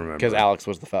I didn't remember. Because Alex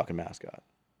was the Falcon mascot.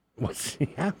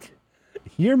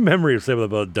 Your memory of Saved by the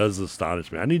Bell does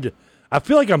astonish me. I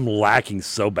feel like I'm lacking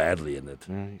so badly in it.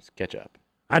 Catch up.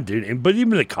 I do, but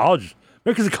even the college,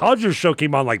 because the college year show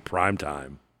came on like prime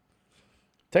time.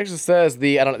 Texas says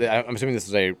I'm assuming this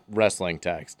is a wrestling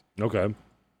text. Okay.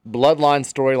 Bloodline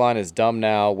storyline is dumb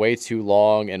now, way too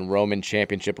long, and Roman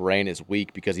championship reign is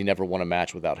weak because he never won a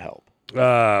match without help.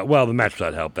 Well, the match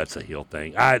without help, that's a heel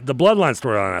thing. The Bloodline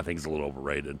storyline, I think, is a little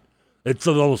overrated. It's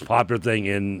the most popular thing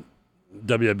in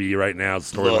WWE right now.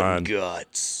 Storyline. Blood and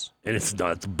guts. And it's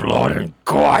blood and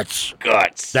guts.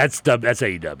 Guts. That's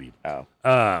AEW. Oh.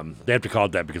 They have to call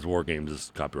it that because War Games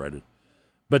is copyrighted.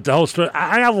 But the whole story,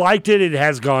 I liked it. It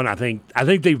has gone. I think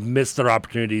they've missed their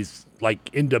opportunities, like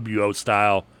NWO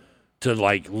style, to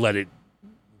like let it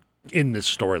in this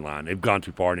storyline. They've gone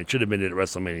too far, and it should have been at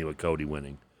WrestleMania with Cody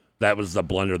winning. That was the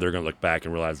blunder. They're going to look back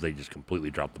and realize they just completely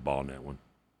dropped the ball in that one.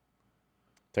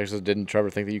 Texas, didn't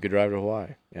Trevor think that you could drive to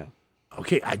Hawaii? Yeah.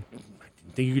 Okay, I didn't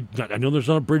think you could. I know there's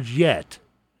not a bridge yet,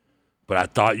 but I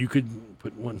thought you could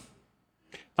put one.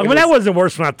 I mean, that wasn't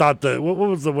worse when I thought what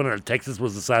was the one in Texas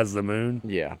was the size of the moon?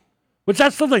 Yeah. Which I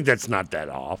still think that's not that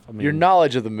off. I mean, your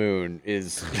knowledge of the moon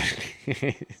is,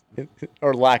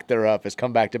 or lack thereof, has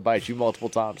come back to bite you multiple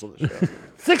times on the show.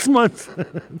 6 months.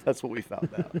 That's what we found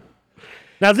out.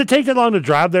 Now, does it take that long to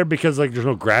drive there because like there's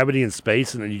no gravity in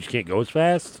space and then you just can't go as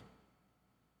fast?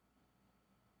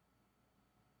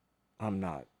 I'm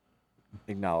not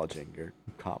acknowledging your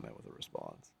comment with a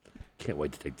response. Can't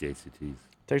wait to take the ACTs.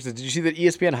 Texas, did you see that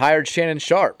ESPN hired Shannon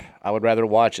Sharp? I would rather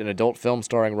watch an adult film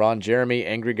starring Ron Jeremy,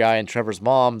 Angry Guy, and Trevor's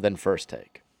mom than First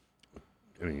Take.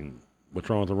 I mean, what's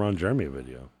wrong with the Ron Jeremy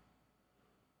video?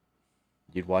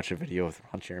 You'd watch a video with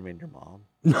Ron Jeremy and your mom?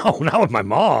 No, not with my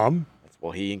mom.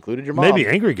 Well, he included your mom. Maybe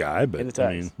Angry Guy, but in the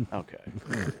text. I mean,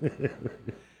 okay.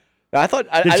 Now, I thought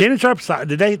did Shannon Sharp?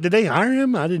 Did they hire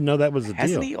him? I didn't know that was the deal.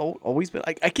 Hasn't he always been?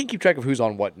 I can't keep track of who's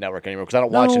on what network anymore because I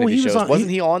don't watch any of these shows. Wasn't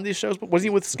he on these shows? Wasn't he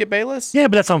with Skip Bayless? Yeah,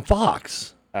 but that's on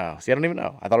Fox. Oh, see, I don't even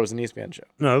know. I thought it was an ESPN show.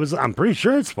 No, it was. I'm pretty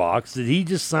sure it's Fox. Did he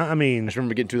just sign? I mean, I just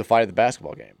remember getting to the fight at the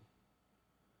basketball game.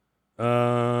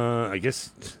 I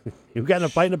guess you got in a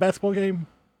fight in a basketball game.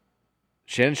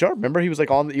 Shannon Sharp, remember he was like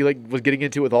was getting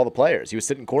into it with all the players. He was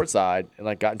sitting courtside and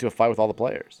like got into a fight with all the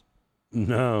players.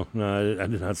 No, I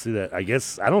did not see that. I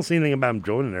guess I don't see anything about him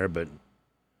joining there, but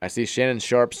I see Shannon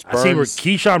Sharp spurns. I see where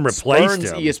Keyshawn replaced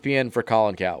him. ESPN for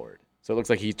Colin Cowherd. So it looks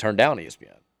like he turned down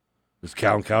ESPN. Is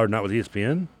Colin Cowherd not with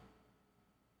ESPN?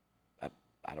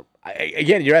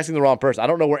 Again, you're asking the wrong person. I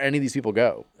don't know where any of these people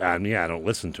go. I don't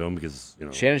listen to him because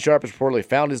Shannon Sharp has reportedly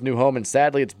found his new home, and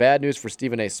sadly, it's bad news for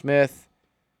Stephen A. Smith.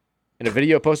 In a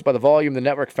video posted by The Volume, the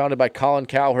network founded by Colin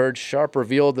Cowherd, Sharp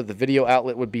revealed that the video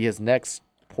outlet would be his next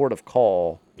port of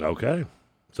call. Okay.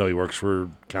 So he works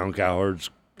for Colin Cowherd's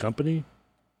company?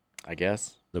 I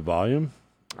guess. The Volume?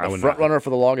 The front runner for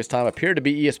the longest time appeared to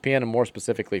be ESPN and more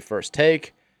specifically First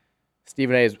Take.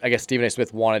 I guess Stephen A.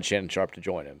 Smith wanted Shannon Sharp to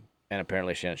join him, and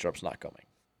apparently Shannon Sharp's not coming.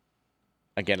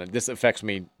 Again, this affects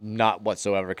me not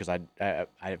whatsoever because I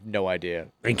have no idea.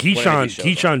 And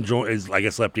Keyshawn is, I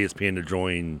guess, left ESPN to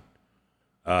join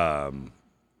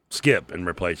Skip and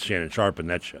replace Shannon Sharp in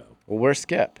that show. Well, where's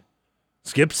Skip?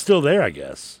 Skip's still there, I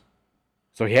guess.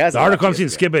 So he has the article I'm seeing.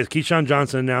 Skip is Keyshawn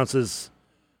Johnson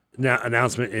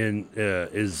announcement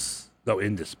is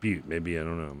in dispute. Maybe I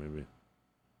don't know. Maybe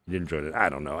he didn't join it. I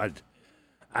don't know.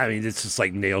 I mean, it's just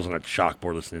like nails on a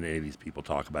chalkboard listening to any of these people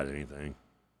talk about anything.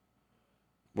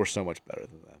 We're so much better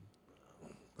than them.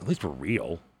 At least we're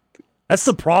real. That's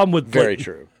the problem with very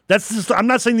true. That's just. I'm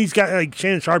not saying these guys like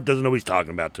Shannon Sharp doesn't know what he's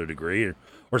talking about to a degree,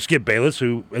 or Skip Bayless,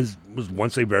 who was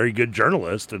once a very good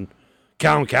journalist, and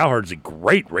Colin Cowherd's a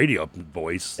great radio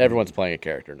voice. Everyone's playing a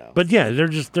character now. But yeah, they're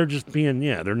just being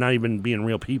they're not even being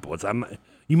real people.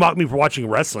 You mock me for watching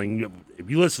wrestling. If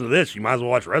you listen to this, you might as well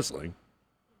watch wrestling.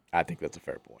 I think that's a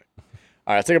fair point. All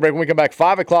right, let's take a break. When we come back,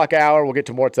 5 o'clock hour, we'll get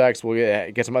to more text.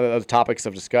 We'll get some other topics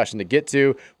of discussion to get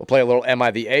to. We'll play a little Am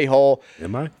I the A-hole?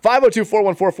 Am I?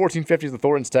 502-414-1450 is the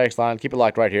Thornton's text line. Keep it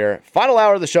locked right here. Final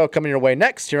hour of the show coming your way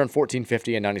next here on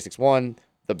 1450 and 96.1,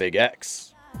 The Big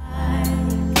X.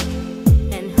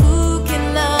 And who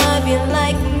can love you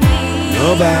like me?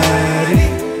 Nobody.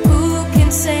 Who can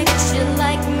sex you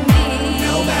like me?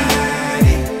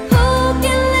 Nobody. Who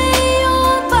can lay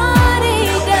your body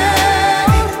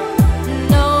down?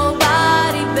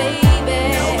 Nobody, baby.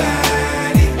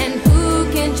 Nobody. And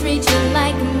who can treat you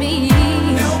like me?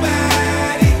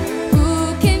 Nobody. Who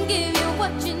can give you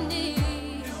what you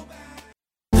need?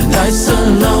 The nights are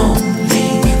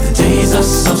lonely, the days are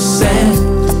so sad,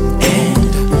 and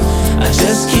I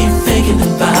just keep thinking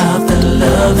about the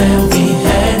love that we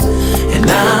had, and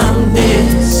I'm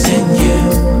missing you,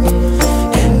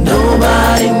 and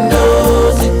nobody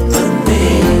knows it but me.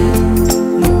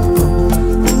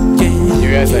 You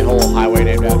guys a whole highway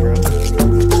named after him?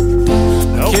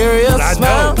 Nope, Carry a but I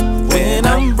smile know. when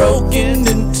I'm broken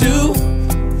in two,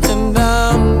 and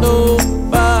I'm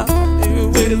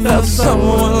nobody without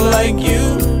someone like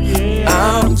you.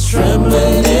 I'm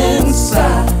trembling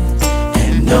inside,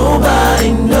 and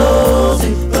nobody knows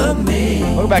it but me.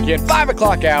 Welcome back in. 5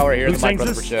 o'clock hour here Who at the Mike sings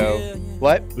Rutherford this? Show.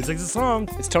 What? Who sings the song?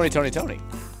 It's Tony, Tony, Tony.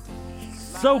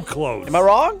 So close. Am I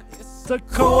wrong? It's a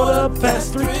quarter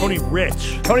past 3. Tony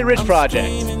Rich. Tony Rich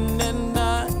Project.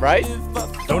 Right?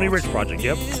 Tony Rich Project,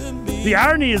 yep. The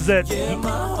irony is that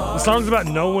the song's about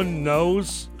no one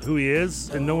knows who he is,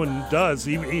 and no one does.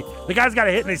 The guy's got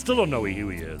a hit, and they still don't know who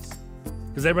he is.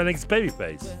 Because everybody thinks it's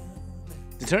Babyface.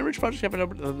 Did Tony Rich Project have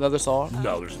another song?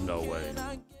 No, there's no way.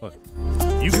 What?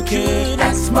 You can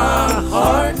ask my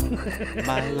heart.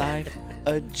 My life,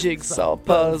 a jigsaw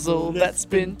puzzle that's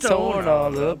been torn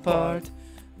all apart.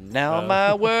 Now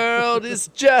my world is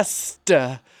just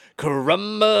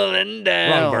crumbling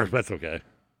down. Wrong verse, that's okay.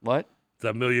 What? It's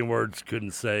a million words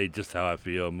couldn't say just how I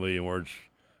feel. A million words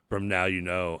from now, you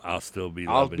know, I'll still be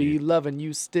loving you. I'll be loving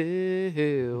you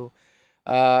still.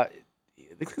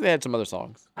 They had some other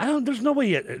songs. There's no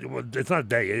way it's not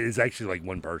they. It's actually like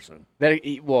one person.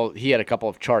 He had a couple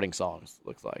of charting songs,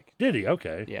 looks like. Did he?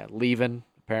 Okay. Yeah, Leavin',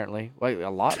 apparently. Like,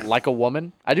 a lot. Like a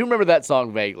Woman. I do remember that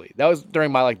song vaguely. That was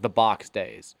during my, The Box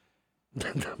days.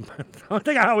 The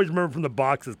thing I always remember from The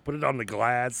Box is Put It on the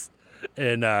Glass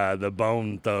and the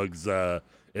Bone Thugs,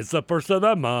 It's the First of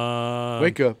the Month.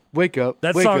 Wake up, wake up,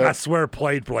 That wake song, up. I swear,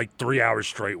 played for 3 hours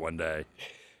straight one day.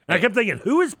 And I kept thinking,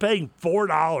 who is paying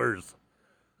 $4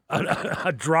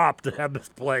 a drop to have this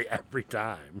play every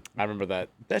time? I remember that.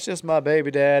 That's just my baby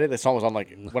daddy. The song was on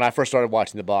when I first started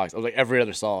watching The Box. It was every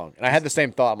other song, and I had the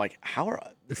same thought. I'm like, how are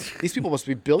these people must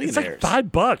be billionaires? It's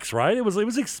 $5, right? It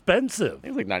was expensive.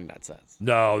 It was 99 cents.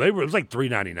 No, it was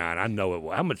 $3.99. I know it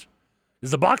was. How much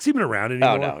is The Box even around anymore?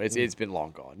 Oh no, it's been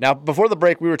long gone. Now, before the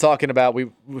break, we were talking about we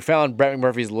found Brett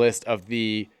McMurphy's list of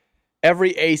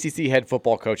every ACC head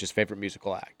football coach's favorite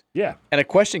musical act. Yeah, and a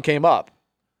question came up.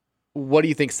 What do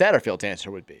you think Satterfield's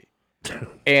answer would be?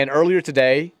 And earlier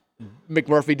today,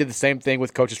 McMurphy did the same thing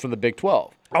with coaches from the Big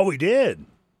 12. Oh, he did.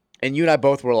 And you and I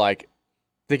both were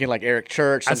thinking Eric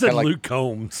Church. I said Luke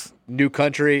Combs. New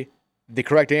Country. The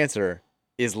correct answer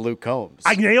is Luke Combs.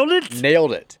 I nailed it?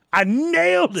 Nailed it. I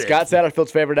nailed it. Scott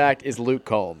Satterfield's favorite act is Luke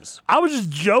Combs. I was just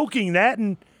joking that,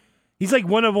 and he's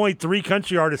one of only 3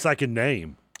 country artists I can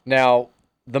name. Now,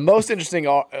 the most interesting...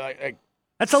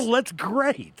 That's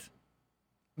great.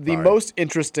 The most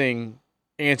interesting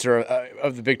answer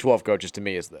of the Big 12 coaches to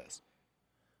me is this.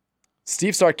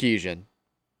 Steve Sarkisian,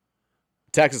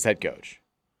 Texas head coach.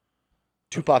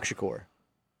 Tupac Shakur.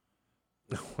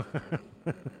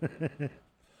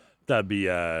 That'd be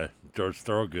George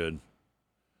Thorogood.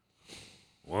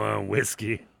 1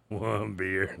 whiskey, 1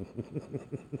 beer.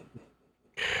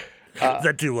 Is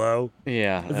that too low?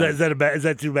 Yeah. Is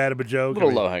that too bad of a joke? A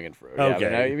little low-hanging fruit.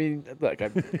 Okay. Yeah, look,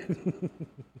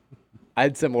 I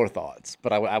had similar thoughts,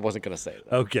 but I wasn't going to say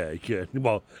that. Okay, good.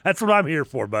 Well, that's what I'm here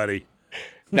for, buddy.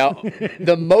 Now,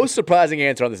 the most surprising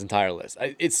answer on this entire list.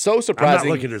 It's so surprising. I'm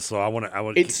not looking at this, so I want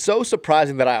to. It's so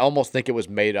surprising that I almost think it was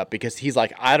made up because he's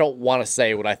like, I don't want to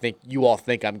say what I think you all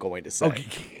think I'm going to say.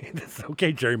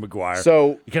 Okay, Jerry Maguire.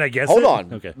 So can I guess? Hold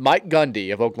on. Okay. Mike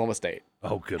Gundy of Oklahoma State.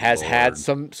 Oh, good. Has Lord. had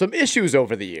some issues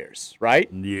over the years, right?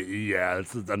 Yeah,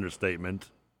 that's an understatement.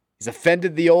 He's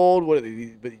offended the old.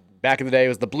 Back in the day, it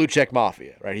was the blue check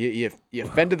mafia, right? He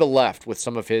offended the left with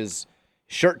some of his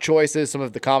shirt choices, some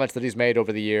of the comments that he's made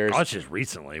over the years. Oh, it's just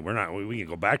recently. We can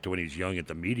go back to when he was young at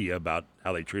the media about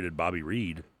how they treated Bobby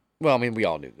Reed. Well, I mean, we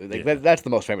all knew. That's the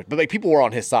most famous. But people were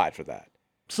on his side for that.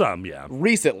 Some, yeah.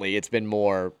 Recently, it's been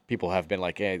more, people have been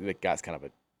like, hey, the guy's kind of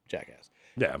a jackass.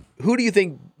 Yeah. Who do you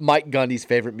think Mike Gundy's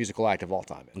favorite musical act of all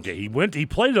time is? Okay, he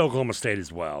played at Oklahoma State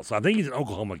as well, so I think he's an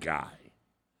Oklahoma guy.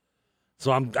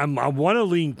 So I want to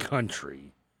lean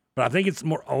country, but I think it's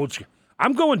more old.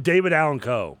 I'm going David Allan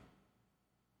Coe.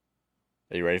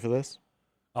 Are you ready for this?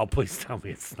 Oh, please tell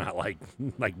me it's not like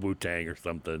Wu-Tang or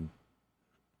something.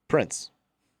 Prince.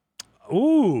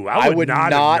 Ooh, I would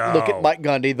not look at Mike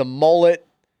Gundy. The mullet.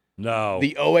 No.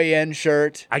 The OAN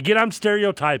shirt. I get I'm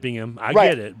stereotyping him. I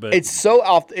get it, but it's so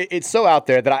out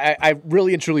there that I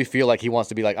really and truly feel like he wants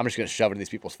to be like, I'm just going to shove it in these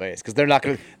people's face because they're not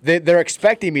going to. They're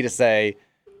expecting me to say,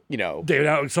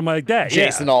 David, somebody like that.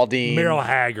 Jason Aldean, Merrill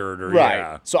Haggard, or right.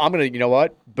 Yeah. So I'm gonna, you know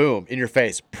what? Boom, in your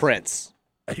face, Prince.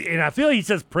 And I feel like he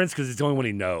says Prince because it's the only one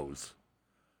he knows.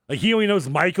 Like he only knows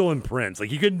Michael and Prince.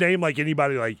 Like you couldn't name like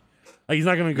anybody like he's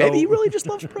not gonna go. Maybe he really just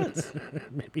loves Prince.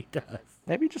 Maybe he does.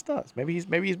 Maybe he just does. Maybe he's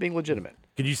being legitimate.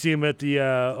 Could you see him at the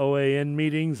OAN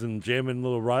meetings and jamming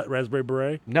little Raspberry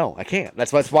Beret? No, I can't.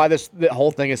 That's why the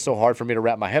whole thing is so hard for me to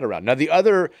wrap my head around. Now the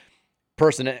other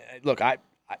person, look, I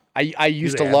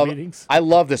used to love meetings? I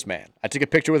love this man. I took a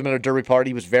picture with him at a derby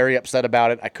party. He was very upset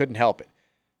about it. I couldn't help it.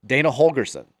 Dana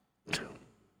Holgerson.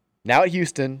 Now at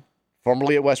Houston,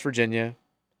 formerly at West Virginia.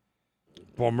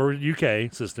 Former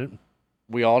UK assistant.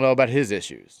 We all know about his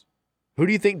issues. Who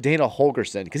do you think Dana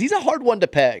Holgerson? Because he's a hard one to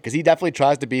peg. Because he definitely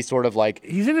tries to be sort of like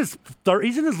he's in his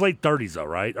late 30s though,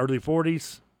 right? Early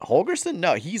 40s. Holgerson?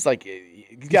 No, he's got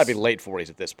to be late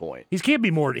 40s at this point. He can't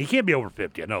be over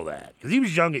 50. I know that because he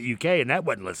was young at UK and that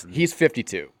wasn't listening. He's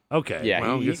 52. Okay, yeah,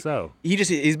 well, I guess so.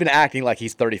 He's been acting like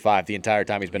he's 35 the entire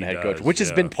time he's been a head coach, which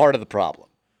has been part of the problem.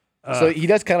 So he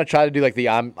does kind of try to do like the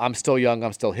I'm still young,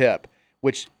 I'm still hip,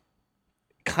 which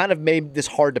kind of made this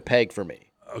hard to peg for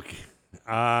me. Okay,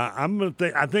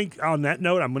 I think on that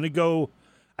note, I'm gonna go.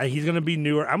 He's gonna be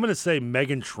newer. I'm gonna say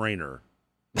Meghan Trainor.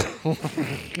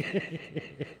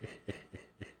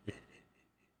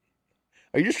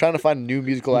 Are you just trying to find new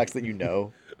musical acts that you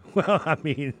know? Well, I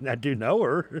mean, I do know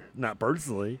her, not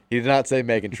personally. He did not say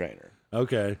Meghan Trainor.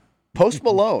 Okay. Post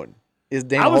Malone is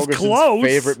Dana Holgerson's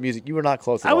favorite music. You were not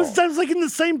close at all. I was like in the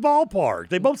same ballpark.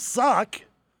 They both suck.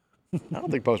 I don't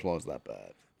think Post Malone's that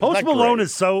bad. Post Malone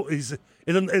is so is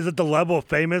at the level of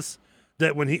famous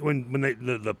that when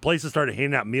the places started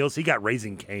handing out meals, he got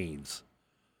Raising Cane's.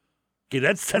 Okay,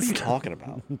 that's what are you talking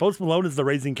about? Post Malone is the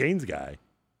Raising Cane's guy.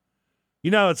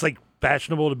 It's like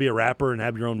fashionable to be a rapper and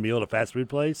have your own meal at a fast food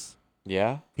place.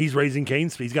 Yeah, he's Raising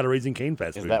Cane's. He's got a Raising Cane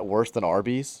fast food. Is that worse than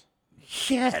Arby's?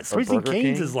 Yes, or Raising Burger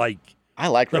Cane's King? is like I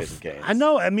like Raising Cane's. I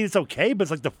know. I mean, it's okay, but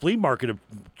it's like the flea market of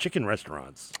chicken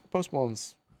restaurants. Post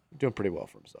Malone's doing pretty well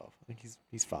for himself. I think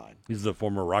he's fine. He's the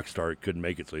former rock star who couldn't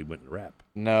make it, so he went to rap.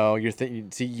 No, you're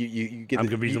thinking. See, you get. I'm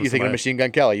You're thinking of Machine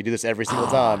Gun Kelly. You do this every single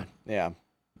time. Yeah.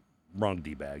 Wrong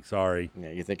D-bag. Sorry.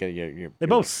 Yeah, you're thinking. They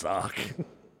both suck.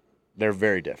 They're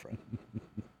very different.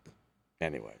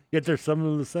 Anyway. Yet there's some of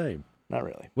them the same. Not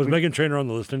really. Was Meghan Trainor on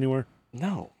the list anywhere?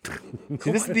 No.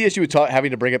 See, this is the issue with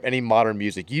having to bring up any modern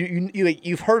music.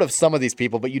 You've heard of some of these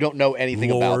people, but you don't know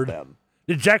anything about them.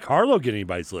 Did Jack Harlow get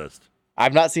anybody's list?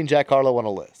 I've not seen Jack Harlow on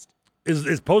a list.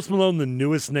 Is Post Malone the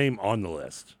newest name on the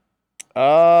list?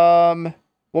 Well,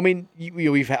 I mean,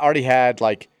 we've already had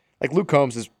like Luke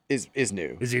Combs is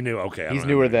new. Is he new? Okay, he's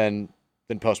newer than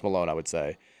Post Malone, I would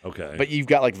say. Okay, but you've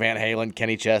got like Van Halen,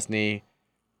 Kenny Chesney.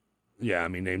 Yeah, I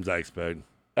mean names I expect.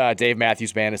 Dave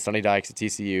Matthews Band is Sonny Dykes at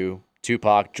TCU.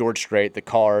 Tupac, George Strait, The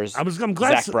Cars. I'm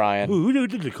glad. Zach Bryan. Who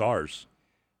did The Cars?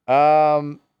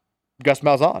 Gus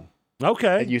Malzahn.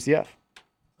 Okay. At UCF.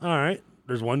 All right.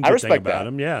 There's one good thing about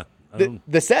him. Yeah.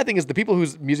 The sad thing is the people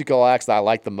whose musical acts that I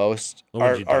like the most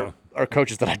are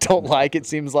coaches that I don't like, it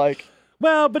seems like.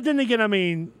 Well, but then again, I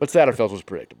mean. But Satterfield was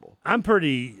predictable. I'm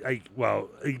pretty,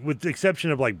 with the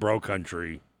exception of like Bro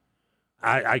Country,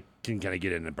 I can kind of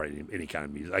get into any kind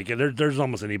of music. Like there's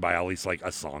almost anybody, at least like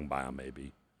a song by him,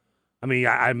 maybe. I mean,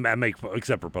 I make,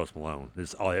 except for Post Malone.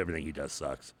 Everything he does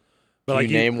sucks. But Can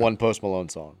you name one Post Malone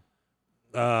song?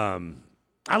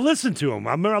 I listened to him.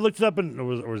 I remember I looked it up, or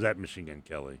was that Machine Gun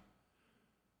Kelly?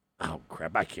 Oh,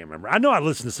 crap. I can't remember. I know I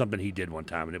listened to something he did one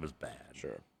time, and it was bad.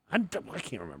 Sure. I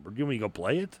can't remember. Do you want me to go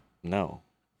play it? No.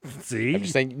 See? I'm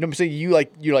just saying, you're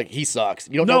like, he sucks.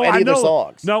 You don't know any of their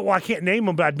songs. No, well, I can't name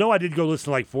them, but I know I did go listen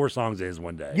to like 4 songs of his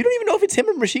one day. You don't even know if it's him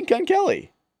or Machine Gun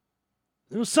Kelly.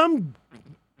 It was some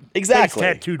exactly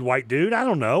tattooed white dude. I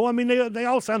don't know. I mean, they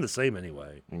all sound the same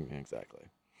anyway. Exactly.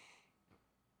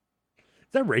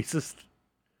 Is that racist?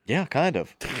 Yeah, kind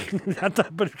of. I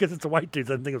thought, but because it's a white dude,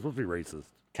 I didn't think it was supposed to be racist.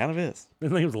 Kind of is. I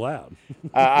didn't think it was allowed.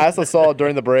 I also saw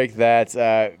during the break that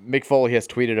Mick Foley has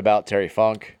tweeted about Terry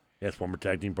Funk. Yes, former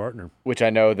tag team partner. Which I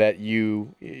know that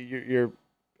you're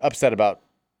upset about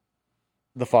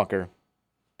the Funker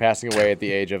passing away at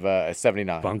the age of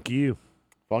 79. Funk you.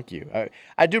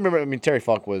 I do remember. I mean, Terry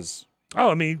Funk was. Oh,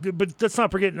 I mean, but let's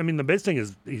not forget. I mean, the best thing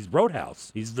is he's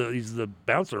Roadhouse. He's the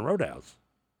bouncer in Roadhouse.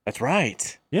 That's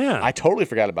right. Yeah, I totally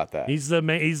forgot about that. He's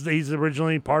he's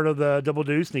originally part of the Double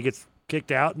Deuce, and he gets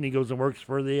kicked out, and he goes and works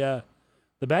for the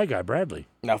bad guy, Bradley.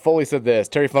 Now, Foley said this: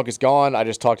 Terry Funk is gone. I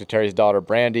just talked to Terry's daughter,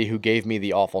 Brandy, who gave me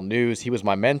the awful news. He was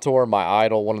my mentor, my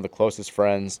idol, one of the closest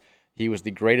friends. He was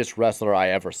the greatest wrestler I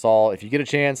ever saw. If you get a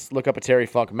chance, look up a Terry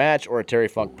Funk match or a Terry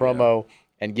Funk promo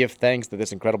and give thanks that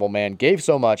this incredible man gave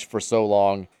so much for so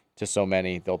long to so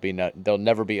many. There'll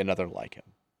never be another like him.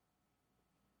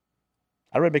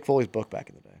 I read Mick Foley's book back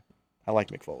in the day. I like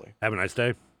Mick Foley. Have a Nice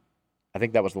Day? I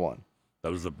think that was the one.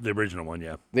 That was the original one,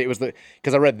 yeah. It was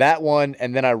because I read that one,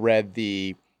 and then I read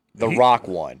the Rock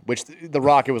one, which the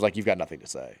Rock, it was like, you've got nothing to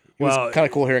say. It was kind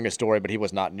of cool hearing a story, but he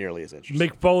was not nearly as interesting.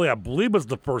 Mick Foley, I believe, was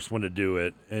the first one to do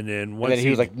it, and then he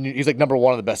was like number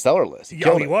one on the bestseller list. He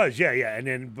was, yeah. And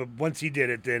then, but once he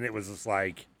did it, then it was just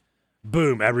like,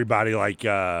 boom, everybody like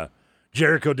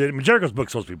Jericho did it. I mean, Jericho's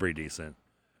book's supposed to be pretty decent,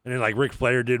 and then like Ric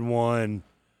Flair did one,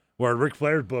 where Ric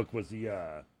Flair's book was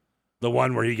the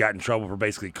one where he got in trouble for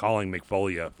basically calling Mick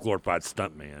Foley a glorified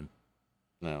stuntman.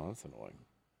 No, that's annoying.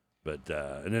 But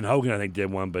and then Hogan, I think,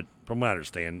 did one. But from what I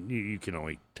understand, you can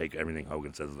only take everything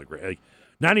Hogan says as a great. Like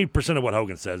 90% of what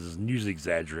Hogan says is usually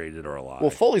exaggerated or a lie. Well,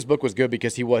 Foley's book was good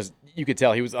because you could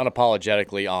tell he was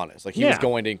unapologetically honest. Like he was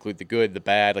going to include the good, the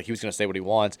bad. Like he was going to say what he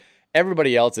wants.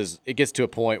 Everybody else it gets to a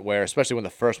point where, especially when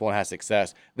the first one has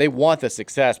success, they want the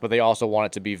success, but they also want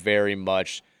it to be very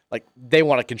much like they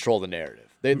want to control the narrative.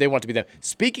 They want it to be them.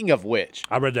 Speaking of which,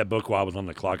 I read that book while I was on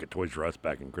the clock at Toys R Us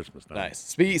back in Christmas time. Nice.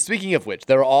 Speaking of which,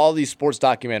 there are all these sports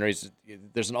documentaries.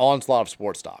 There's an onslaught of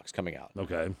sports docs coming out.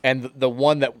 Okay. And the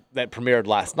one that premiered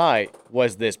last night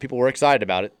was this. People were excited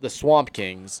about it. The Swamp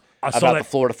Kings about the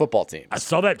Florida football teams. I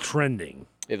saw that trending.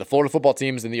 Yeah, the Florida football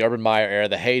teams in the Urban Meyer era,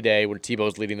 the heyday when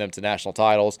Tebow's leading them to national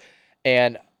titles.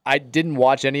 And I didn't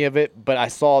watch any of it, but I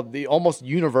saw the almost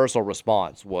universal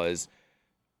response was,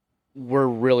 we're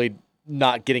really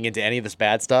not getting into any of this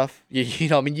bad stuff. You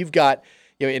know, I mean, you've got,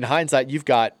 in hindsight, you've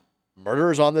got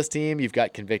murderers on this team, you've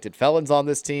got convicted felons on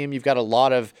this team, you've got a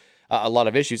lot of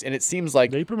issues, and it seems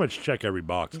like they pretty much check every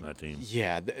box in that team.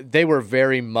 Yeah, they were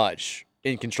very much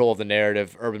in control of the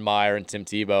narrative. Urban Meyer and Tim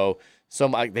Tebow,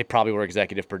 they probably were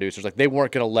executive producers. Like they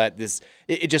weren't going to let this.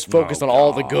 It just focused on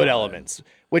all the good elements,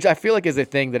 which I feel like is a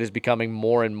thing that is becoming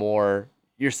more and more.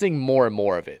 You're seeing more and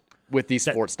more of it with these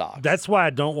sports docs. That's why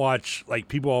I don't watch, like,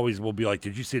 people always will be like,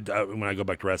 did you see it when I go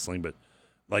back to wrestling? But,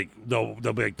 like, they'll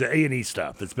be like, the A&E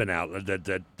stuff that's been out, that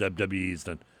WWE's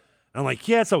done. And I'm like,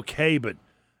 yeah, it's okay, but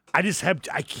I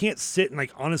can't sit and,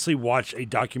 like, honestly watch a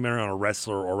documentary on a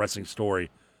wrestler or wrestling story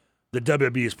that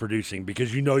WWE is producing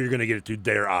because you know you're going to get it through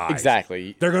their eyes.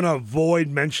 Exactly. They're going to avoid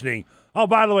mentioning, oh,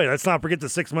 by the way, let's not forget the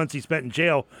 6 months he spent in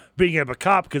jail being a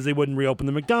cop because they wouldn't reopen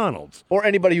the McDonald's. Or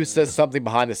anybody who says something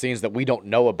behind the scenes that we don't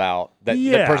know about, that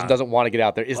the person doesn't want to get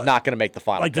out there, is not going to make the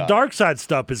final cut. The dark side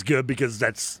stuff is good because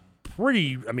that's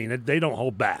pretty, I mean, they don't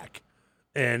hold back.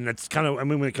 And that's kind of, I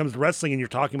mean, when it comes to wrestling and you're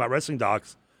talking about wrestling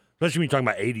docs, especially when you're talking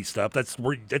about 80s stuff,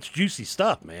 that's juicy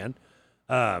stuff, man.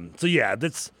 So, yeah,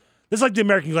 that's like the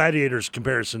American Gladiators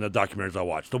comparison of documentaries I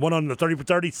watched. The one on the 30 for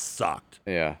 30 sucked.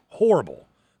 Yeah. Horrible.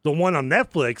 The one on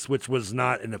Netflix, which was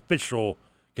not an official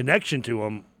connection to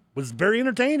them, was very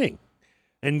entertaining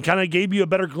and kind of gave you a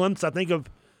better glimpse, I think, of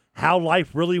how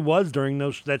life really was during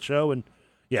that show. And,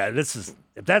 yeah,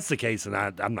 if that's the case, then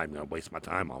I'm not even going to waste my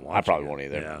time on watching I probably won't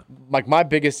either. Yeah. Like, my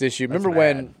biggest issue, remember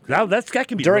when that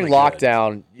can be during really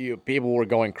lockdown, people were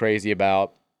going crazy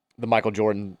about the Michael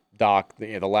Jordan doc,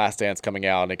 the Last Dance coming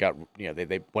out, and it got,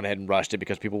 they went ahead and rushed it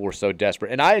because people were so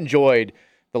desperate. And I enjoyed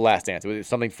The Last Dance. It was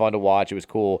something fun to watch. It was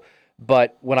cool.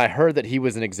 But when I heard that he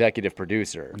was an executive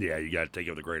producer. Yeah, you got to take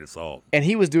it with a grain of salt. And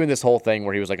he was doing this whole thing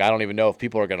where he was like, I don't even know if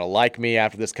people are going to like me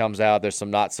after this comes out. There's some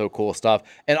not so cool stuff.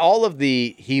 And all of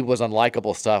he was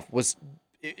unlikable stuff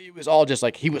it was all just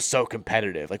like he was so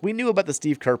competitive. Like we knew about the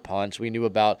Steve Kerr punch. We knew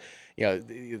about,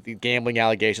 the gambling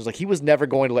allegations. Like he was never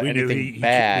going to let anything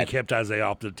bad. He kept Isaiah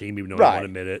off the team even though he wouldn't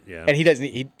admit it. Yeah. And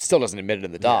he still doesn't admit it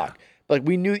in the doc. Yeah. Like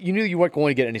you knew you weren't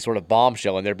going to get any sort of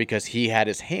bombshell in there because he had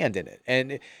his hand in it.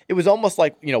 And it was almost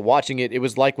like, watching it, it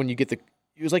was like when it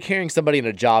was like hearing somebody in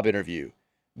a job interview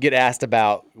get asked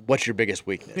about what's your biggest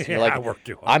weakness. You're like, I work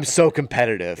too hard. I'm so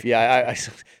competitive. Yeah, I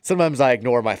sometimes I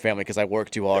ignore my family because I work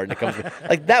too hard. And it comes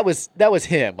like that was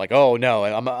him. Like, oh no,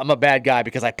 I'm a bad guy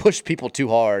because I pushed people too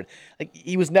hard. Like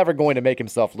he was never going to make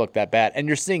himself look that bad. And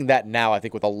you're seeing that now, I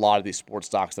think, with a lot of these sports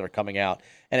docs that are coming out,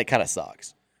 and it kind of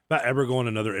sucks. If I ever go on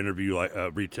another interview, like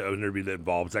a retail interview that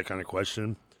involves that kind of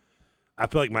question, I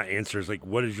feel like my answer is like,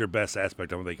 what is your best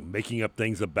aspect? I'm like making up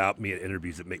things about me at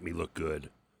interviews that make me look good.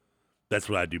 That's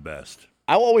what I do best.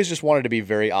 I always just wanted to be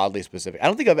very oddly specific. I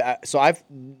don't think I've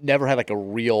never had like a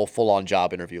real full-on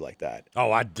job interview like that.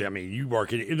 Oh, I mean, you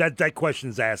work in that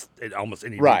question's asked at almost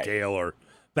any Right. retail or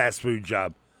fast food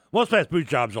job. Most fast food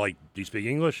jobs are like, do you speak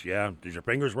English? Yeah. Does your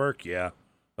fingers work? Yeah.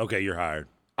 Okay, you're hired.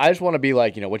 I just want to be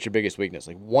like, what's your biggest weakness?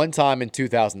 Like one time in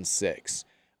 2006,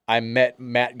 I met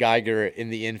Matt Geiger in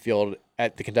the infield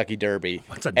at the Kentucky Derby,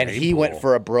 and he went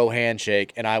for a bro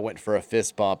handshake, and I went for a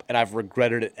fist bump, and I've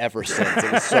regretted it ever since.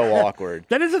 It was so awkward.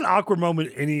 That is an awkward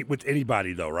moment with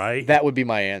anybody, though, right? That would be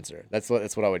my answer. That's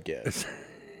what I would give.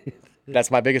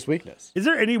 That's my biggest weakness. Is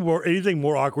there anything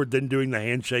more awkward than doing the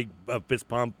handshake, fist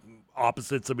pump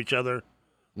opposites of each other?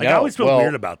 Like, I always feel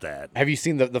weird about that. Have you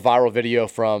seen the viral video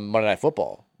from Monday Night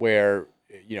Football where,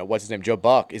 what's his name? Joe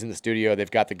Buck is in the studio. They've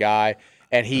got the guy,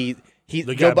 and the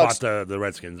guy Joe Buck's bought the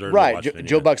Redskins. Right.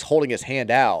 Joe Buck's holding his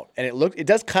hand out, and it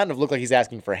does kind of look like he's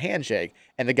asking for a handshake,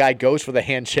 and the guy goes for the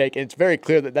handshake, and it's very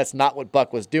clear that that's not what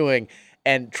Buck was doing,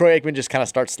 and Troy Aikman just kind of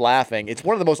starts laughing. It's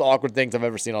one of the most awkward things I've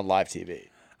ever seen on live TV.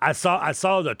 I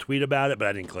saw the tweet about it, but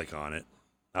I didn't click on it.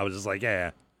 I was just like,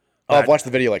 yeah. Oh, I've watched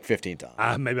the video like 15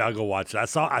 times. Maybe I'll go watch it. I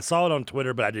saw it on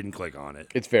Twitter, but I didn't click on it.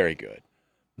 It's very good.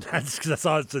 That's because I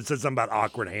saw it said something about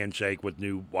awkward handshake with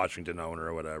new Washington owner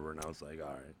or whatever, and I was like, all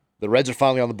right. The Reds are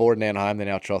finally on the board in Anaheim. They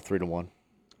now trail 3-1,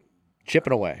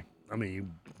 chipping away. I mean, you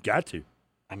got to.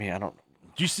 I mean, I don't.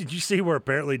 Did you see where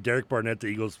apparently Derek Barnett, the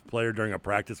Eagles player, during a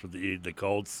practice with the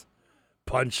Colts,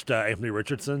 punched Anthony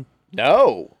Richardson?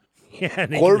 No. Yeah,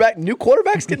 new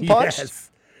quarterbacks get punched. Yes.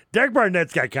 Derek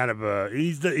Barnett's got kind of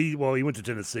he went to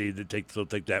Tennessee to take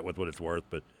that with what it's worth,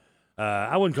 but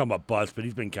I wouldn't call him a bust, but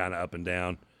he's been kind of up and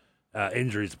down.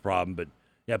 Injury's a problem, but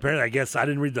yeah, apparently I guess I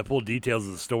didn't read the full details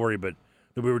of the story, but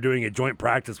that we were doing a joint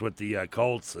practice with the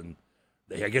Colts, and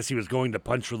I guess he was going to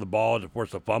punch for the ball to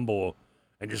force a fumble,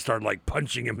 and just started like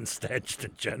punching him instead, just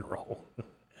in general.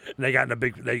 And they got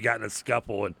in a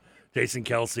scuffle, and Jason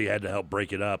Kelsey had to help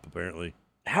break it up. Apparently.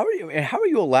 How are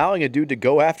you allowing a dude to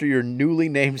go after your newly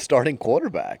named starting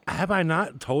quarterback? Have I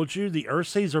not told you the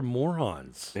Ursays are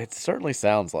morons? It certainly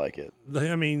sounds like it.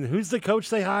 I mean, who's the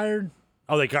coach they hired?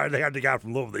 Oh, they had the guy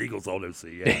from Louisville, the Eagles old OC.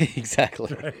 Yeah,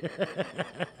 exactly.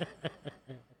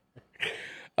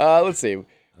 Let's see.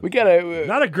 We got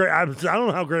not a great. I don't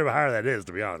know how great of a hire that is,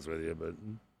 to be honest with you. But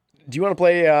do you want to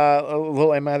play a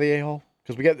little Am I the A-hole?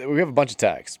 Because we have a bunch of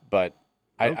texts, but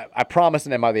I promised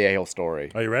an Am I the A-hole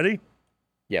story. Are you ready?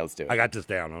 Yeah, let's do it. I got this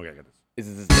down. Okay, I got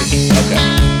this. Okay.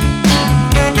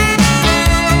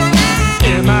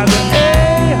 Am I the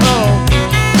A-hole?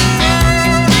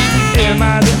 Am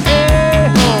I the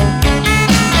A-hole?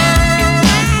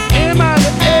 Am I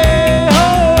the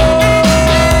A-hole?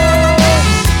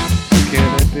 Can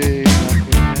it be?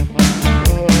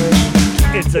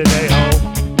 It's an A-hole.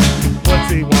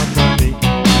 What's he want from me?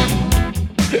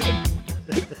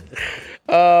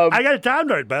 I got it timed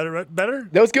right. Better.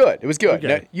 That was good. It was good.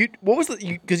 Okay. Now, what was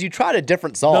because you tried a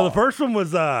different song? No, the first one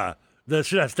was the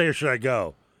should I stay or should I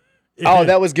go? Oh,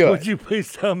 that was good. Would you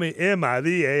please tell me, am I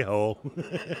the a-hole?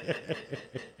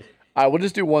 All right, we'll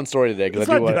just do one story today. That's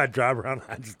what I drive around.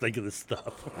 I just think of this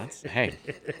stuff. Hey,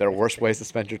 there are worse ways to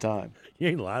spend your time. You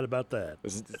ain't lied about that.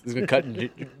 This is going to cut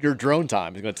your drone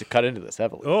time. Is going to cut into this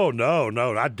heavily. Oh no,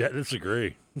 I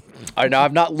disagree. All right, now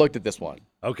I've not looked at this one.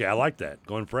 Okay, I like that.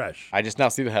 Going fresh. I just now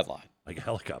see the headline. Like a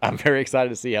helicopter. I'm very excited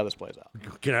to see how this plays out.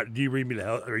 Do you read me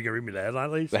are you going to read me the headline,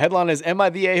 at least? The headline is, Am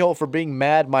I the a-hole for being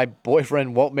mad my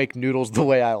boyfriend won't make noodles the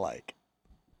way I like?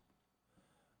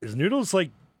 Is noodles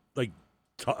like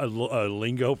a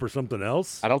lingo for something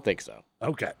else? I don't think so.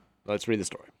 Okay. Let's read the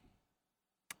story.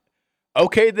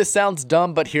 Okay, this sounds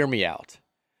dumb, but hear me out.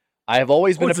 I have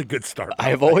always been a good start.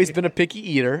 I have always been a picky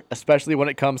eater, especially when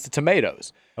it comes to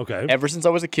tomatoes. Okay. Ever since I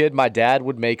was a kid, my dad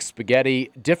would make spaghetti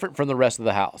different from the rest of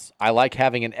the house. I like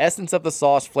having an essence of the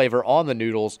sauce flavor on the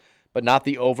noodles, but not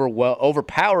the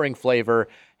overpowering flavor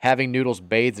having noodles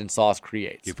bathed in sauce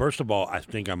creates. Okay, first of all, I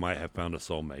think I might have found a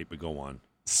soulmate, but go on.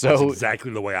 So that's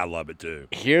exactly the way I love it too.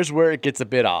 Here's where it gets a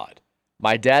bit odd.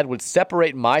 My dad would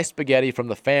separate my spaghetti from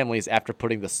the family's after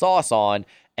putting the sauce on,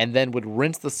 and then would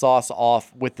rinse the sauce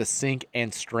off with the sink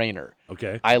and strainer.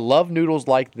 Okay. I love noodles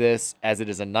like this, as it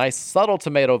is a nice, subtle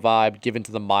tomato vibe given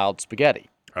to the mild spaghetti.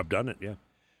 I've done it, yeah.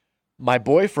 My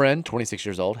boyfriend, 26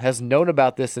 years old, has known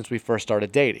about this since we first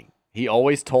started dating. He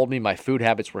always told me my food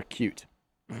habits were cute.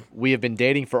 We have been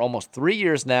dating for almost 3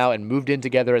 years now and moved in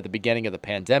together at the beginning of the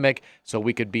pandemic so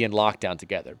we could be in lockdown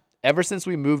together. Ever since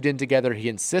we moved in together, he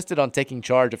insisted on taking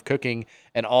charge of cooking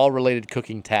and all related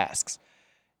cooking tasks.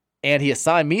 And he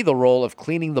assigned me the role of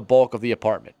cleaning the bulk of the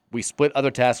apartment. We split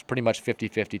other tasks pretty much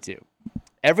 50-50 too.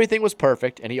 Everything was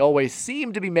perfect, and he always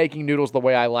seemed to be making noodles the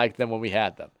way I liked them when we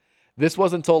had them. This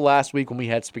was until last week when we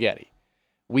had spaghetti.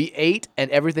 We ate,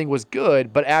 and everything was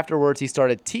good, but afterwards he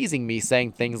started teasing me,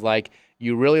 saying things like,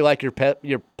 "You really like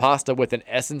your pasta with an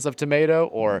essence of tomato?"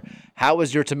 Or, "How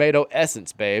is your tomato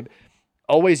essence, babe?"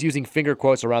 Always using finger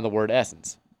quotes around the word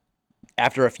essence.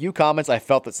 After a few comments, I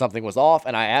felt that something was off,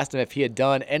 and I asked him if he had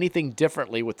done anything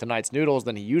differently with tonight's noodles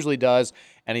than he usually does,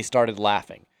 and he started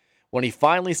laughing. When he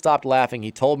finally stopped laughing,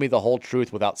 he told me the whole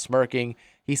truth without smirking.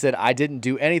 He said, "I didn't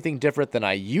do anything different than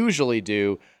I usually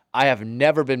do. I have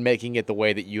never been making it the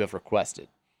way that you have requested."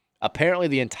 Apparently,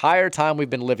 the entire time we've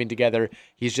been living together,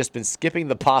 he's just been skipping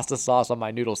the pasta sauce on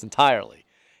my noodles entirely.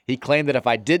 He claimed that if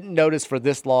I didn't notice for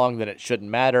this long, then it shouldn't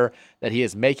matter, that he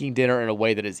is making dinner in a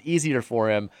way that is easier for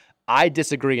him. I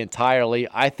disagree entirely.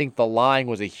 I think the lying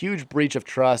was a huge breach of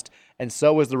trust, and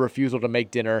so was the refusal to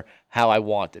make dinner how I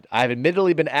wanted. I have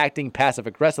admittedly been acting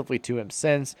passive-aggressively to him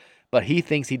since, but he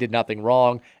thinks he did nothing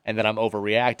wrong, and that I'm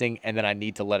overreacting, and that I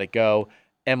need to let it go.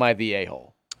 Am I the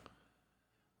a-hole?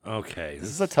 Okay. This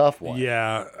is a tough one.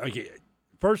 Yeah. Okay.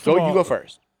 First of all, you go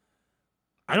first.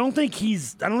 I don't think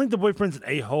the boyfriend's an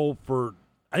a-hole for.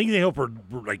 I think he's an a-hole for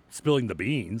like spilling the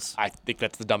beans. I think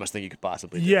that's the dumbest thing you could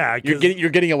possibly do. Yeah, you're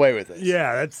getting away with it.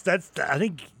 Yeah, that's. I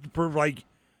think for like,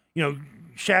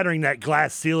 shattering that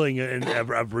glass ceiling and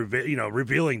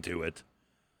revealing to it.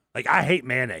 Like, I hate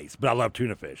mayonnaise, but I love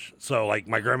tuna fish. So like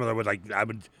my grandmother would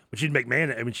when she'd make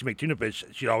mayonnaise, when she'd make tuna fish,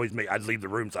 I'd leave the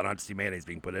room so I don't have to see mayonnaise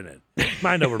being put in it.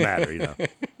 Mind over matter,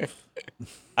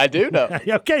 I do know.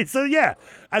 Okay, so yeah.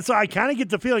 So I kind of get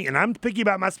the feeling, and I'm picky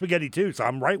about my spaghetti too, so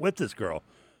I'm right with this girl.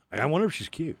 I wonder if she's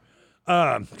cute.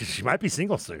 Because she might be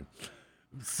single soon.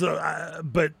 So,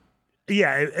 but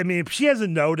yeah, I mean, if she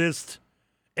hasn't noticed,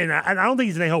 and I don't think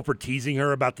he's an a-hole for teasing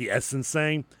her about the essence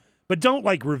thing, but don't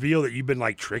like reveal that you've been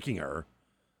like tricking her.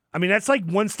 I mean, that's like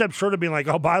one step short of being like,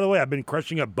 "Oh, by the way, I've been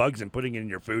crushing up bugs and putting it in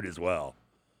your food as well."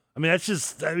 I mean, that's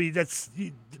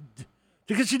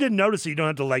because she didn't notice it. You don't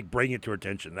have to like bring it to her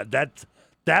attention.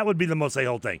 That would be the most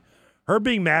a-hole thing. Her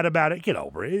being mad about it, get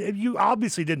over it. You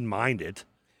obviously didn't mind it,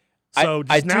 so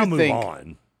just now move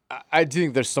on. I do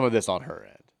think there's some of this on her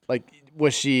end. Like,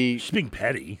 she's being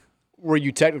petty? Were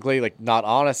you technically like not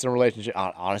honest in a relationship?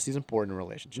 Honesty is important in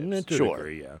relationships, sure.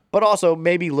 Degree, yeah. But also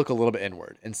maybe look a little bit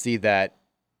inward and see that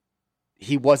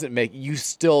he wasn't making you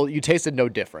tasted no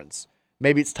difference.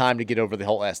 Maybe it's time to get over the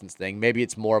whole essence thing. Maybe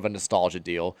it's more of a nostalgia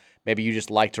deal. Maybe you just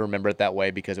like to remember it that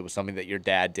way because it was something that your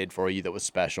dad did for you that was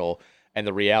special. And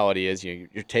the reality is, your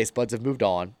taste buds have moved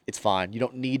on. It's fine. You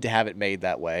don't need to have it made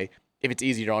that way. If it's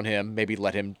easier on him, maybe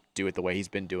let him do it the way he's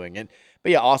been doing it.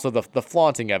 But yeah, also the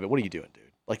flaunting of it. What are you doing, dude?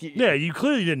 Like, you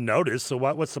clearly didn't notice. So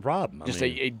what's the problem?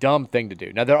 A dumb thing to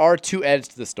do. Now there are two edits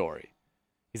to the story.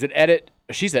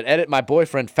 She said, edit. My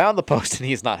boyfriend found the post and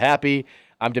he's not happy.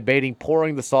 I'm debating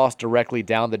pouring the sauce directly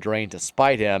down the drain to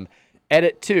spite him.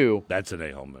 Edit 2. That's an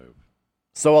a-hole move.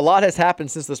 So a lot has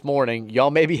happened since this morning.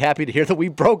 Y'all may be happy to hear that we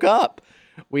broke up.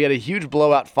 We had a huge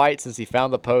blowout fight since he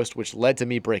found the post, which led to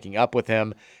me breaking up with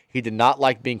him. He did not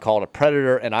like being called a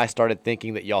predator, and I started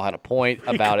thinking that y'all had a point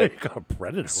about it. A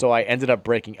predator. So I ended up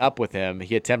breaking up with him.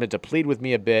 He attempted to plead with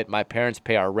me a bit. My parents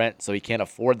pay our rent, so he can't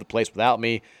afford the place without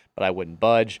me, but I wouldn't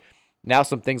budge. Now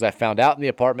some things I found out in the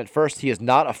apartment. First, he is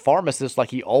not a pharmacist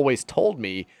like he always told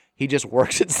me. He just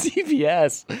works at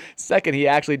CVS. Second, he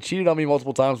actually cheated on me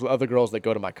multiple times with other girls that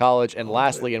go to my college. And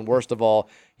lastly, and worst of all,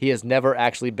 he has never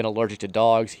actually been allergic to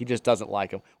dogs. He just doesn't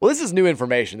like them. Well, this is new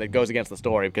information that goes against the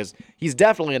story because he's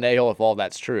definitely an a-hole if all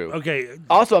that's true. Okay.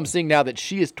 Also, I'm seeing now that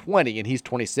she is 20 and he's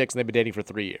 26 and they've been dating for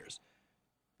 3 years.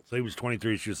 So he was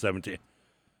 23, she was 17.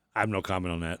 I have no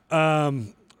comment on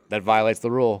that. That violates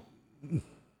the rule.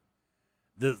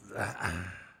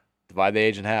 Divide the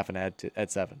age in half and add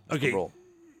 7. That's the rule.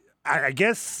 I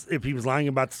guess if he was lying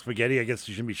about the spaghetti, I guess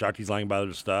you shouldn't be shocked he's lying about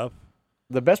other stuff.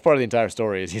 The best part of the entire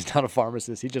story is he's not a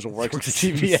pharmacist. He just works at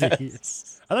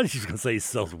CVS. I thought he was going to say he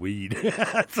sells weed.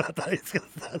 That's what I thought he was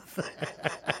going to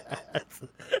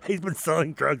say. He's been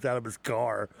selling drugs out of his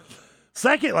car.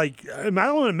 Second, I don't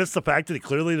want to miss the fact that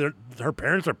clearly her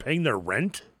parents are paying their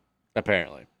rent.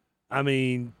 Apparently. I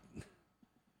mean,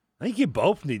 I think you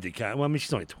both need to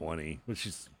she's only 20, which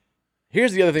is...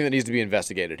 Here's the other thing that needs to be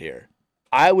investigated here.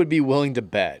 I would be willing to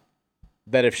bet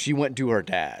that if she went to her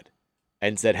dad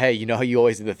and said, hey, you know how you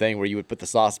always do the thing where you would put the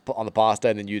sauce on the pasta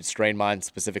and then you'd strain mine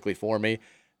specifically for me,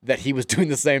 that he was doing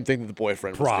the same thing that the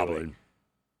boyfriend was doing.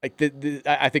 Like,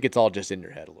 I think it's all just in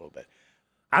your head a little bit.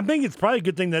 I think it's probably a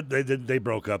good thing that they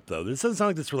broke up, though. This doesn't sound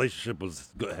like this relationship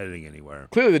was heading anywhere.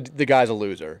 Clearly, the guy's a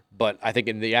loser, but I think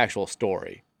in the actual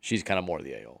story, she's kind of more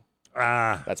the a-hole.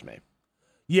 That's me.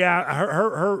 Yeah,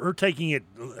 her taking it.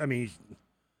 I mean,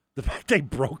 the fact they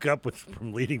broke up was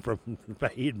from leading from the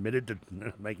fact he admitted to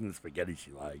making the spaghetti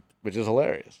she liked, which is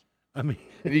hilarious. I mean,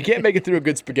 if you can't make it through a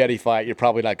good spaghetti fight, you're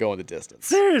probably not going the distance.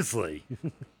 Seriously.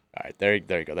 All right, there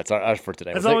you go. That's ours for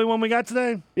today. That's the only one we got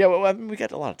today? Yeah, well, I mean, we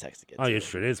got a lot of text to get to. Oh, yeah,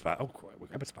 sure. It is 5. Oh,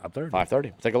 it's 5:30.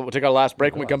 5:30. We'll take our last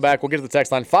break. When we come back, we'll get to the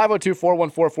text line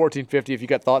 502-414-1450. If you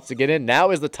got thoughts to get in, now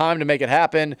is the time to make it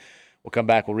happen. We'll come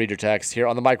back. We'll read your text here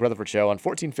on the Mike Rutherford Show on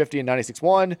 1450 and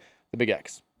 96.1, The Big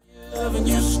X. Loving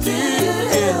you still.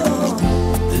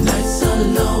 The nights are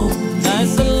long.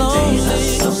 Nights are long. Days are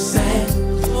so sad.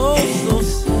 Oh, so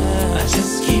sad. I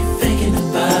just keep thinking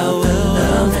about the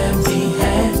love that we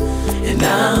had. And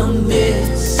I'm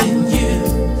missing you.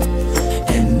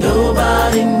 And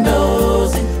nobody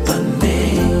knows it but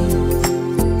me.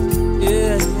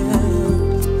 Yeah, yeah.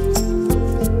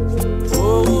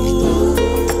 Oh.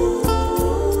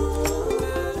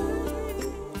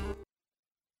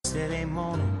 Yesterday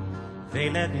morning, they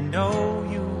let me know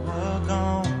you were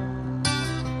gone.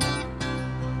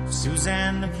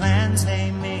 Suzanne, the plans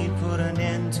they made put an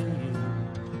end to you.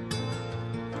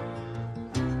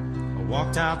 I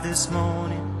walked out this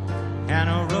morning and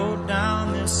I wrote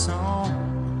down this song.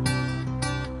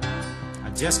 I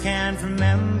just can't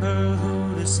remember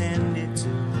who to send it to.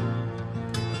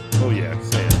 Oh yeah,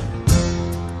 say it.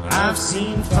 I've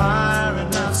seen fire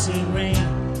and I've seen rain.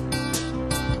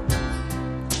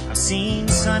 I've seen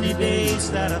sunny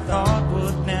days that I thought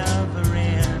would never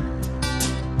end.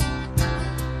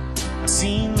 I've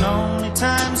seen lonely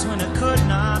times when I could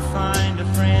not find a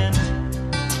friend.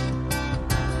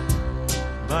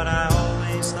 But I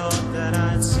always thought that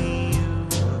I'd see you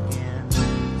again.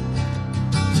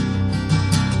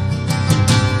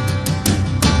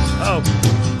 Oh,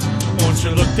 won't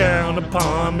you look down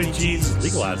upon me, Jesus?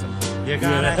 Legalize him. You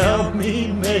gotta help me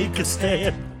make a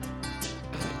stand.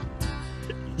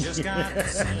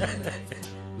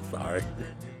 Sorry.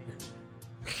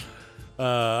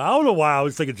 I don't know why I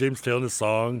always think of James Taylor in this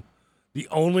song. The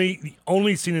only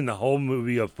scene in the whole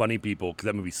movie of Funny People, because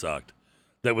that movie sucked,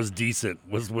 that was decent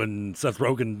was when Seth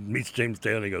Rogen meets James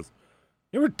Taylor and he goes,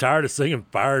 "You ever tired of singing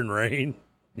Fire and Rain?"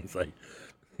 He's like,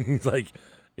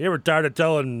 "You ever tired of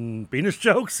telling penis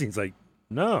jokes?" He's like,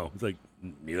 "No." He's like,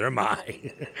 "Neither am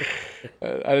I."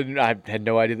 I had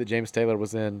no idea that James Taylor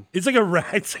was in. It's like a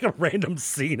random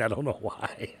scene. I don't know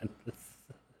why.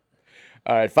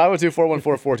 All right,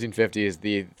 502-414-1450 is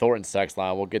the Thornton's text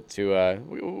line. We'll get to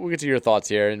your thoughts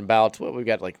here in about we've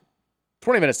got like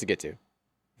 20 minutes to get to. If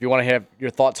you want to have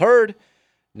your thoughts heard,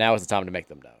 now is the time to make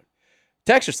them known.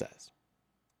 Texture says,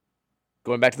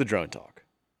 going back to the drone talk,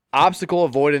 obstacle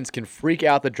avoidance can freak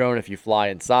out the drone if you fly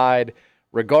inside.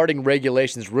 Regarding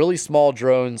regulations, really small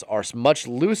drones are much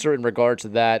looser in regards to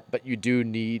that, but you do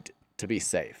need to be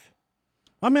safe.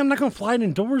 I mean, I'm not going to fly it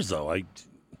indoors, though.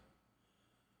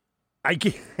 I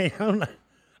can't.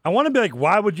 I want to be like,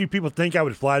 why would you people think I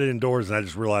would fly it indoors? And I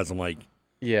just realized I'm like,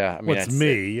 yeah, I mean, what's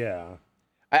me? Yeah.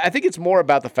 I think it's more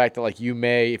about the fact that like you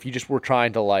may, if you just were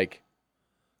trying to like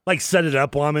set it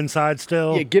up while I'm inside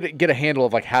still. Yeah, get a handle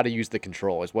of like how to use the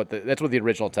control is that's what the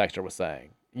original texter was saying.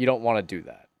 You don't want to do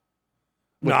that.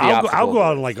 No, I'll go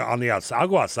out and like on the outside. I'll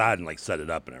go outside and like set it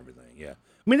up and everything. Yeah.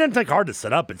 I mean, it doesn't take hard to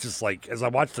set up. It's just like as I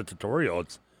watched the tutorial,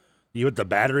 you put the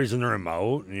batteries in the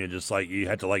remote, and you just like you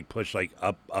had to like push like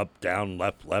up, down,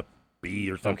 left, B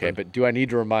or something. Okay, but do I need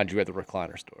to remind you of the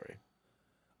recliner story?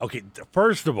 Okay,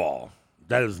 first of all,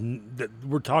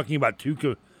 we're talking about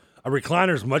a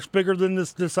recliner is much bigger than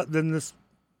this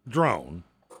drone.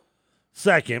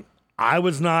 Second, I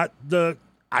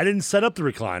didn't set up the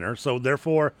recliner, so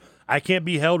therefore I can't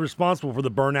be held responsible for the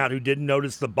burnout who didn't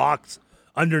notice the box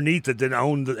underneath it that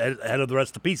owned the head of the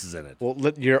rest of the pieces in it.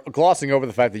 Well, you're glossing over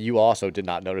the fact that you also did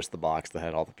not notice the box that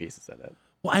had all the pieces in it.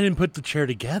 Well, I didn't put the chair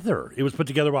together. It was put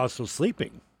together while I was still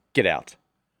sleeping. Get out.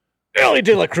 Ellie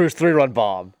De La Cruz 3-run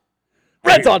bomb.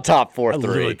 Red's on top 4-3. I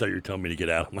literally thought you were telling me to get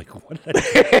out. I'm like, what?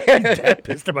 I'm that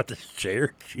pissed about this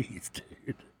chair? Jeez,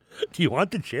 dude. Do you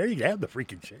want the chair? You can have the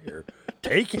freaking chair.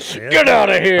 Take it, man. Get out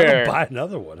of here. I'm gonna buy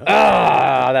another one.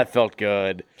 Huh? That felt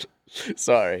good.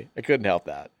 Sorry, I couldn't help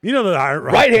that. You know the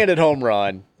right-handed home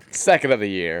run, second of the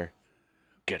year.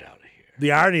 Get out of here.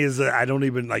 The irony is that I don't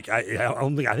even like. I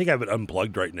think I have it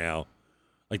unplugged right now.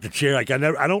 Like the chair, I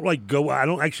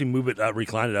don't actually move it,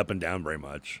 recline it up and down very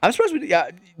much. I'm surprised.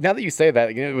 Now that you say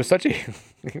that, it was such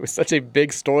a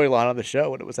big storyline on the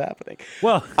show when it was happening.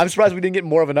 Well, I'm surprised we didn't get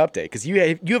more of an update because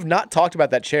you have not talked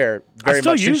about that chair very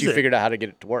much since you figured out how to get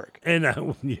it to work. And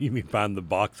you mean find the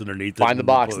box underneath it? Find the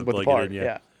box with the part.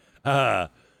 Yeah.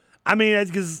 I mean,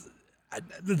 because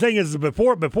the thing is,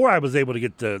 before I was able to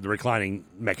get the reclining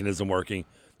mechanism working,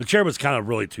 the chair was kind of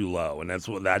really too low, and that's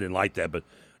what I didn't like that, but.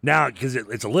 Now, because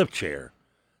it's a lift chair,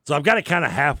 so I've got it kind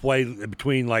of halfway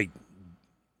between like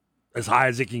as high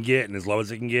as it can get and as low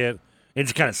as it can get. It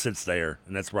just kind of sits there,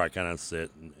 and that's where I kind of sit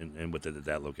and with it at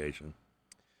that location.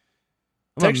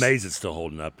 I'm amazed it's still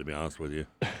holding up, to be honest with you.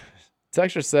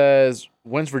 Texture says,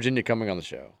 when's Virginia coming on the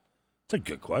show? It's a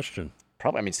good question.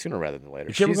 Probably, I mean, sooner rather than later.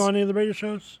 Did she ever go on any of the radio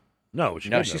shows? No,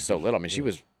 she's so little. I mean, she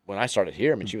was when I started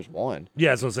here. I mean, she was 1.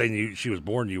 Yeah, so I'm saying she was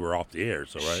born. You were off the air,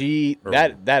 so right.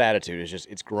 That attitude is just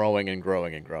it's growing and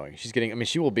growing and growing. She's getting. I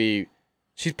mean,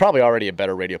 she's probably already a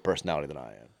better radio personality than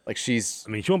I am. Like she's.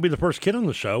 I mean, she won't be the first kid on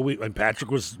the show. And Patrick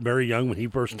was very young when he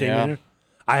first came in here.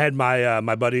 I had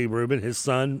my buddy Ruben, his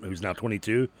son, who's now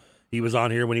 22. He was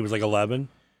on here when he was like 11.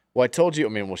 Well, I told you. I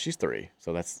mean, she's 3,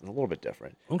 so that's a little bit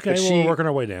different. Okay, we're working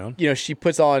our way down. She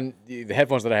puts on the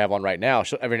headphones that I have on right now.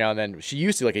 Every now and then, she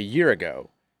used to like a year ago,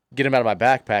 get them out of my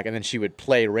backpack, and then she would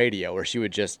play radio, or she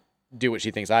would just do what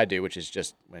she thinks I do, which is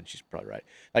just, man, she's probably right,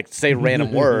 like say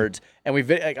random words. And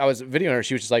I was videoing her.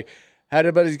 She was just like, "How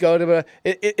did buddies go to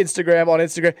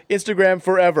Instagram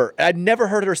forever?" I'd never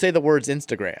heard her say the words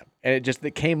Instagram, and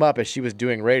it came up as she was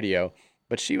doing radio.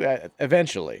 But she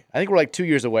eventually, I think we're like 2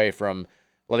 years away from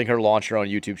letting her launch her own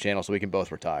YouTube channel so we can both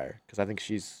retire, because I think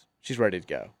she's ready to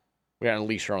go. We got to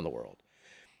unleash her on the world.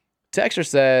 Texter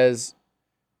says,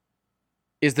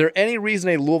 is there any reason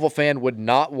a Louisville fan would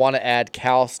not want to add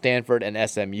Cal, Stanford, and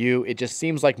SMU? It just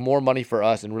seems like more money for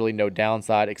us and really no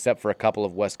downside except for a couple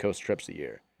of West Coast trips a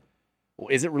year. Well,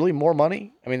 is it really more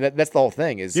money? I mean, that's the whole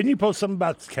thing. Didn't you post something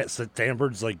about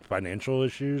Stanford's like financial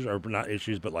issues, or not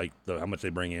issues, but like how much they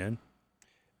bring in?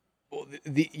 Well,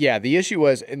 the issue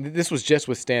was, and this was just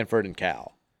with Stanford and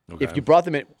Cal. Okay. If you brought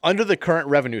them in under the current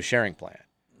revenue sharing plan,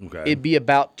 it'd be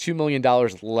about $2 million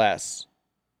less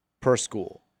per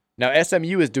school. Now,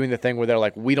 SMU is doing the thing where they're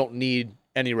like, we don't need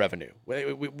any revenue.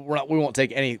 We won't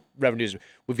take any revenues.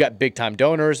 We've got big-time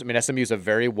donors. I mean, SMU is a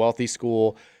very wealthy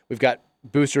school. We've got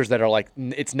boosters that are like,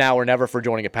 it's now or never for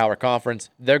joining a power conference.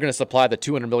 They're going to supply the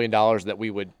 $200 million that we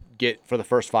would get for the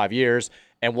first 5 years,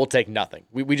 and we'll take nothing.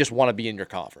 We just want to be in your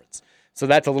conference. So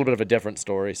that's a little bit of a different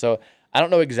story. So I don't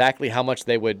know exactly how much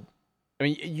they would. I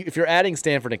mean, if you're adding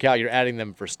Stanford and Cal, you're adding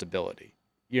them for stability.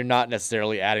 You're not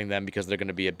necessarily adding them because they're going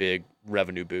to be a big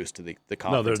revenue boost to the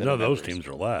conference. No, those teams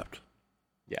are left.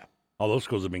 Yeah. All those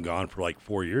schools have been gone for like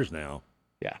 4 years now.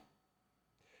 Yeah.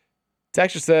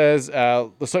 Texture says,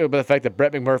 let's talk about the fact that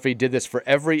Brett McMurphy did this for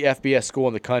every FBS school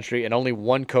in the country, and only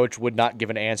one coach would not give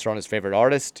an answer on his favorite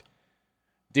artist.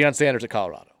 Deion Sanders at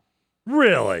Colorado.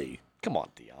 Really? Come on,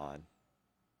 Deion.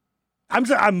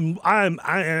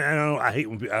 I hate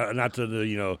when not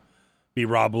to be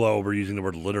Rob Lowe over using the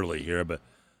word literally here, but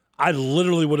I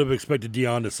literally would have expected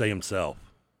Deion to say himself.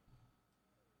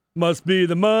 Must be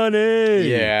the money.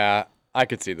 Yeah, I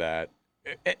could see that.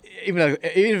 Even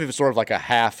if it's sort of like a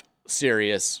half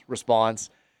serious response,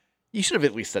 you should have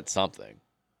at least said something.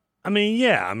 I mean,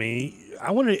 yeah. I mean,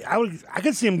 I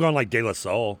could see him going like De La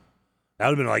Soul. That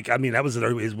would have been like, I mean, that was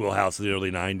his wheelhouse in the early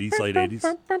 90s, late 80s.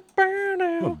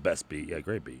 Well, best beat. Yeah,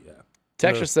 great beat. Yeah.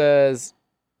 Texture says,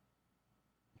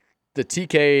 the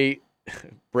TK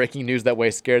breaking news that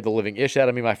way scared the living ish out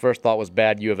of me. My first thought was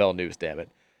bad U of L news, damn it.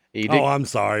 I'm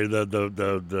sorry.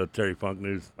 The Terry Funk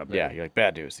news. Yeah, you're like,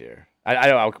 bad news here.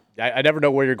 I never know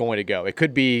where you're going to go. It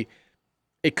could be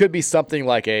something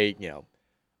like a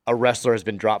wrestler has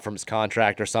been dropped from his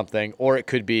contract or something, or it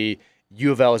could be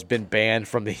U of L has been banned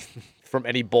from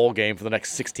any bowl game for the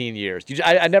next 16 years.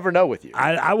 I never know with you.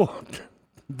 I won't.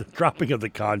 The dropping of the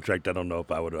contract, I don't know if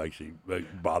I would actually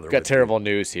bother. Got terrible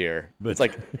news here. But it's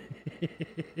like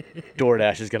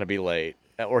DoorDash is going to be late,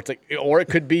 or it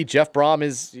could be Jeff Brom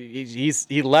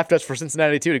he left us for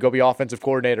Cincinnati too to go be offensive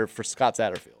coordinator for Scott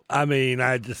Satterfield. I mean,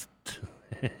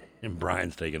 and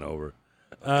Brian's taking over.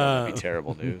 That would be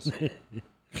terrible news.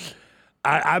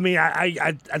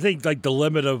 I think like the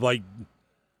limit of like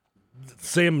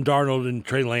Sam Darnold and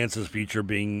Trey Lance's future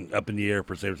being up in the air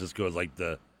for San Francisco is like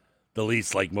the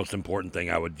least like most important thing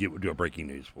I would do a breaking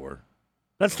news for.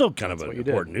 That's still kind of an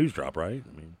important news drop, right?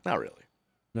 I mean, not really.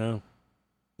 No,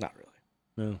 not really.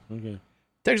 No. Okay.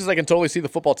 Texas, I can totally see the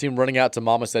football team running out to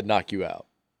 "Mama Said Knock You Out."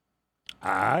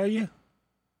 Yeah.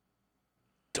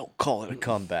 Don't call it a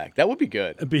comeback. That would be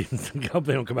good. It'd be, they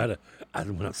don't come out of,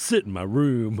 when I sit in my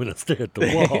room, when I stare at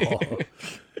the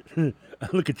wall. I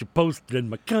look at your poster and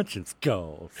my conscience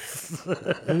calls.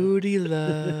 Booty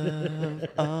love,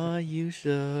 are you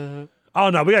sure? Oh,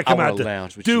 no, we got to come out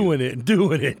to doing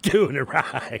it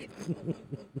right.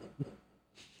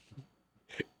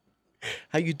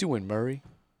 How you doing, Murray?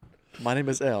 My name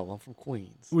is Elle. I'm from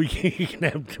Queens. We can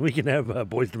have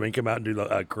Boys to Men come out and do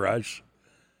the Crush.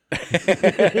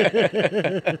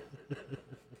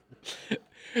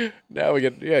 Now we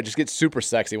just get super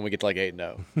sexy when we get to like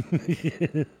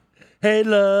 8-0. Hey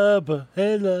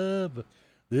love,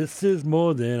 this is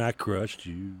more than I crushed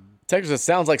you. Texas, it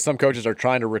sounds like some coaches are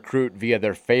trying to recruit via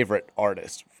their favorite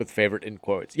artist, with favorite in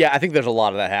quotes. Yeah, I think there's a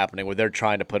lot of that happening where they're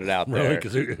trying to put it out there.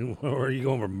 Really? Where are you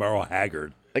going for Merle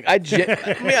Haggard? Like I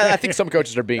think some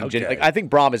coaches are being okay. I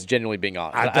think Braum is genuinely being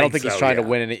honest. I don't think he's trying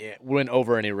to win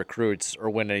over any recruits or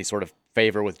win any sort of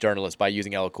favor with journalists by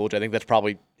using LL Cool J. I think that's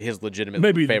probably his legitimate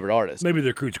favorite artist. Maybe the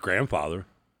recruit's grandfather.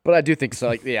 But I do think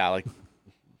so.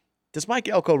 Does Mike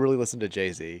Elko really listen to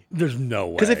Jay-Z? There's no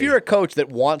way. Because if you're a coach that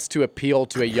wants to appeal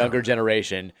to a younger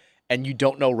generation and you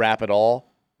don't know rap at all,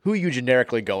 who are you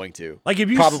generically going to?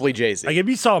 Probably Jay-Z. Like if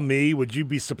you saw me, would you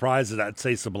be surprised that I'd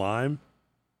say Sublime?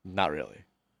 Not really.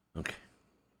 Okay.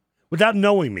 Without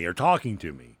knowing me or talking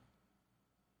to me?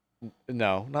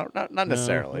 No, not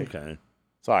necessarily. Okay.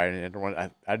 Sorry, I didn't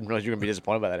realize you were going to be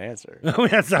disappointed by that answer.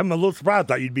 I'm a little surprised.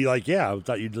 I thought you'd be like, yeah, I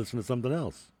thought you'd listen to something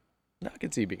else. No, I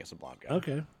can see you being a Sublime guy.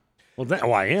 Okay.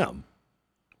 Well, I am.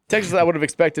 Texas, I would have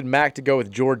expected Mac to go with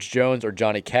George Jones or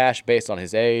Johnny Cash based on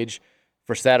his age.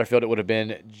 For Satterfield, it would have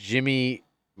been Jimmy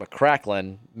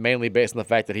McCracklin, mainly based on the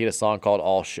fact that he had a song called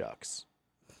All Shucks.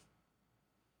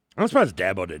 I'm surprised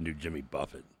Dabo didn't do Jimmy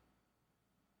Buffett.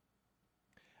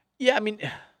 Yeah, I mean,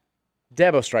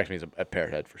 Dabo strikes me as a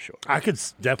parrot head for sure. I could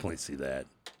definitely see that.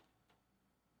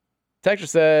 Texture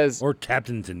says... Or tapped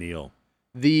into Neil.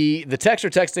 The texture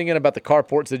texting in about the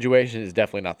carport situation is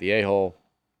definitely not the a-hole.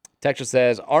 Texture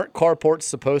says, aren't carports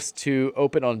supposed to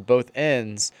open on both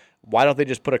ends? Why don't they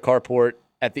just put a carport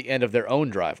at the end of their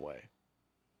own driveway?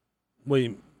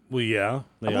 Well, yeah.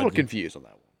 I'm a little confused on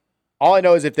that one. All I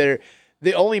know is the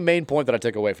only main point that I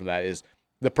took away from that is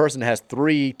the person has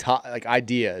three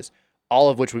ideas, all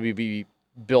of which would be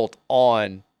built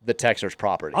on the texter's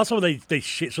property. Also, they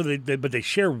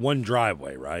share one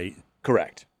driveway, right?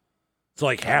 Correct. So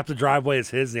like half the driveway is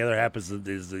his, and the other half is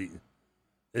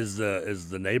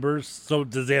the neighbor's. So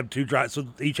does they have two drives? So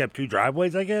they each have two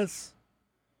driveways, I guess.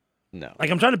 No.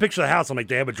 Like I'm trying to picture the house. I'm like,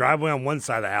 they have a driveway on one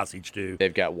side of the house, each do.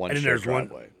 They've got one shared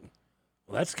driveway.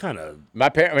 Well, that's kind of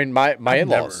my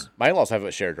in-laws. My in-laws have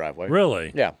a shared driveway.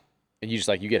 Really? Yeah. And you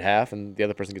just you get half, and the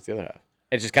other person gets the other half.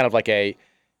 It's just kind of like you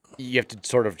have to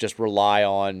sort of just rely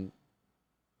on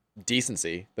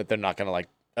decency that they're not going to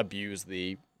abuse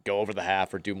the go over the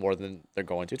half or do more than they're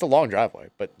going to. It's a long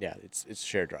driveway, but yeah, it's a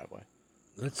shared driveway.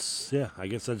 I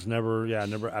guess I've never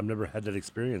had that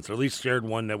experience, or at least shared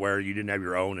one where you didn't have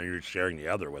your own and you're sharing the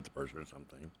other with the person or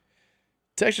something.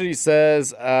 Texture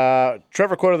says,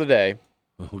 Trevor quote of the day.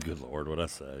 Oh, good Lord, what'd I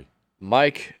say?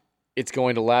 Mike, it's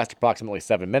going to last approximately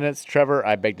 7 minutes. Trevor,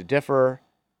 I beg to differ.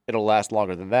 It'll last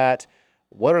longer than that.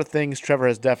 What are things Trevor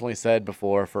has definitely said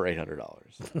before for $800?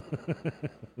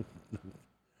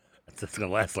 It's going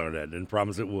to last longer than that. Didn't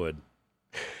promise it would.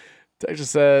 Texas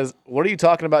says, what are you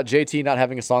talking about JT not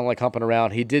having a song like Humping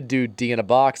Around? He did do D in a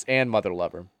Box and Mother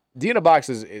Lover. D in a Box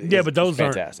is but those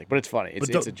fantastic, but it's funny. It's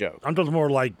a joke. I'm talking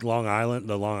more like Long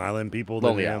Island people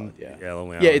Lonely than Island, him. Yeah,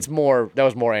 Lonely Island. That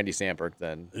was more Andy Samberg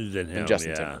than him,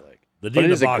 Justin Timberlake. The D in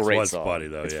the Box was funny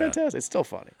though. It's fantastic. It's still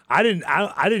funny. I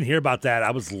didn't hear about that. I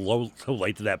was so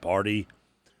late to that party.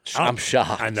 I'm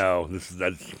shocked. I know.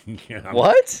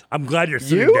 What? I'm glad you're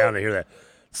sitting down to hear that.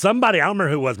 Somebody, I don't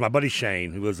remember who it was, my buddy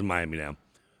Shane, who lives in Miami now.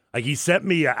 He sent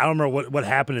me, I don't remember what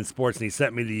happened in sports, and he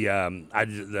sent me can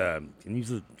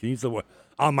you use the word,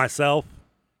 on myself.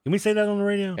 Can we say that on the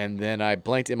radio? And then I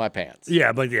blanked in my pants. Yeah,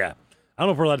 I don't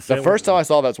know if we're allowed to say the first time I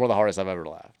saw that's one of the hardest I've ever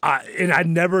laughed. And I'd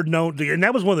never known, and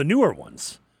that was one of the newer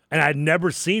ones. And I'd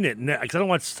never seen it,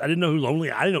 because I didn't know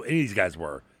I didn't know any of these guys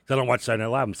were, because I don't watch Saturday Night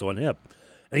Live, I'm so unhip.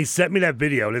 And he sent me that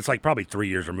video, and it's probably 3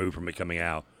 years removed from it coming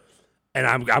out. And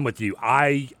I'm with you.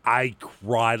 I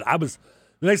cried. The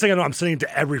next thing I know, I'm sending it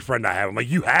to every friend I have. I'm like,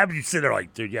 you have? You sit there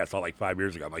like, dude, yeah, I saw 5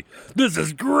 years ago. I'm like, this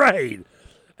is great.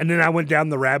 And then I went down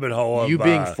the rabbit hole of... You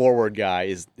being forward guy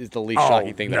is the least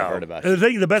shocking thing that I've heard about you.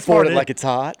 The best forward part it like it's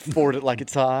hot. Forward it like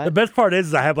it's hot. The best part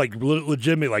is I have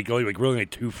legitimately really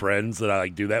two friends that I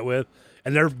do that with.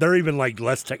 And they're even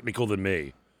less technical than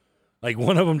me.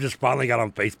 One of them just finally got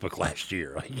on Facebook last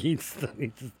year.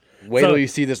 Wait till you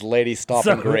see this lady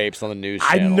stomping grapes on the news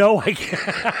channel. I know I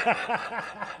can.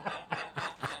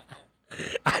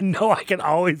 I know I can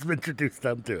always introduce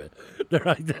them to it. They're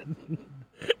like,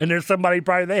 and there's somebody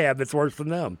probably they have that's worse than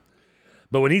them.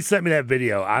 But when he sent me that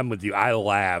video, I'm with you. I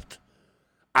laughed.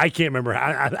 I can't remember.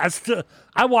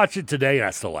 I watched it today and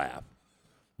I still laugh.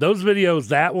 Those videos,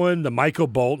 that one, the Michael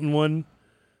Bolton one.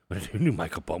 Who knew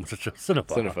Michael Bolton was such a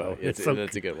cinephile?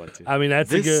 That's a good one too. I mean, that's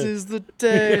this a good. This is the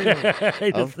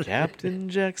day of Captain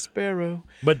Jack Sparrow.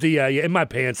 But the In My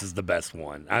Pants is the best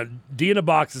one. D in a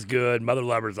Box is good. Mother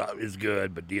Lovers is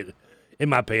good, but In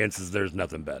My Pants there's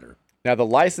nothing better. Now, the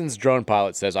licensed drone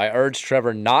pilot says, I urge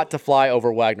Trevor not to fly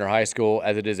over Wagner High School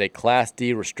as it is a Class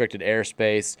D restricted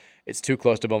airspace. It's too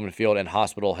close to Bowman Field and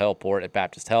Hospital Helport at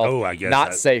Baptist Health. Oh, I guess.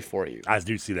 Not safe for you. I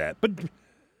do see that.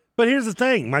 But here's the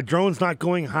thing. My drone's not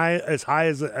going high as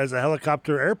a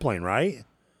helicopter airplane, right?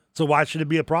 So why should it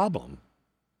be a problem?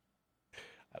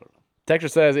 I don't know. Texture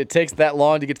says, it takes that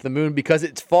long to get to the moon because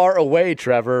it's far away,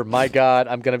 Trevor. My God,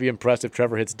 I'm going to be impressed if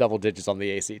Trevor hits double digits on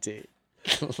the ACT.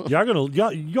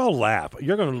 Y'all laugh.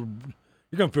 You're gonna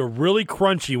feel really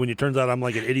crunchy when it turns out I'm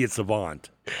like an idiot savant.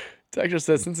 Texture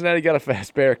says Cincinnati got a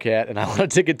fast Bearcat, and I want a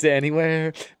ticket to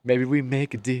anywhere. Maybe we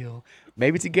make a deal.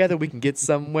 Maybe together we can get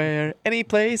somewhere. Any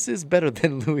place is better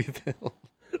than Louisville.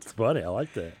 It's funny. I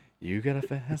like that. You got a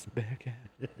fast Bearcat.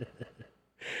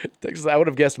 Texas, I would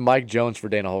have guessed Mike Jones for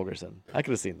Dana Holgerson. I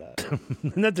could have seen that.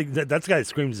 That's the guy that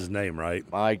screams his name, right?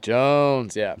 Mike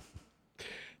Jones, yeah.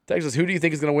 Texas, who do you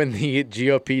think is going to win the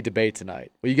GOP debate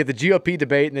tonight? Well, you get the GOP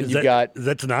debate, and then Is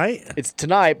that tonight? It's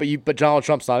tonight, but Donald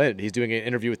Trump's not in it. He's doing an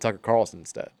interview with Tucker Carlson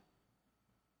instead.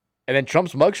 And then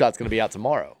Trump's mugshot's going to be out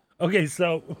tomorrow. Okay,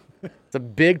 so it's a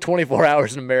big 24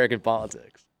 hours in American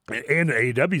politics. And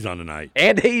AEW's on tonight.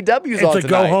 And AEW's on tonight. It's a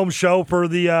go-home show for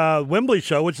the Wembley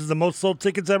show, which is the most sold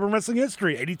tickets ever in wrestling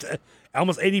history.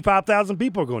 Almost 85,000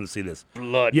 people are going to see this.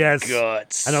 Blood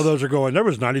guts. I know those are going. There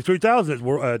was 93,000 at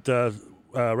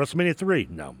WrestleMania 3.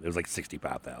 No, it was like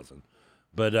 65,000.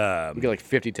 But you get like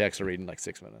 50 texts to read in like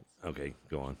 6 minutes. Okay,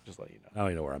 go on. Just let you know. I don't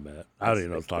even know where I'm at. I don't even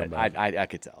know what I'm talking about. I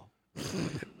could tell.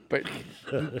 But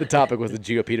the topic was the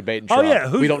GOP debate. And Trump. Oh yeah,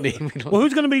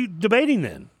 who's going to be debating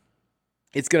then?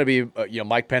 It's going to be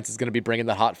Mike Pence is going to be bringing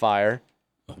the hot fire.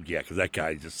 Oh yeah, because that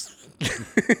guy just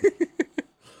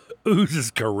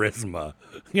oozes charisma.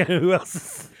 Yeah, who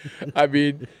else? I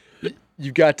mean,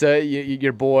 you've got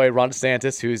your boy Ron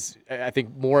DeSantis, who's I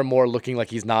think more and more looking like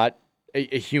he's not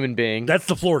a human being. That's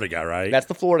the Florida guy, right? That's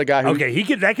the Florida guy.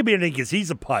 Okay, that could be anything because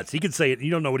he's a putz. He could say it. You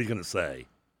don't know what he's going to say.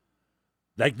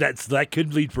 That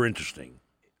could lead for interesting.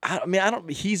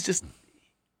 He's just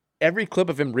every clip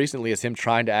of him recently is him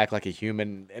trying to act like a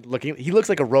human. He looks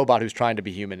like a robot who's trying to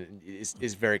be human. And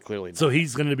is very clearly not. So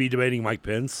he's going to be debating Mike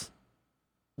Pence.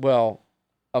 Well,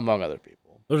 among other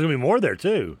people. There's going to be more there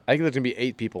too. I think there's going to be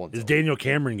 8 people. Is Daniel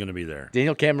Cameron going to be there?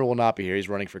 Daniel Cameron will not be here. He's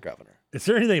running for governor. Is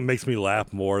there anything that makes me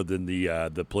laugh more than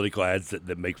the political ads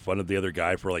that make fun of the other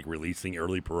guy for like releasing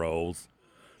early paroles?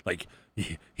 Like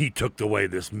he took away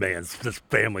this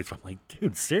family. So I'm like,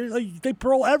 dude, seriously? They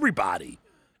parole everybody.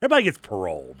 Everybody gets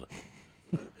paroled.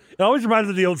 It always reminds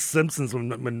me of the old Simpsons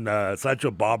when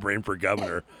Sideshow Bob ran for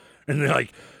governor, and they're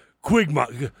like,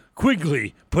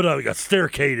 Quigley put a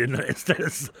staircade instead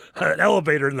of an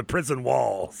elevator in the prison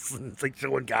walls. And it's like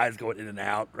showing guys going in and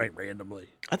out right randomly.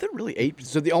 Are there really 8?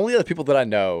 So the only other people that I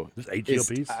know there's 8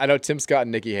 GOPs. I know Tim Scott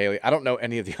and Nikki Haley. I don't know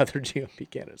any of the other GOP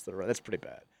candidates that are. That's pretty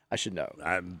bad. I should know.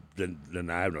 Then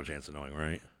I have no chance of knowing,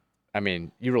 right? I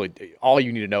mean, all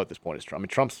you need to know at this point is Trump. I mean,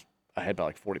 Trump's ahead by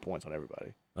like 40 points on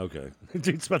everybody. Okay,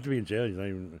 dude's about to be in jail. He's not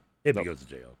even if he goes to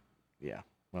jail. Yeah.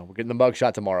 Well, we're getting the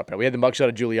mugshot tomorrow. We had the mugshot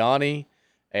of Giuliani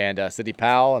and Sidney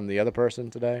Powell and the other person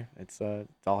today. It's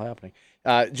all happening.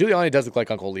 Giuliani does look like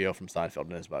Uncle Leo from Seinfeld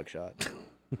in his mugshot.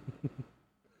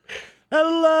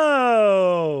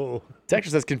 Hello.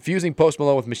 Texas says confusing Post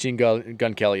Malone with Machine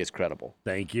Gun Kelly is credible.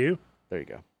 Thank you. There you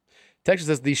go. Texas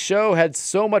says the show had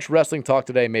so much wrestling talk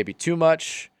today, maybe too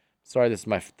much. Sorry, this is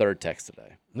my 3rd text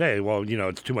today. Hey, well,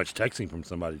 it's too much texting from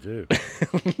somebody too.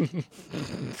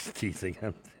 Just teasing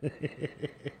him.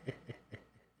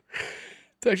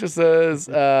 Texas says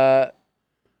the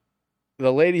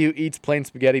lady who eats plain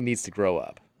spaghetti needs to grow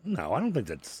up. No, I don't think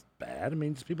that's bad. I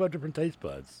mean, people have different taste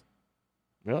buds.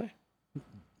 Really?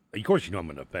 Of course, I'm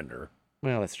an offender.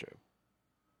 Well, that's true.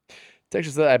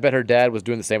 Texas said, I bet her dad was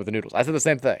doing the same with the noodles. I said the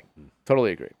same thing.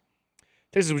 Totally agree.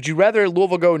 Texas, would you rather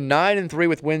Louisville go 9-3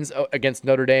 with wins against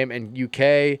Notre Dame and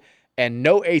UK and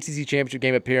no ACC championship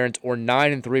game appearance, or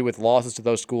 9-3 with losses to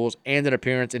those schools and an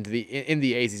appearance in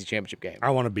the ACC championship game?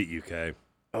 I want to beat UK.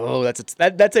 Oh,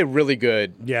 that's a really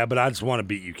good. Yeah, but I just want to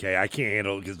beat UK. I can't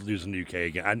handle losing to UK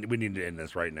again. We need to end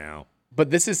this right now. But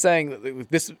this is saying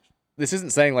this isn't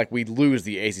saying like we lose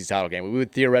the ACC title game. We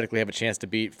would theoretically have a chance to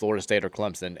beat Florida State or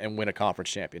Clemson and win a conference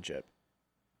championship.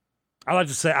 I like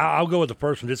to say I'll go with the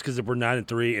first one just because if we're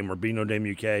 9-3 and we're beating Notre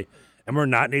Dame UK and we're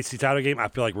not an ACC title game, I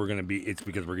feel like we're going to be. It's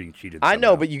because we're getting cheated. I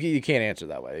know, but you can't answer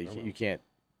that way. You can't.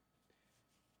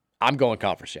 I'm going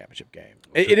conference championship game.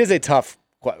 It is a tough.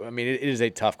 I mean, it is a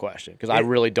tough question because I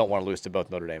really don't want to lose to both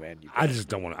Notre Dame and UK. I just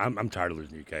don't want to. I'm tired of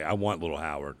losing UK. I want Little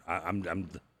Howard. I'm done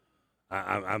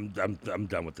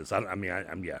with this.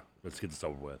 Yeah. Let's get this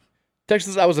over with.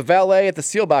 Texas, I was a valet at the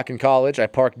Seelbach in college. I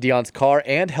parked Dion's car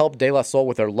and helped De La Soul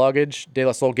with their luggage. De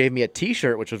La Soul gave me a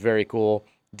T-shirt, which was very cool.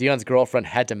 Dion's girlfriend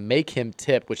had to make him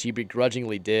tip, which he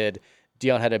begrudgingly did.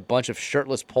 Dion had a bunch of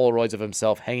shirtless Polaroids of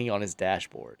himself hanging on his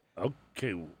dashboard.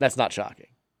 Okay. That's not shocking.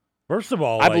 First of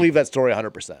all, I believe that story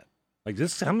 100%. Like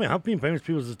this, how many famous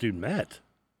people has this dude met?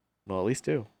 Well, at least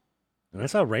 2. And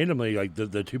that's how randomly, like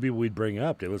the 2 people we'd bring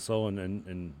up, De La Soul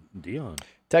and Dion.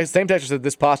 Same texter said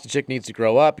this pasta chick needs to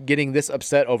grow up. Getting this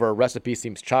upset over a recipe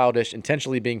seems childish.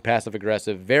 Intentionally being passive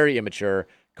aggressive, very immature.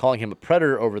 Calling him a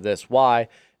predator over this. Why?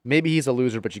 Maybe he's a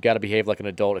loser, but you got to behave like an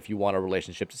adult if you want a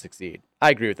relationship to succeed. I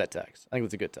agree with that text. I think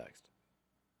it's a good text.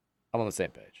 I'm on the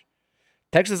same page.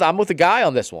 Text says I'm with the guy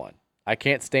on this one. I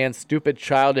can't stand stupid,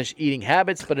 childish eating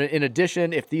habits, but in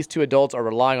addition, if these 2 adults are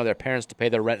relying on their parents to pay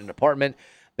their rent in an apartment,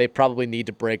 they probably need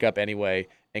to break up anyway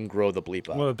and grow the bleep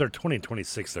up. Well, if they're 20 and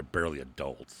 26, they're barely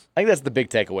adults. I think that's the big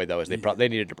takeaway, though, is they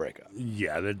needed to break up.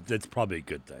 Yeah, that's probably a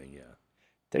good thing, yeah.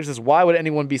 Text says, why would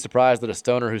anyone be surprised that a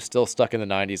stoner who's still stuck in the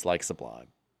 90s likes Sublime?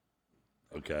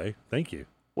 Okay, thank you.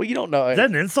 Well, you don't know. Is that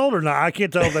an insult or not? I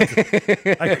can't tell if that's...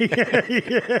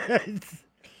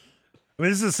 I mean,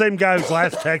 this is the same guy whose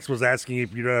last text was asking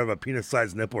if you don't have a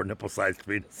penis-sized nipple or nipple-sized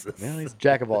penises. Well, he's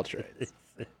jack of all trades.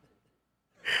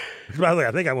 By the way,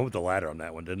 I think I went with the latter on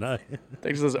that one, didn't I?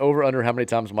 Text says, over under how many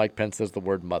times Mike Pence says the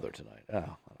word mother tonight. Oh, I don't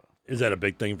know. Is that a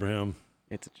big thing for him?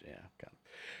 It's kind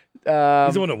of.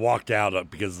 He's the one that walked out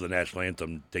because of the national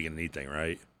anthem taking anything,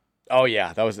 right? Oh,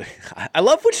 yeah. That was. I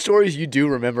love which stories you do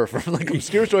remember from like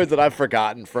obscure stories that I've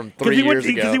forgotten from 3 years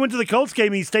ago. Because he went to the Colts game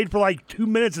and he stayed for like 2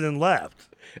 minutes and then left.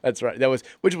 That's right.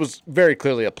 Which was very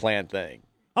clearly a planned thing.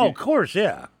 Oh, of course,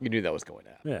 yeah. You knew that was going to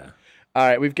happen. Yeah. All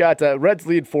right, we've got Reds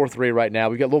lead 4-3 right now.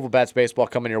 We've got Louisville Bats baseball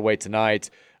coming your way tonight.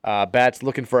 Bats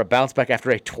looking for a bounce back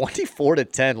after a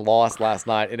 24-10 loss last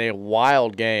night in a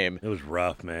wild game. It was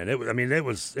rough, man. It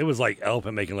was like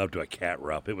elephant making love to a cat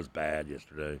rough. It was bad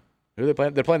yesterday. Who are they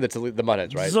playing? They're playing the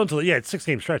Mudhens, right? It's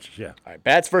 6-game stretches, yeah. All right,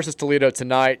 Bats versus Toledo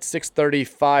tonight,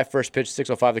 6:35 first pitch,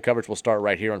 6:05 the coverage will start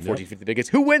right here on 1450 Biggest.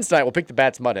 Who wins tonight? We'll pick the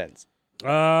Bats Mudhens.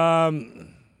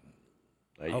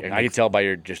 I can tell by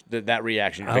your that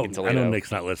reaction. You're picking Toledo. I know Nick's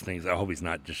not listening. So I hope he's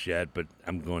not just yet, but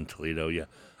I'm going Toledo. Yeah,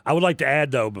 I would like to add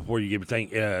though before you give a thing.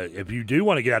 If you do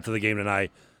want to get out to the game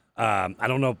tonight, I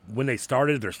don't know when they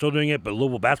started. If they're still doing it, but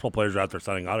Louisville basketball players are out there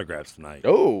signing autographs tonight.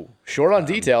 Oh, short on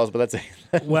details, but that's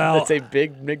a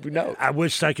big note. I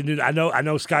wish I could do that. I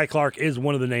know Sky Clark is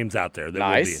one of the names out there. That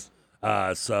nice. Will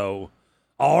be. So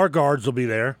all our guards will be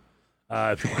there.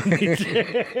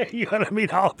 If you want to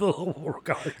meet all the little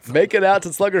guards. Make it out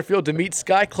to Slugger Field to meet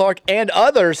Sky Clark and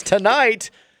others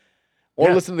tonight.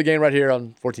 Or listen to the game right here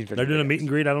on 1450. They're doing a meet and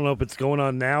greet. I don't know if it's going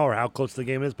on now or how close the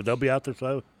game is, but they'll be out there.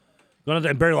 So,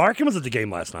 and Barry Larkin was at the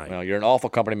game last night. Well, you're an awful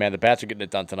company, man. The Bats are getting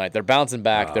it done tonight. They're bouncing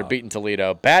back. They're beating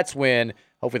Toledo. Bats win.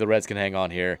 Hopefully the Reds can hang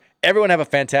on here. Everyone have a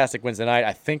fantastic Wednesday night.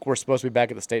 I think we're supposed to be back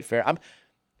at the State Fair.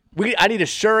 I need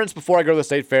assurance before I go to the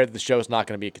State Fair that the show is not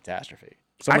going to be a catastrophe.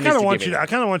 I kind of want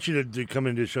you to come in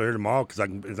and do the show here tomorrow because I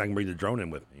can bring the drone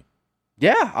in with me.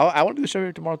 Yeah, I want to do the show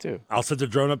here tomorrow too. I'll set the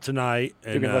drone up tonight,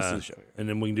 and listen to the show here. And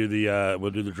then we can do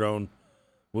the drone.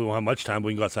 We won't have much time.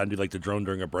 We can go outside and do like the drone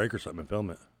during a break or something and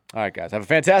film it. All right, guys, have a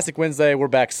fantastic Wednesday. We're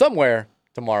back somewhere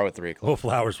tomorrow at 3:00. Well,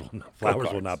 Flowers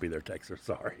will not be there, Texas.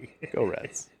 Sorry. Go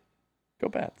Reds. Go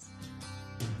Bats.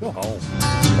 Go home.